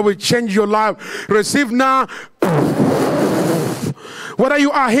call that will change your life. Receive now. Whether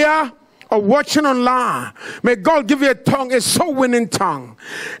you are here or watching online, may God give you a tongue, a soul-winning tongue.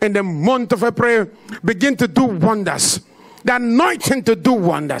 In the month of April, begin to do wonders. The anointing to do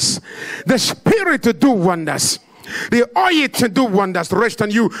wonders. The Spirit to do wonders. The oil to do wonders. Rest on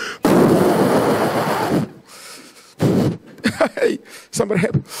you. Hey, somebody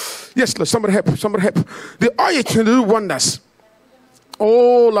help. Yes, Lord, somebody help. Somebody help. The oil to do wonders.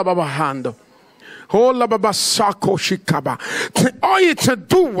 Oh, la baba hand. Oh, la baba sako shikaba. The oil to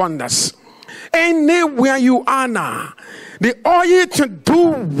do wonders. Anywhere you are now, the oil to do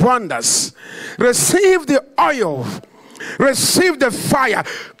wonders. Receive the oil. Receive the fire.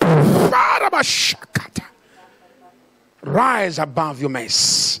 Rise above your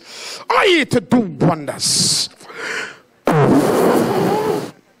mess. Oil to do wonders.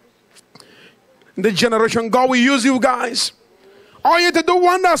 In this generation, God will use you guys. Oil to do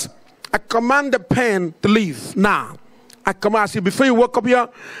wonders. I command the pen to leave now. I command you, before you walk up here,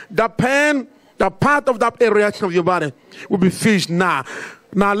 the pen, the part of that area of your body will be fixed now.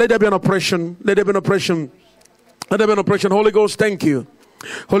 Now let there be an operation. Let there be an operation. Let there be an operation. Holy Ghost, thank you.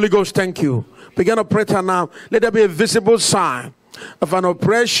 Holy Ghost, thank you. Begin to pray her now. Let there be a visible sign of an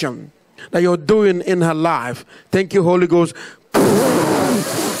operation that you're doing in her life. Thank you, Holy Ghost.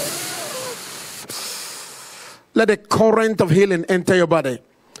 Let the current of healing enter your body.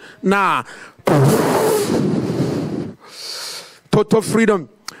 Now, total freedom.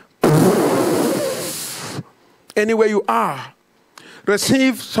 Anywhere you are,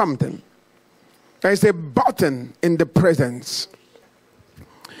 receive something. There is a button in the presence.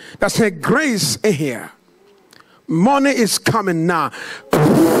 There's a grace in here. Money is coming now.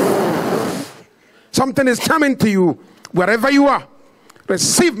 Something is coming to you wherever you are.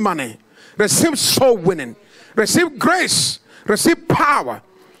 Receive money. Receive soul winning. Receive grace. Receive power.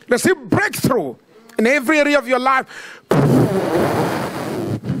 Receive breakthrough in every area of your life.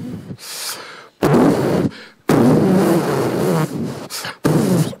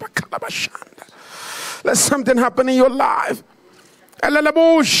 Let something happen in your life.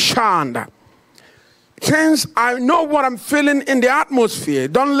 Since I know what I'm feeling in the atmosphere,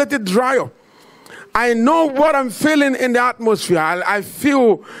 don't let it dry up. I know what I'm feeling in the atmosphere. I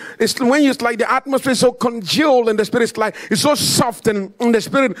feel it's when it's like the atmosphere is so congealed in the spirit, it's like it's so soft in the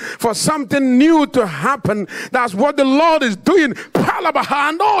spirit for something new to happen. That's what the Lord is doing.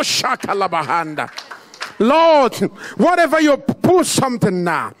 Lord, whatever you pull something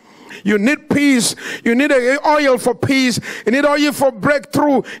now. You need peace. You need oil for peace. You need oil for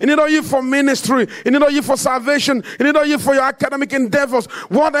breakthrough. You need oil for ministry. You need oil for salvation. You need oil for your academic endeavors.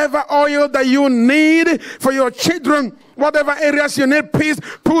 Whatever oil that you need for your children, whatever areas you need peace,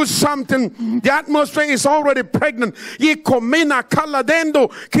 pull something. The atmosphere is already pregnant. Yikomina kaladendo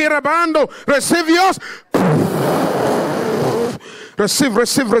kirabando. Receive yours.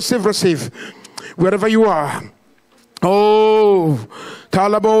 Receive. Wherever you are. Oh,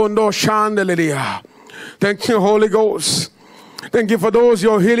 Talabondo Chandelier. Thank you, Holy Ghost. Thank you for those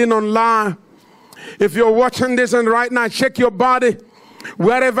you're healing online. If you're watching this and right now, check your body.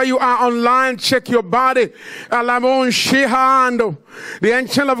 Wherever you are online, check your body. The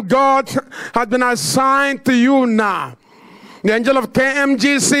angel of God has been assigned to you now. The angel of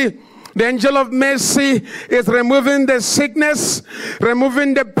KMGC, the angel of mercy, is removing the sickness,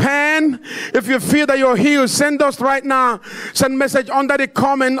 removing the pain. If you feel that you're healed, send us right now. Send message under the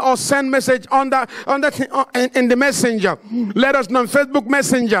comment or send message in the messenger. Let us know on Facebook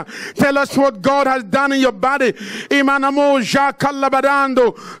Messenger. Tell us what God has done in your body. Some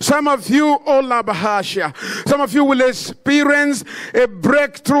of you, some of you will experience a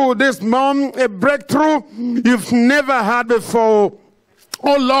breakthrough this month, a breakthrough you've never had before.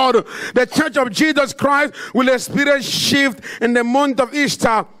 Oh Lord, the Church of Jesus Christ will experience shift in the month of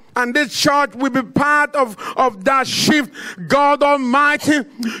Easter. And this church will be part of that shift. God Almighty,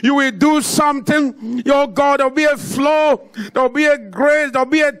 you will do something. Your God, there will be a flow. There will be a grace. There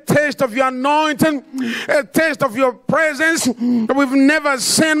will be a taste of your anointing. A taste of your presence that we've never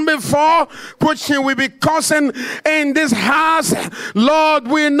seen before. Which will be causing in this house. Lord,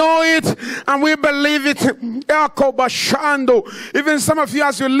 we know it and we believe it. Even some of you,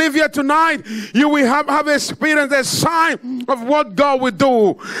 as you live here tonight, you will have experienced a sign of what God will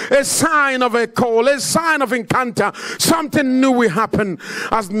do. A sign of a call, a sign of encounter. Something new will happen.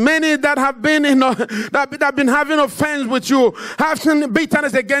 As many that have been that have been having offense with you, having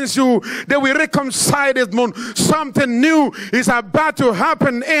bitterness against you, they will reconcile this month. Something new is about to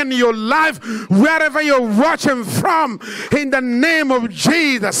happen in your life, wherever you're watching from, in the name of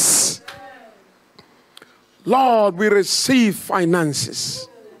Jesus. Lord, we receive finances.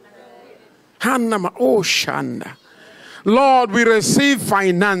 Hanama Oshanda. Lord, we receive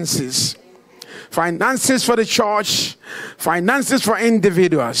finances. Finances for the church. Finances for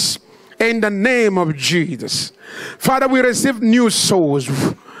individuals. In the name of Jesus. Father, we receive new souls.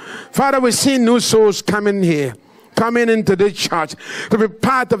 Father, we see new souls coming here. coming into this church to be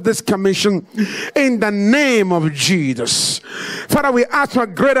part of this commission in the name of Jesus. Father, we ask for a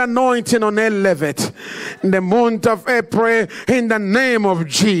great anointing on Levitt in the month of April in the name of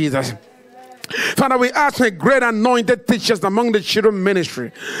Jesus. Father, we ask for great anointed teachers among the children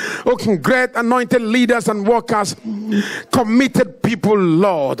ministry. Okay, great anointed leaders and workers, committed people,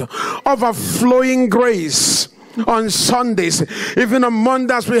 Lord, overflowing grace. On Sundays, even on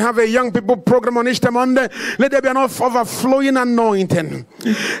Mondays, we have a young people program on Easter Monday. Let there be enough overflowing anointing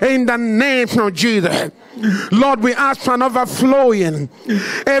in the name of Jesus. Lord, we ask for an overflowing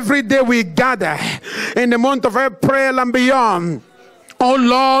every day we gather in the month of April and beyond. Oh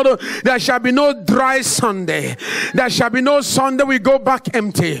Lord, there shall be no dry Sunday. There shall be no Sunday we go back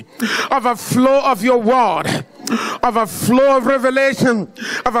empty. Of a flow of your word, of a flow of revelation,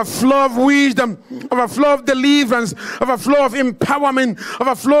 of a flow of wisdom, of a flow of deliverance, of a flow of empowerment, of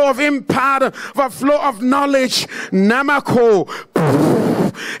a flow of impact, of a flow of knowledge. Namako,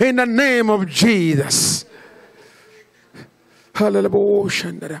 in the name of Jesus.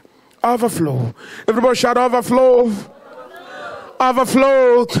 Hallelujah. Overflow. Everybody shout overflow.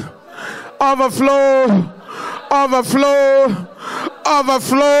 Overflow, overflow, overflow,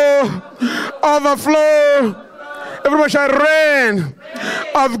 overflow, overflow. Everybody shall rain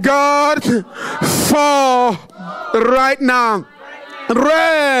of God fall right now.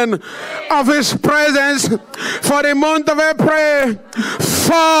 Rain of His presence for the month of April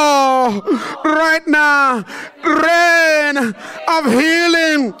fall right now. Rain of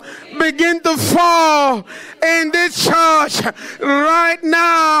healing begin to fall in this church right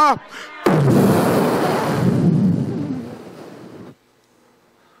now.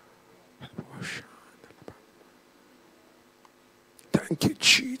 Thank you,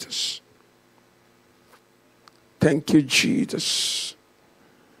 Jesus. Thank you, Jesus.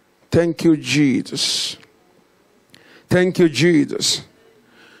 Thank you, Jesus. Thank you, Jesus.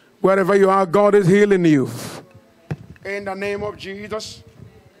 Wherever you are, God is healing you. In the name of Jesus.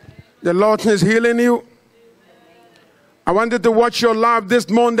 The Lord is healing you. I wanted to watch your life this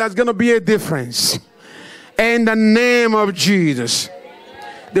morning. There's going to be a difference. In the name of Jesus.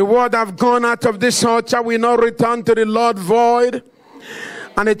 The word I've gone out of this altar will not return to the Lord void.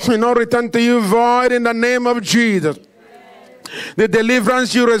 And it will not return to you void in the name of Jesus. The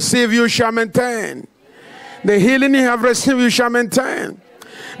deliverance you receive, you shall maintain. The healing you have received, you shall maintain.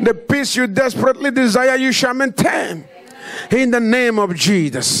 The peace you desperately desire, you shall maintain. In the name of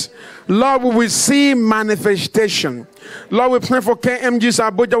Jesus. Lord, we will see manifestation. Lord, we pray for KMG's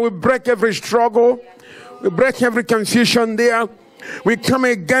Abuja. We break every struggle. We break every confusion there. We come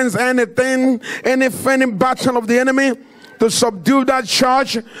against anything, any battle of the enemy to subdue that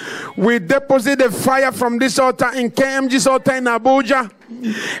church. We deposit the fire from this altar in KMG's altar in Abuja.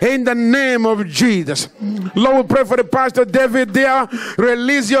 In the name of Jesus. Lord, we pray for the pastor David there.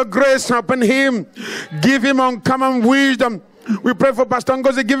 Release your grace upon him. Give him uncommon wisdom. We pray for Pastor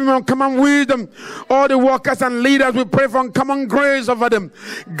Ngozi, give him uncommon wisdom. All the workers and leaders, we pray for uncommon grace over them.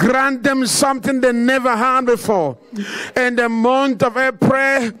 Grant them something they never had before. In the month of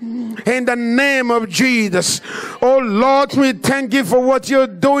April, in the name of Jesus. Oh Lord, we thank you for what you're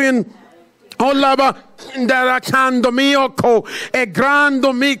doing. Oh Laba,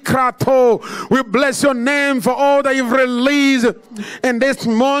 we bless your name for all that you've released in this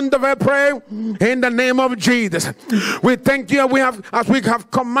month of April in the name of Jesus. We thank you as we have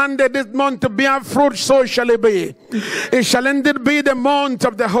commanded this month to bear fruit, so shall it be. It shall indeed be the month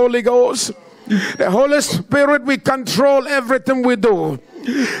of the Holy Ghost. The Holy Spirit will control everything we do.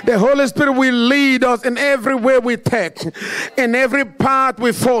 The Holy Spirit will lead us in every way we take, in every path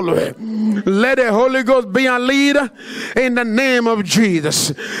we follow. Let the Holy Ghost be our leader in the name of Jesus.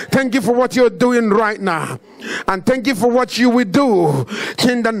 Thank you for what you're doing right now. And thank you for what you will do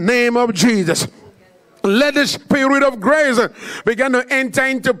in the name of Jesus. Let the Spirit of grace begin to enter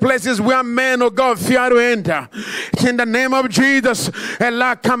into places where men, oh God, fear to enter. In the name of Jesus.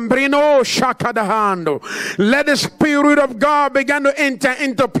 Let the Spirit of God begin to enter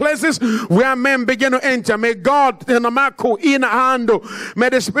into places where men begin to enter. May God, may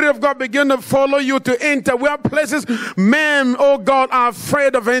the Spirit of God begin to follow you to enter where places men, oh God, are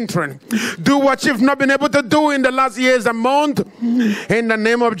afraid of entering. Do what you've not been able to do in the last years and month. In the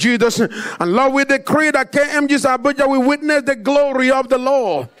name of Jesus. And Lord, we decree that KMG's Abuja, we witness the glory of the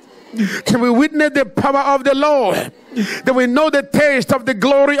Lord. Can we witness the power of the Lord? That we know the taste of the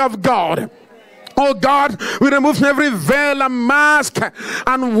glory of God. Oh God, we remove every veil and mask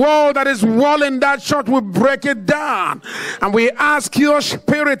and wall that is walling that church. We break it down. And we ask your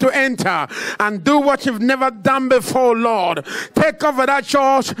spirit to enter and do what you've never done before, Lord. Take over that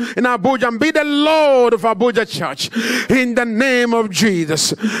church in Abuja and be the Lord of Abuja Church. In the name of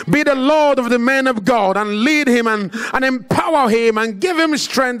Jesus. Be the Lord of the man of God and lead him and empower him and give him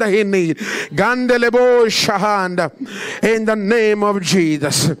strength that he needs. Gandelebo Shahanda. In the name of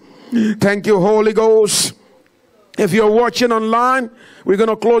Jesus. Thank you, Holy Ghost. If you're watching online, we're going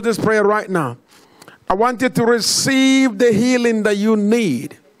to close this prayer right now. I want you to receive the healing that you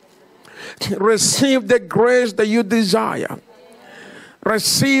need. Receive the grace that you desire.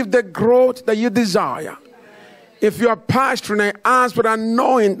 Receive the growth that you desire. If you are pastoring, I ask for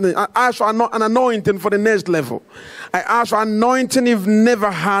anointing. I ask for an anointing for the next level. I ask for anointing you've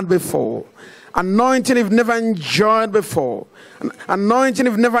never had before. Anointing you've never enjoyed before. Anointing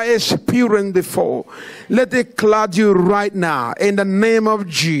you've never experienced before. Let it cloud you right now in the name of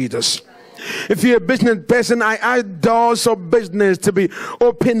Jesus. If you're a business person, I ask doors of business to be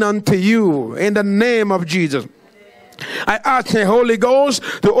open unto you in the name of Jesus. I ask the Holy Ghost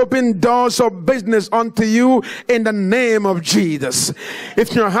to open doors of business unto you in the name of Jesus.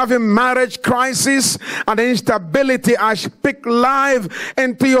 If you're having marriage crisis and instability, I speak life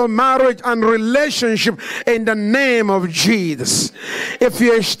into your marriage and relationship in the name of Jesus. If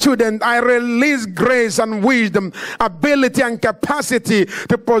you're a student, I release grace and wisdom, ability and capacity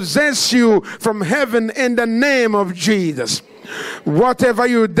to possess you from heaven in the name of Jesus. Whatever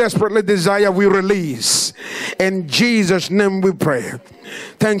you desperately desire, we release. In Jesus' name we pray.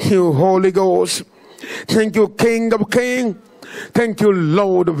 Thank you, Holy Ghost. Thank you, King of Kings. Thank you,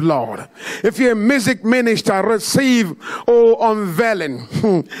 Lord of Lords. If you're a music minister, receive unveiling.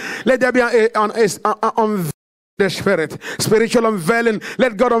 Let there be unveiling. The Spirit, spiritual unveiling.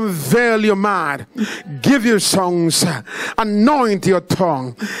 Let God unveil your mind, give you songs, anoint your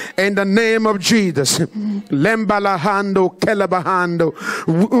tongue in the name of Jesus. Lembalahando, kelabahando.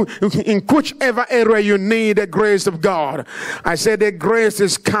 In whichever area you need the grace of God, I say the grace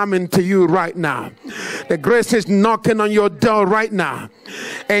is coming to you right now. The grace is knocking on your door right now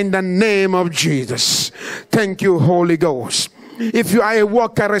in the name of Jesus. Thank you, Holy Ghost. If you are a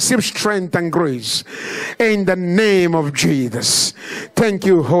worker, receive strength and grace in the name of Jesus. Thank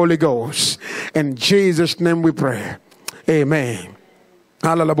you, Holy Ghost. In Jesus' name we pray. Amen.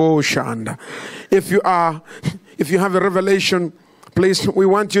 If you have a revelation, please, we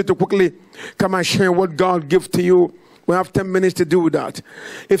want you to quickly come and share what God gives to you. We have 10 minutes to do that.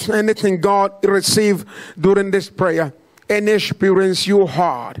 If anything God received during this prayer, any experience you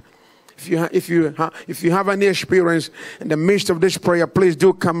had, if you have any experience in the midst of this prayer, please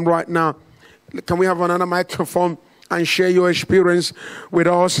do come right now. Can we have another microphone and share your experience with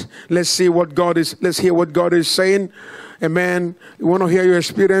us? Let's hear what God is saying. Amen. You want to hear your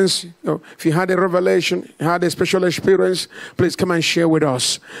experience? If you had a revelation, had a special experience, please come and share with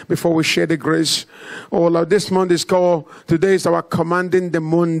us before we share the grace. This month is called, today is our Commanding the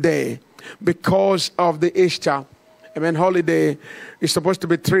Moon Day because of the Easter. Amen. Holiday is supposed to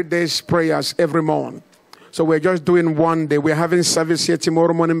be 3 days prayers every morning. So we're just doing one day. We're having service here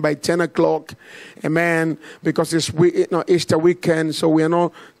tomorrow morning by 10 o'clock. Amen. Because it's Easter weekend. So we're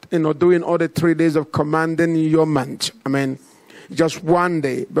not doing all the 3 days of commanding your month. Amen. Just one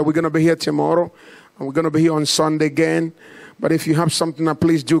day. But we're going to be here tomorrow. And we're going to be here on Sunday again. But if you have something,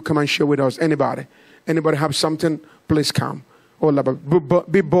 please do come and share with us. Anybody have something? Please come.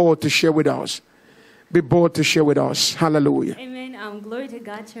 Be bold to share with us. Be bold to share with us. Hallelujah. Amen. Glory to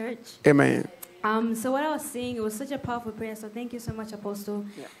God, church. Amen. So what I was saying, it was such a powerful prayer. So thank you so much, Apostle.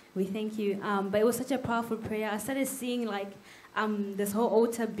 Yeah. We thank you. But it was such a powerful prayer. I started seeing this whole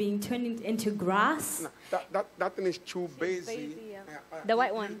altar being turned into grass. No, that thing is too busy. The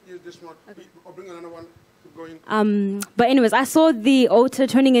white one. Use this one. Okay. I'll bring another one. But anyways, I saw the altar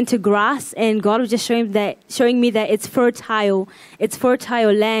turning into grass, and God was just showing me that it's fertile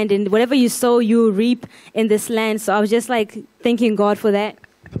land, and whatever you sow, you reap in this land. So I was just thanking God for that.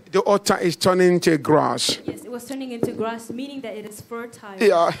 The altar is turning into grass. Yes, it was turning into grass, meaning that it is fertile.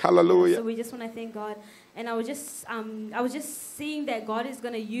 Yeah, hallelujah. So we just want to thank God. And I was just seeing that God is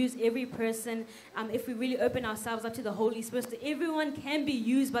going to use every person if we really open ourselves up to the Holy Spirit. So everyone can be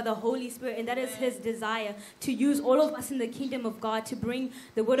used by the Holy Spirit, and that is His desire, to use all of us in the kingdom of God, to bring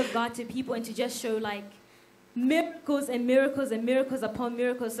the word of God to people and to just show miracles and miracles and miracles upon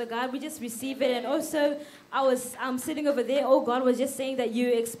miracles. So God, we just receive it. And also, I was sitting over there. Oh, God was just saying that you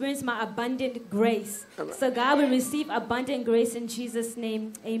experience my abundant grace. Amen. So God, we receive abundant grace in Jesus'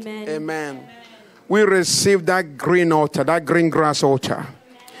 name. Amen. Amen. We receive that green altar, that green grass altar.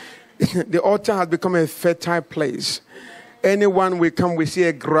 The altar has become a fertile place. Anyone will come, we see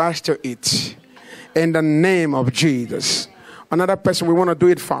a grass to eat. In the name of Jesus. Another person, we want to do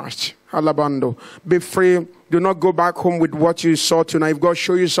it fast. Alabando. Be free. Do not go back home with what you saw tonight. If God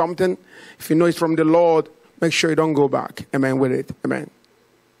show you something, if you know it's from the Lord, make sure you don't go back. Amen with it. Amen.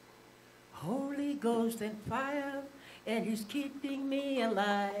 Holy Ghost and fire, and He's keeping me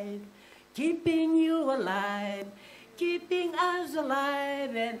alive, keeping you alive, keeping us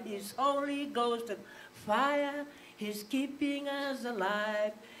alive, and His Holy Ghost and fire, He's keeping us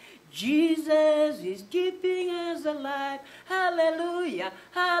alive. Jesus is keeping us alive. Hallelujah,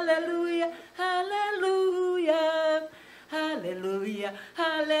 hallelujah, hallelujah, hallelujah,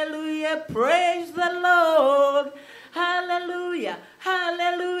 hallelujah. Praise the Lord. Hallelujah,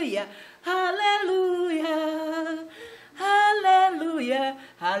 hallelujah, hallelujah, hallelujah,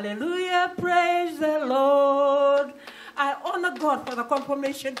 hallelujah. Praise the Lord. I honor God for the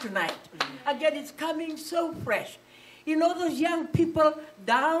confirmation tonight. Again, it's coming so fresh. You know those young people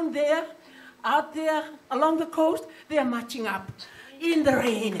down there, out there along the coast, they are marching up in the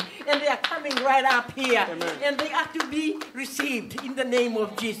rain, and they are coming right up here. Amen. And they are to be received in the name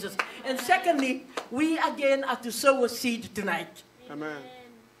of Jesus. And secondly, we again are to sow a seed tonight. Amen.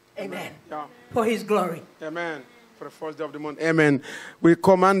 Amen. Yeah. For His glory. Amen. For the first day of the month. Amen. We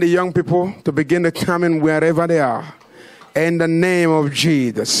command the young people to begin to come in wherever they are. In the name of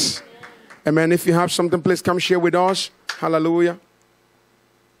Jesus. Amen. If you have something, please come share with us. Hallelujah.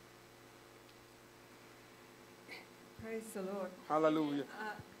 Praise the Lord. Hallelujah.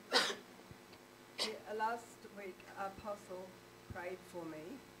 Last week, Apostle prayed for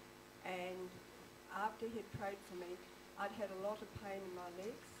me, and after he prayed for me, I'd had a lot of pain in my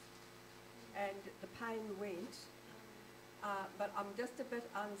legs, and the pain went, but I'm just a bit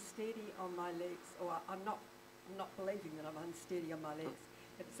unsteady on my legs, or I'm not believing that I'm unsteady on my legs.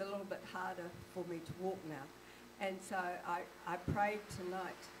 It's a little bit harder for me to walk now. And so I prayed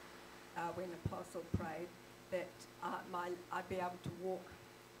tonight when Apostle prayed that I'd be able to walk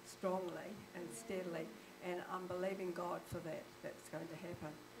strongly and steadily, and I'm believing God for that. That's going to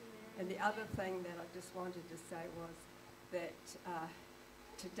happen. And the other thing that I just wanted to say was that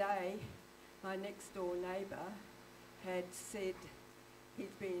today my next door neighbour had said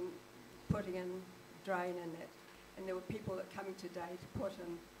he's been putting in drain in it, and there were people that coming today to put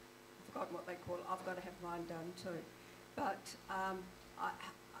in, I've forgotten what they call it, I've got to have mine done too. But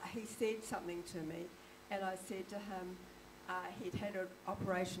he said something to me, and I said to him, he'd had an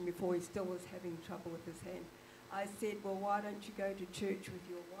operation before, he still was having trouble with his hand. I said, well, why don't you go to church with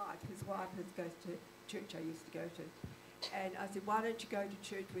your wife? His wife goes to church I used to go to. And I said, why don't you go to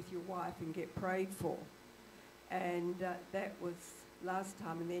church with your wife and get prayed for? And that was last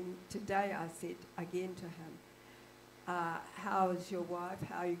time. And then today I said again to him, how is your wife?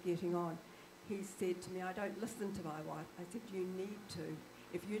 How are you getting on? He said to me, I don't listen to my wife. I said, you need to.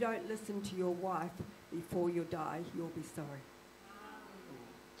 If you don't listen to your wife before you die, you'll be sorry.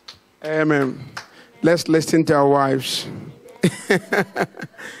 Amen. Let's listen to our wives.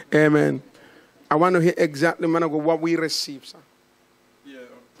 Amen. I want to hear exactly, man, what we receive, sir. Yeah.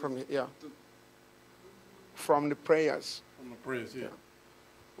 From the prayers. From the prayers, yeah.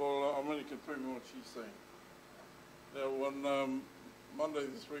 Well, I'm only confirming what she's saying. Now, on Monday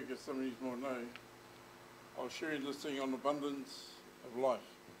this week, as some of you might know, I was sharing this thing on abundance of life.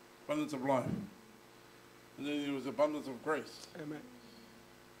 Abundance of life. And then there was abundance of grace. Amen.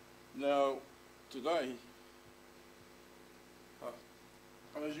 Now, today,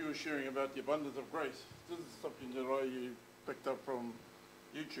 as you were sharing about the abundance of grace, this is something that I picked up from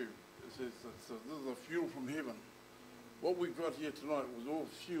YouTube. It says this is a fuel from heaven. What we've got here tonight was all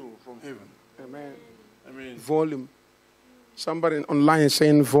fuel from heaven. Amen. I mean, volume. Somebody online is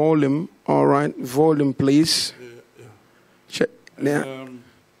saying volume. All right, volume, please. yeah. Check. Yeah.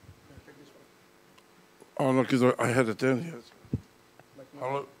 Oh, no, because I had it down here.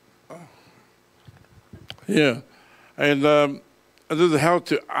 Hello. Yeah, and this is how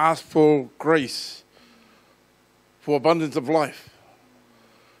to ask for grace, for abundance of life.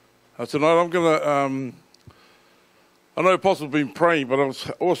 Tonight I'm going to, I know Apostle's been praying, but I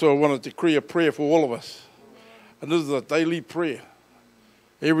also want to decree a prayer for all of us. And this is a daily prayer,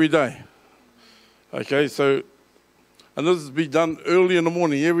 every day. Okay, so, and this is to be done early in the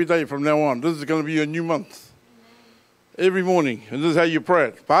morning, every day from now on. This is going to be a new month. Every morning, and this is how you pray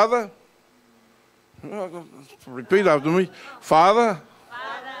it. Father, repeat after me. Father,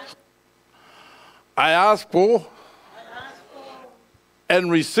 I ask for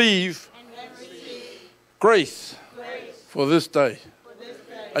and receive grace for this day.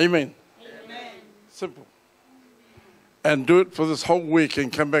 Amen. Simple. and do it for this whole week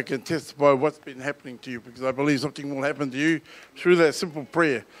and come back and testify what's been happening to you, because I believe something will happen to you through that simple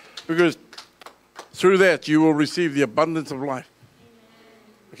prayer, because through that you will receive the abundance of life.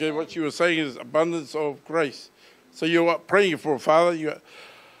 Okay, what you were saying is abundance of grace. So you're praying for a Father,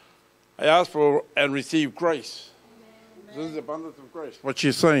 I ask for and receive grace. This is abundance of grace. What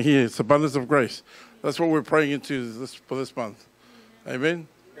you're saying here is abundance of grace. That's what we're praying into for this month. Amen?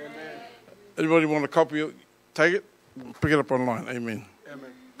 Amen. Anybody want a copy? Take it. Pick it up online. Amen.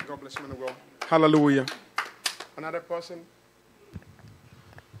 Amen. God bless you, man of God. Hallelujah. Another person?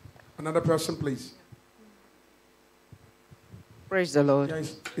 Another person, please. Praise the Lord. Yeah,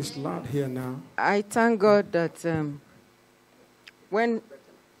 it's loud here now. I thank God that when...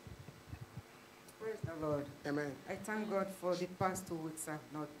 Praise the Lord. Amen. I thank God for the past 2 weeks I've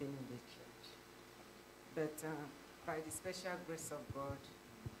not been in the church. But by the special grace of God,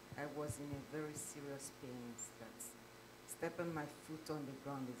 I was in a very serious pain that stepping my foot on the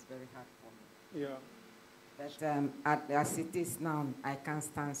ground is very hard for me. Yeah. But as it is now, I can't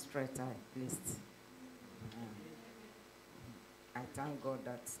stand straight at least. I thank God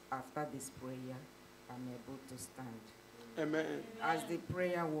that after this prayer, I'm able to stand. Amen. As the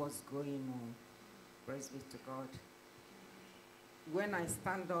prayer was going on, praise be to God. When I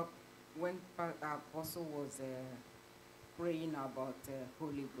stand up, when Apostle was praying about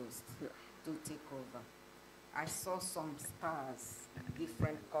Holy Ghost to take over, I saw some stars,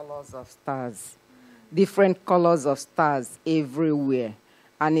 different colors of stars everywhere.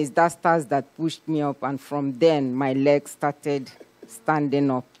 And it's that stars that pushed me up, and from then my legs started standing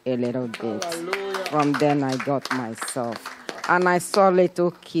up a little bit. Hallelujah. From then I got myself. And I saw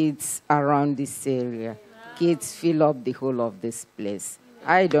little kids around this area. Kids fill up the whole of this place.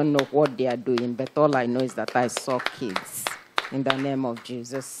 I don't know what they are doing, but all I know is that I saw kids. In the name of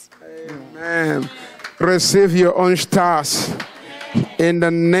Jesus. Amen. Receive your own stars. In the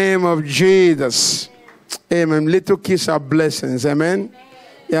name of Jesus. Amen. Little kids are blessings. Amen.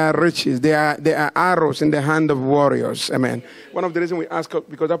 They are riches. They are arrows in the hand of warriors. Amen. One of the reasons we ask,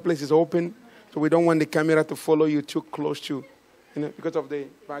 because that place is open, so we don't want the camera to follow you too close to, because of the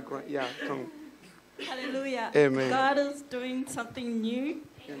background. Yeah. Hallelujah. Amen. God is doing something new.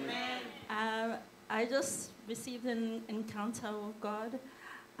 Amen. I just received an encounter with God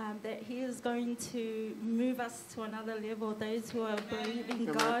that He is going to move us to another level. Those who are believing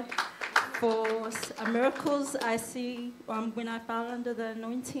God for miracles, I see when I fell under the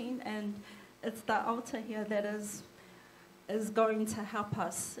anointing, and it's the altar here that is going to help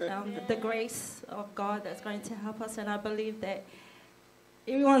us. The grace of God that's going to help us, and I believe that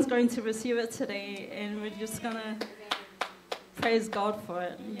everyone's going to receive it today, and we're just going to praise God for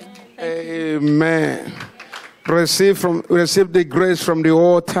it. Yeah. Amen. Receive the grace from the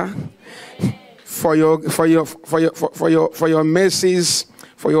altar for your mercies,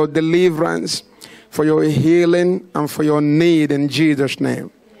 for your deliverance, for your healing, and for your need in Jesus'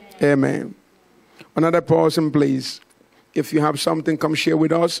 name. Amen. Another person, please. If you have something, come share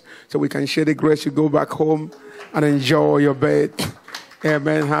with us so we can share the grace. You go back home and enjoy your bed.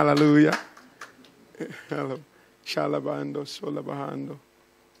 Amen. Hallelujah. Hello. Shalabando, solabahando.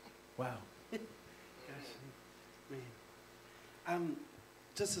 Wow. Man.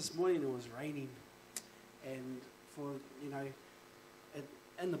 Just this morning it was raining, and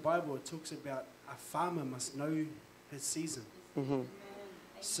in the Bible it talks about a farmer must know his season. Mm-hmm.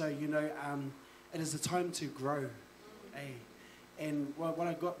 So it is a time to grow. And what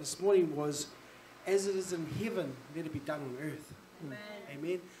I got this morning was, as it is in heaven, let it be done on earth. Amen.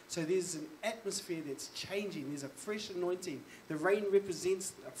 Amen. So there's an atmosphere that's changing. There's a fresh anointing. The rain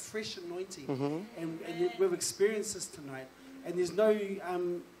represents a fresh anointing, and we've experienced this tonight. And there's no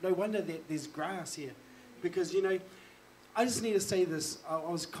wonder that there's grass here, because I just need to say this. I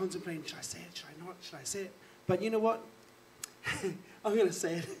was contemplating: should I say it? Should I not? Should I say it? But you know what? I'm going to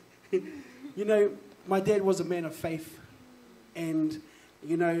say it. My dad was a man of faith, and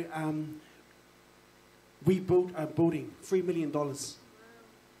we built a building, $3 million. $3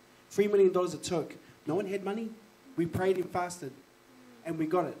 million it took. No one had money. We prayed and fasted, and we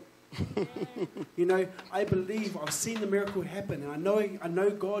got it. I believe I've seen the miracle happen, and I know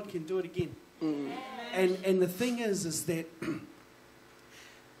God can do it again. And the thing is that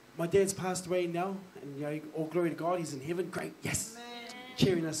my dad's passed away now, and all glory to God, he's in heaven. Great, yes,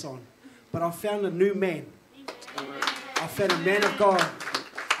 cheering us on. But I found a new man. I found a man of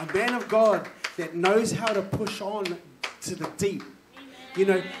God that knows how to push on to the deep.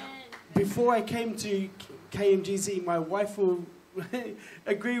 Before I came to KMGZ, my wife will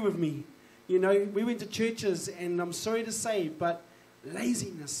agree with me. We went to churches, and I'm sorry to say, but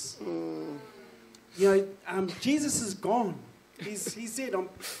laziness. Jesus is gone. He said, I'm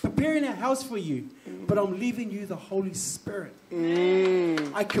preparing a house for you, but I'm leaving you the Holy Spirit.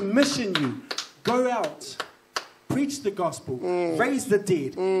 I commission you. Go out. Preach the gospel. Raise the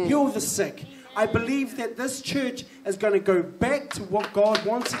dead. Heal the sick. I believe that this church is going to go back to what God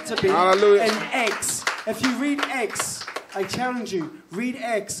wants it to be. Hallelujah. In Acts. If you read Acts, I challenge you, read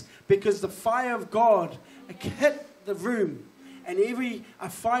Acts, because the fire of God hit the room. And a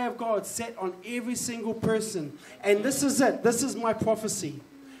fire of God sat on every single person. And this is it. This is my prophecy.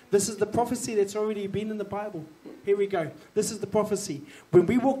 This is the prophecy that's already been in the Bible. Here we go. This is the prophecy. When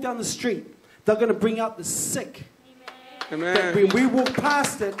we walk down the street, they're going to bring out the sick. Amen. That when we walk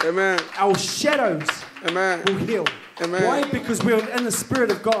past it, Amen. Our shadows will heal. Amen. Why? Because we're in the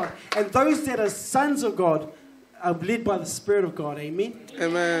Spirit of God. And those that are sons of God are led by the Spirit of God. Amen?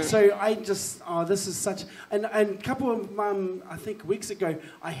 Amen. So I just, this is such... And a couple of, I think, weeks ago,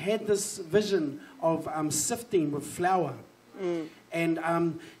 I had this vision of sifting with flour. And,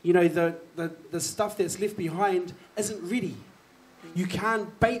 the stuff that's left behind isn't ready. You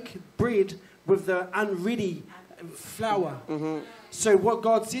can't bake bread with the unready flour. So what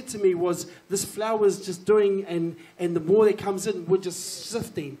God said to me was, this flour is just doing, and the more that comes in, we're just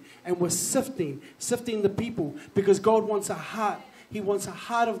sifting. And we're sifting the people, because God wants a heart. He wants a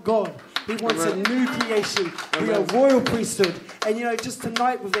heart of God. He wants a new creation. We are royal priesthood. And just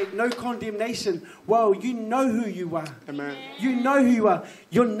tonight with that no condemnation, well, you know who you are. Amen. You know who you are.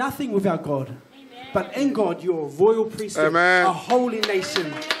 You're nothing without God. Amen. But in God, you're a royal priesthood. Amen. A holy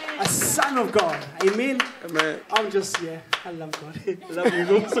nation. A son of God. Amen. Amen. I love God. I love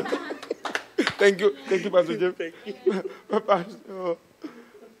you also. Thank you, Pastor Jim. Thank you. Pastor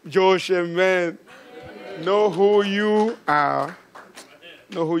Josh, amen. Know who you are.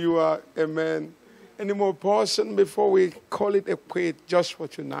 Know who you are. Amen. Any more person before we call it a quit just for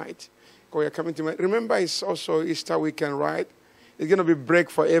tonight? Because you're coming to me. Remember, it's also Easter weekend, right? It's going to be break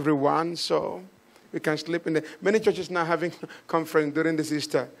for everyone, so we can sleep in there. Many churches now having conference during this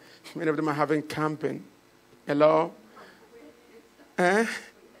Easter. Many of them are having camping. Hello?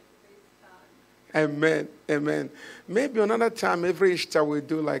 Amen. Amen. Maybe another time, every Easter, we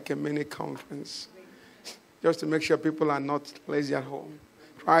do like a mini conference. Just to make sure people are not lazy at home.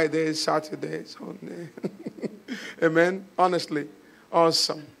 Friday, Saturday, Sunday. Amen. Honestly.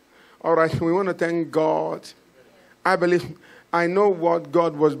 Awesome. All right. We want to thank God. I know what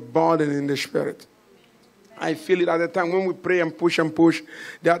God was burdened in the spirit. I feel it at the time when we pray and push,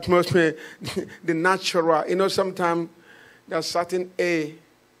 the atmosphere, the natural. Sometimes there's certain air,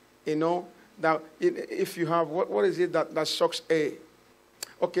 that if you have, what is it that sucks air?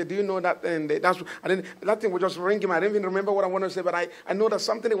 Okay, do you know that? And that thing was just ringing. I didn't even remember what I wanted to say, but I know that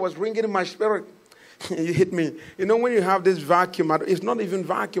something that was ringing in my spirit. You hit me. When you have this vacuum, it's not even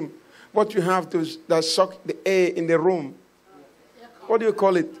vacuum. What you have to that suck the air in the room. What do you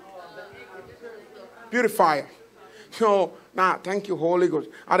call it? Purifier. Thank you, Holy Ghost.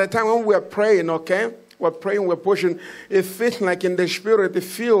 At the time when we're praying, okay? We're praying, we're pushing. It feels like in the spirit, you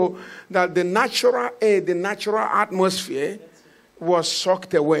feel that the natural air, the natural atmosphere was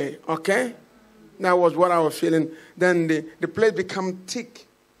sucked away, okay? That was what I was feeling. Then the place become thick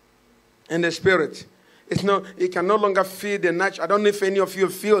in the spirit. It can no longer feel the natural. I don't know if any of you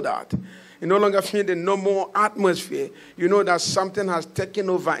feel that. You no longer feel the normal atmosphere. You know that something has taken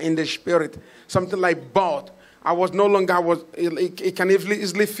over in the spirit. Something like birth. It can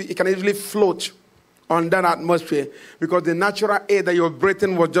easily float on that atmosphere, because the natural air that you're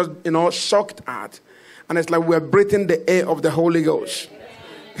breathing was just, sucked out. And it's like we're breathing the air of the Holy Ghost.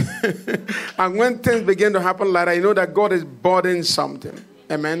 And when things begin to happen like that, you know that God is burdening something.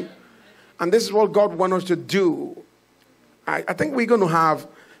 Amen. And this is what God wants us to do. I think we're going to have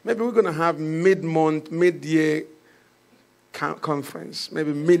mid-month, mid-year conference.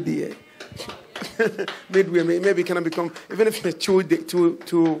 Maybe mid-year. Midway, maybe it can become, even if it's 2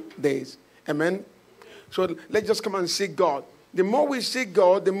 days. Amen. So let's just come and seek God. The more we seek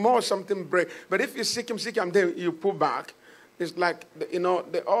God, the more something breaks. But if you seek Him, then you pull back. It's like,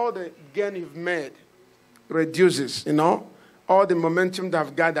 all the gain you've made reduces, All the momentum that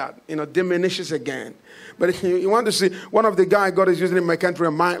I've gathered, diminishes again. But if you want to see, one of the guys God is using in my country,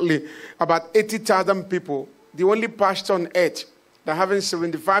 mightily, about 80,000 people, the only pastor on earth, that having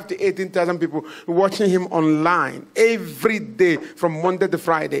 75 to 18,000 people watching him online every day from Monday to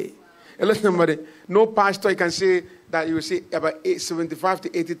Friday. And listen, somebody, no pastor you can say that you will see about 75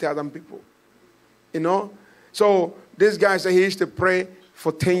 to 80,000 people. So this guy said he used to pray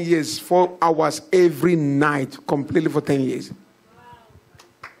for 10 years, 4 hours every night, completely for 10 years.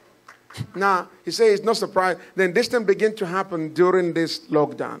 Now, he said he's not surprised. Then this thing began to happen during this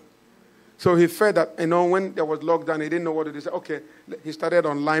lockdown. So he felt that, when there was lockdown, he didn't know what to do. He said, okay, he started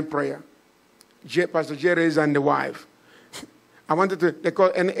online prayer. Pastor Jerry's and the wife. I wanted to, they call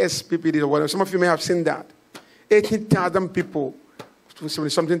NSPPD or whatever. Some of you may have seen that. 18,000 people,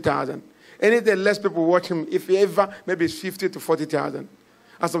 something thousand. Anything less people watch him, if he ever, maybe it's 50 to 40,000.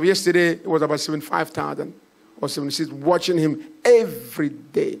 As of yesterday, it was about 75,000 or 76 watching him every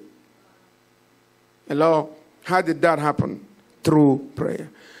day. Hello? How did that happen? Through prayer.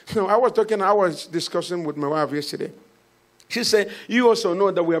 I was discussing with my wife yesterday. She said, you also know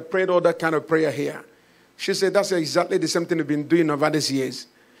that we have prayed all that kind of prayer here. She said, that's exactly the same thing we've been doing over these years.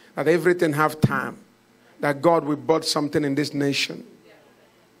 That everything have time. That God will birth something in this nation.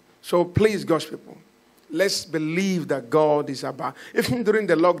 So please, God's people, let's believe that God is about. Even during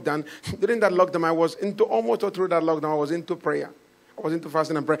that lockdown, I was into, almost all through that lockdown, I was into prayer. I was into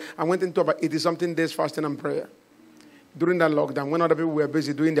fasting and prayer. I went into about 80-something days fasting and prayer. During that lockdown, when other people were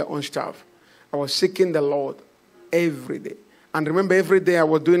busy doing their own stuff, I was seeking the Lord every day. And remember, every day I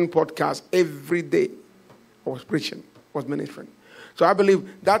was doing podcasts. Every day I was preaching, was ministering. So I believe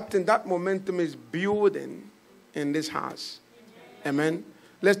that momentum is building in this house. Amen.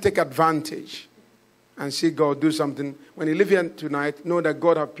 Let's take advantage and see God do something. When you live here tonight, know that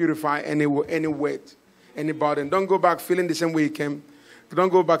God has purified any weight, any burden. Don't go back feeling the same way you came. Don't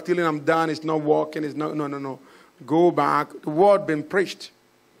go back feeling I'm done, it's not working, it's not, no. Go back. The word been preached.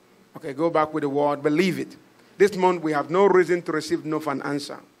 Okay, go back with the word. Believe it. This month we have no reason to receive no for an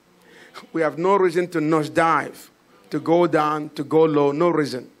answer. We have no reason to nosedive, to go down, to go low. No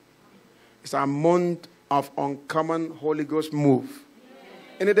reason. It's a month of uncommon Holy Ghost move.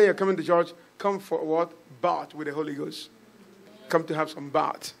 Any day you're coming to church, come for what? Bath with the Holy Ghost. Come to have some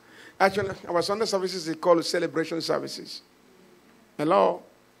bath. Actually, our Sunday services is called celebration services. Hello?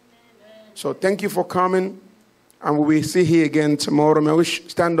 So thank you for coming. And we will see you again tomorrow. May we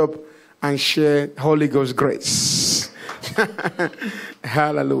stand up and share Holy Ghost grace.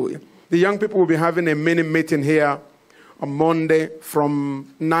 Hallelujah. The young people will be having a mini meeting here on Monday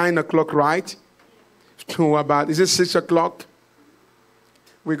from 9 o'clock, right? To about, is it 6 o'clock?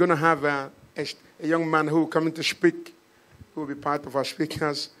 We're going to have a young man who will come in to speak, who will be part of our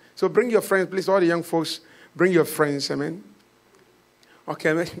speakers. So bring your friends, please, all the young folks, bring your friends, amen.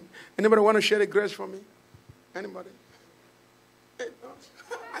 Okay, anybody want to share the grace for me? Anybody?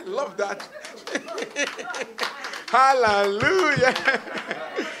 I love that. Hallelujah.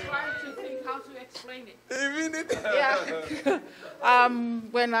 Trying to think how to explain it. You mean it? Yeah.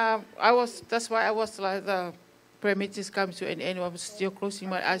 When I was, that's why I was like the prayer meetings come to an end. I was still closing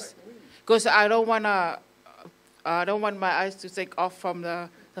my eyes because I don't want my eyes to take off from the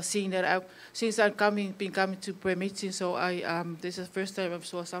scene that since I've been coming to prayer meetings. So this is the first time I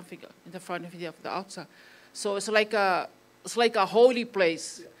saw something in the front of the altar. So it's like a holy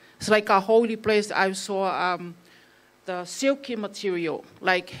place. It's like a holy place. I saw the silky material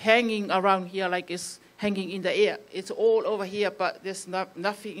like hanging around here, like it's hanging in the air. It's all over here, but there's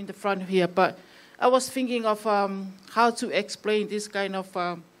nothing in the front of here. But I was thinking of how to explain this kind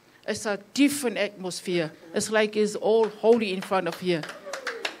of. It's a different atmosphere. It's like it's all holy in front of here.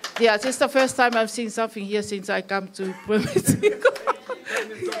 Yeah, it's the first time I've seen something here since I come to prayer meeting.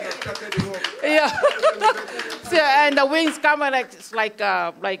 Yeah. So, and the wings come and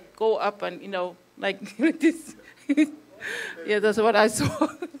like go up and like this. Yeah, that's what I saw.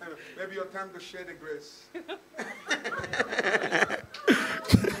 Maybe your time to share the grace.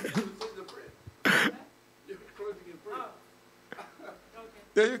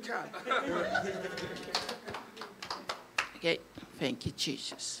 Yeah, you can. Okay. Thank you,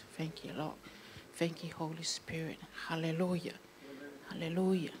 Jesus. Thank you, Lord. Thank you, Holy Spirit. Hallelujah.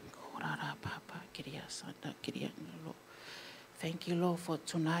 Hallelujah. Thank you, Lord, for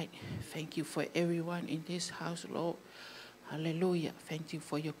tonight. Thank you for everyone in this house, Lord. Hallelujah. Thank you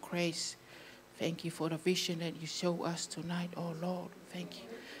for your grace. Thank you for the vision that you show us tonight, oh Lord. Thank you.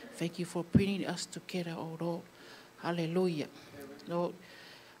 Thank you for bringing us together, oh Lord. Hallelujah. Lord,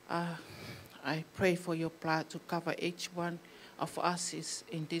 I pray for your blood to cover each one of us is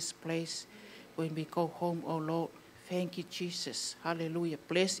in this place when we go home, oh Lord. Thank you, Jesus. Hallelujah.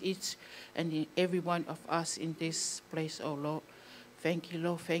 Bless each and every one of us in this place, oh Lord. Thank you,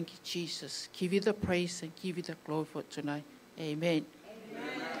 Lord. Thank you, Jesus. Give you the praise and give you the glory for tonight. Amen.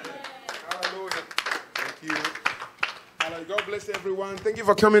 Amen. Hallelujah. Thank you. God bless everyone. Thank you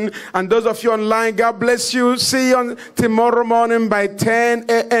for coming. And those of you online, God bless you. See you on tomorrow morning by 10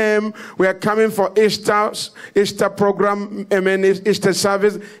 a.m. We are coming for Easter program. Amen. Easter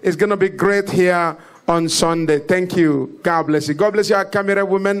service is going to be great here on Sunday. Thank you. God bless you. God bless you, our camera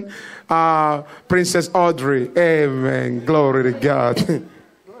woman, Princess Audrey. Amen. Glory to God.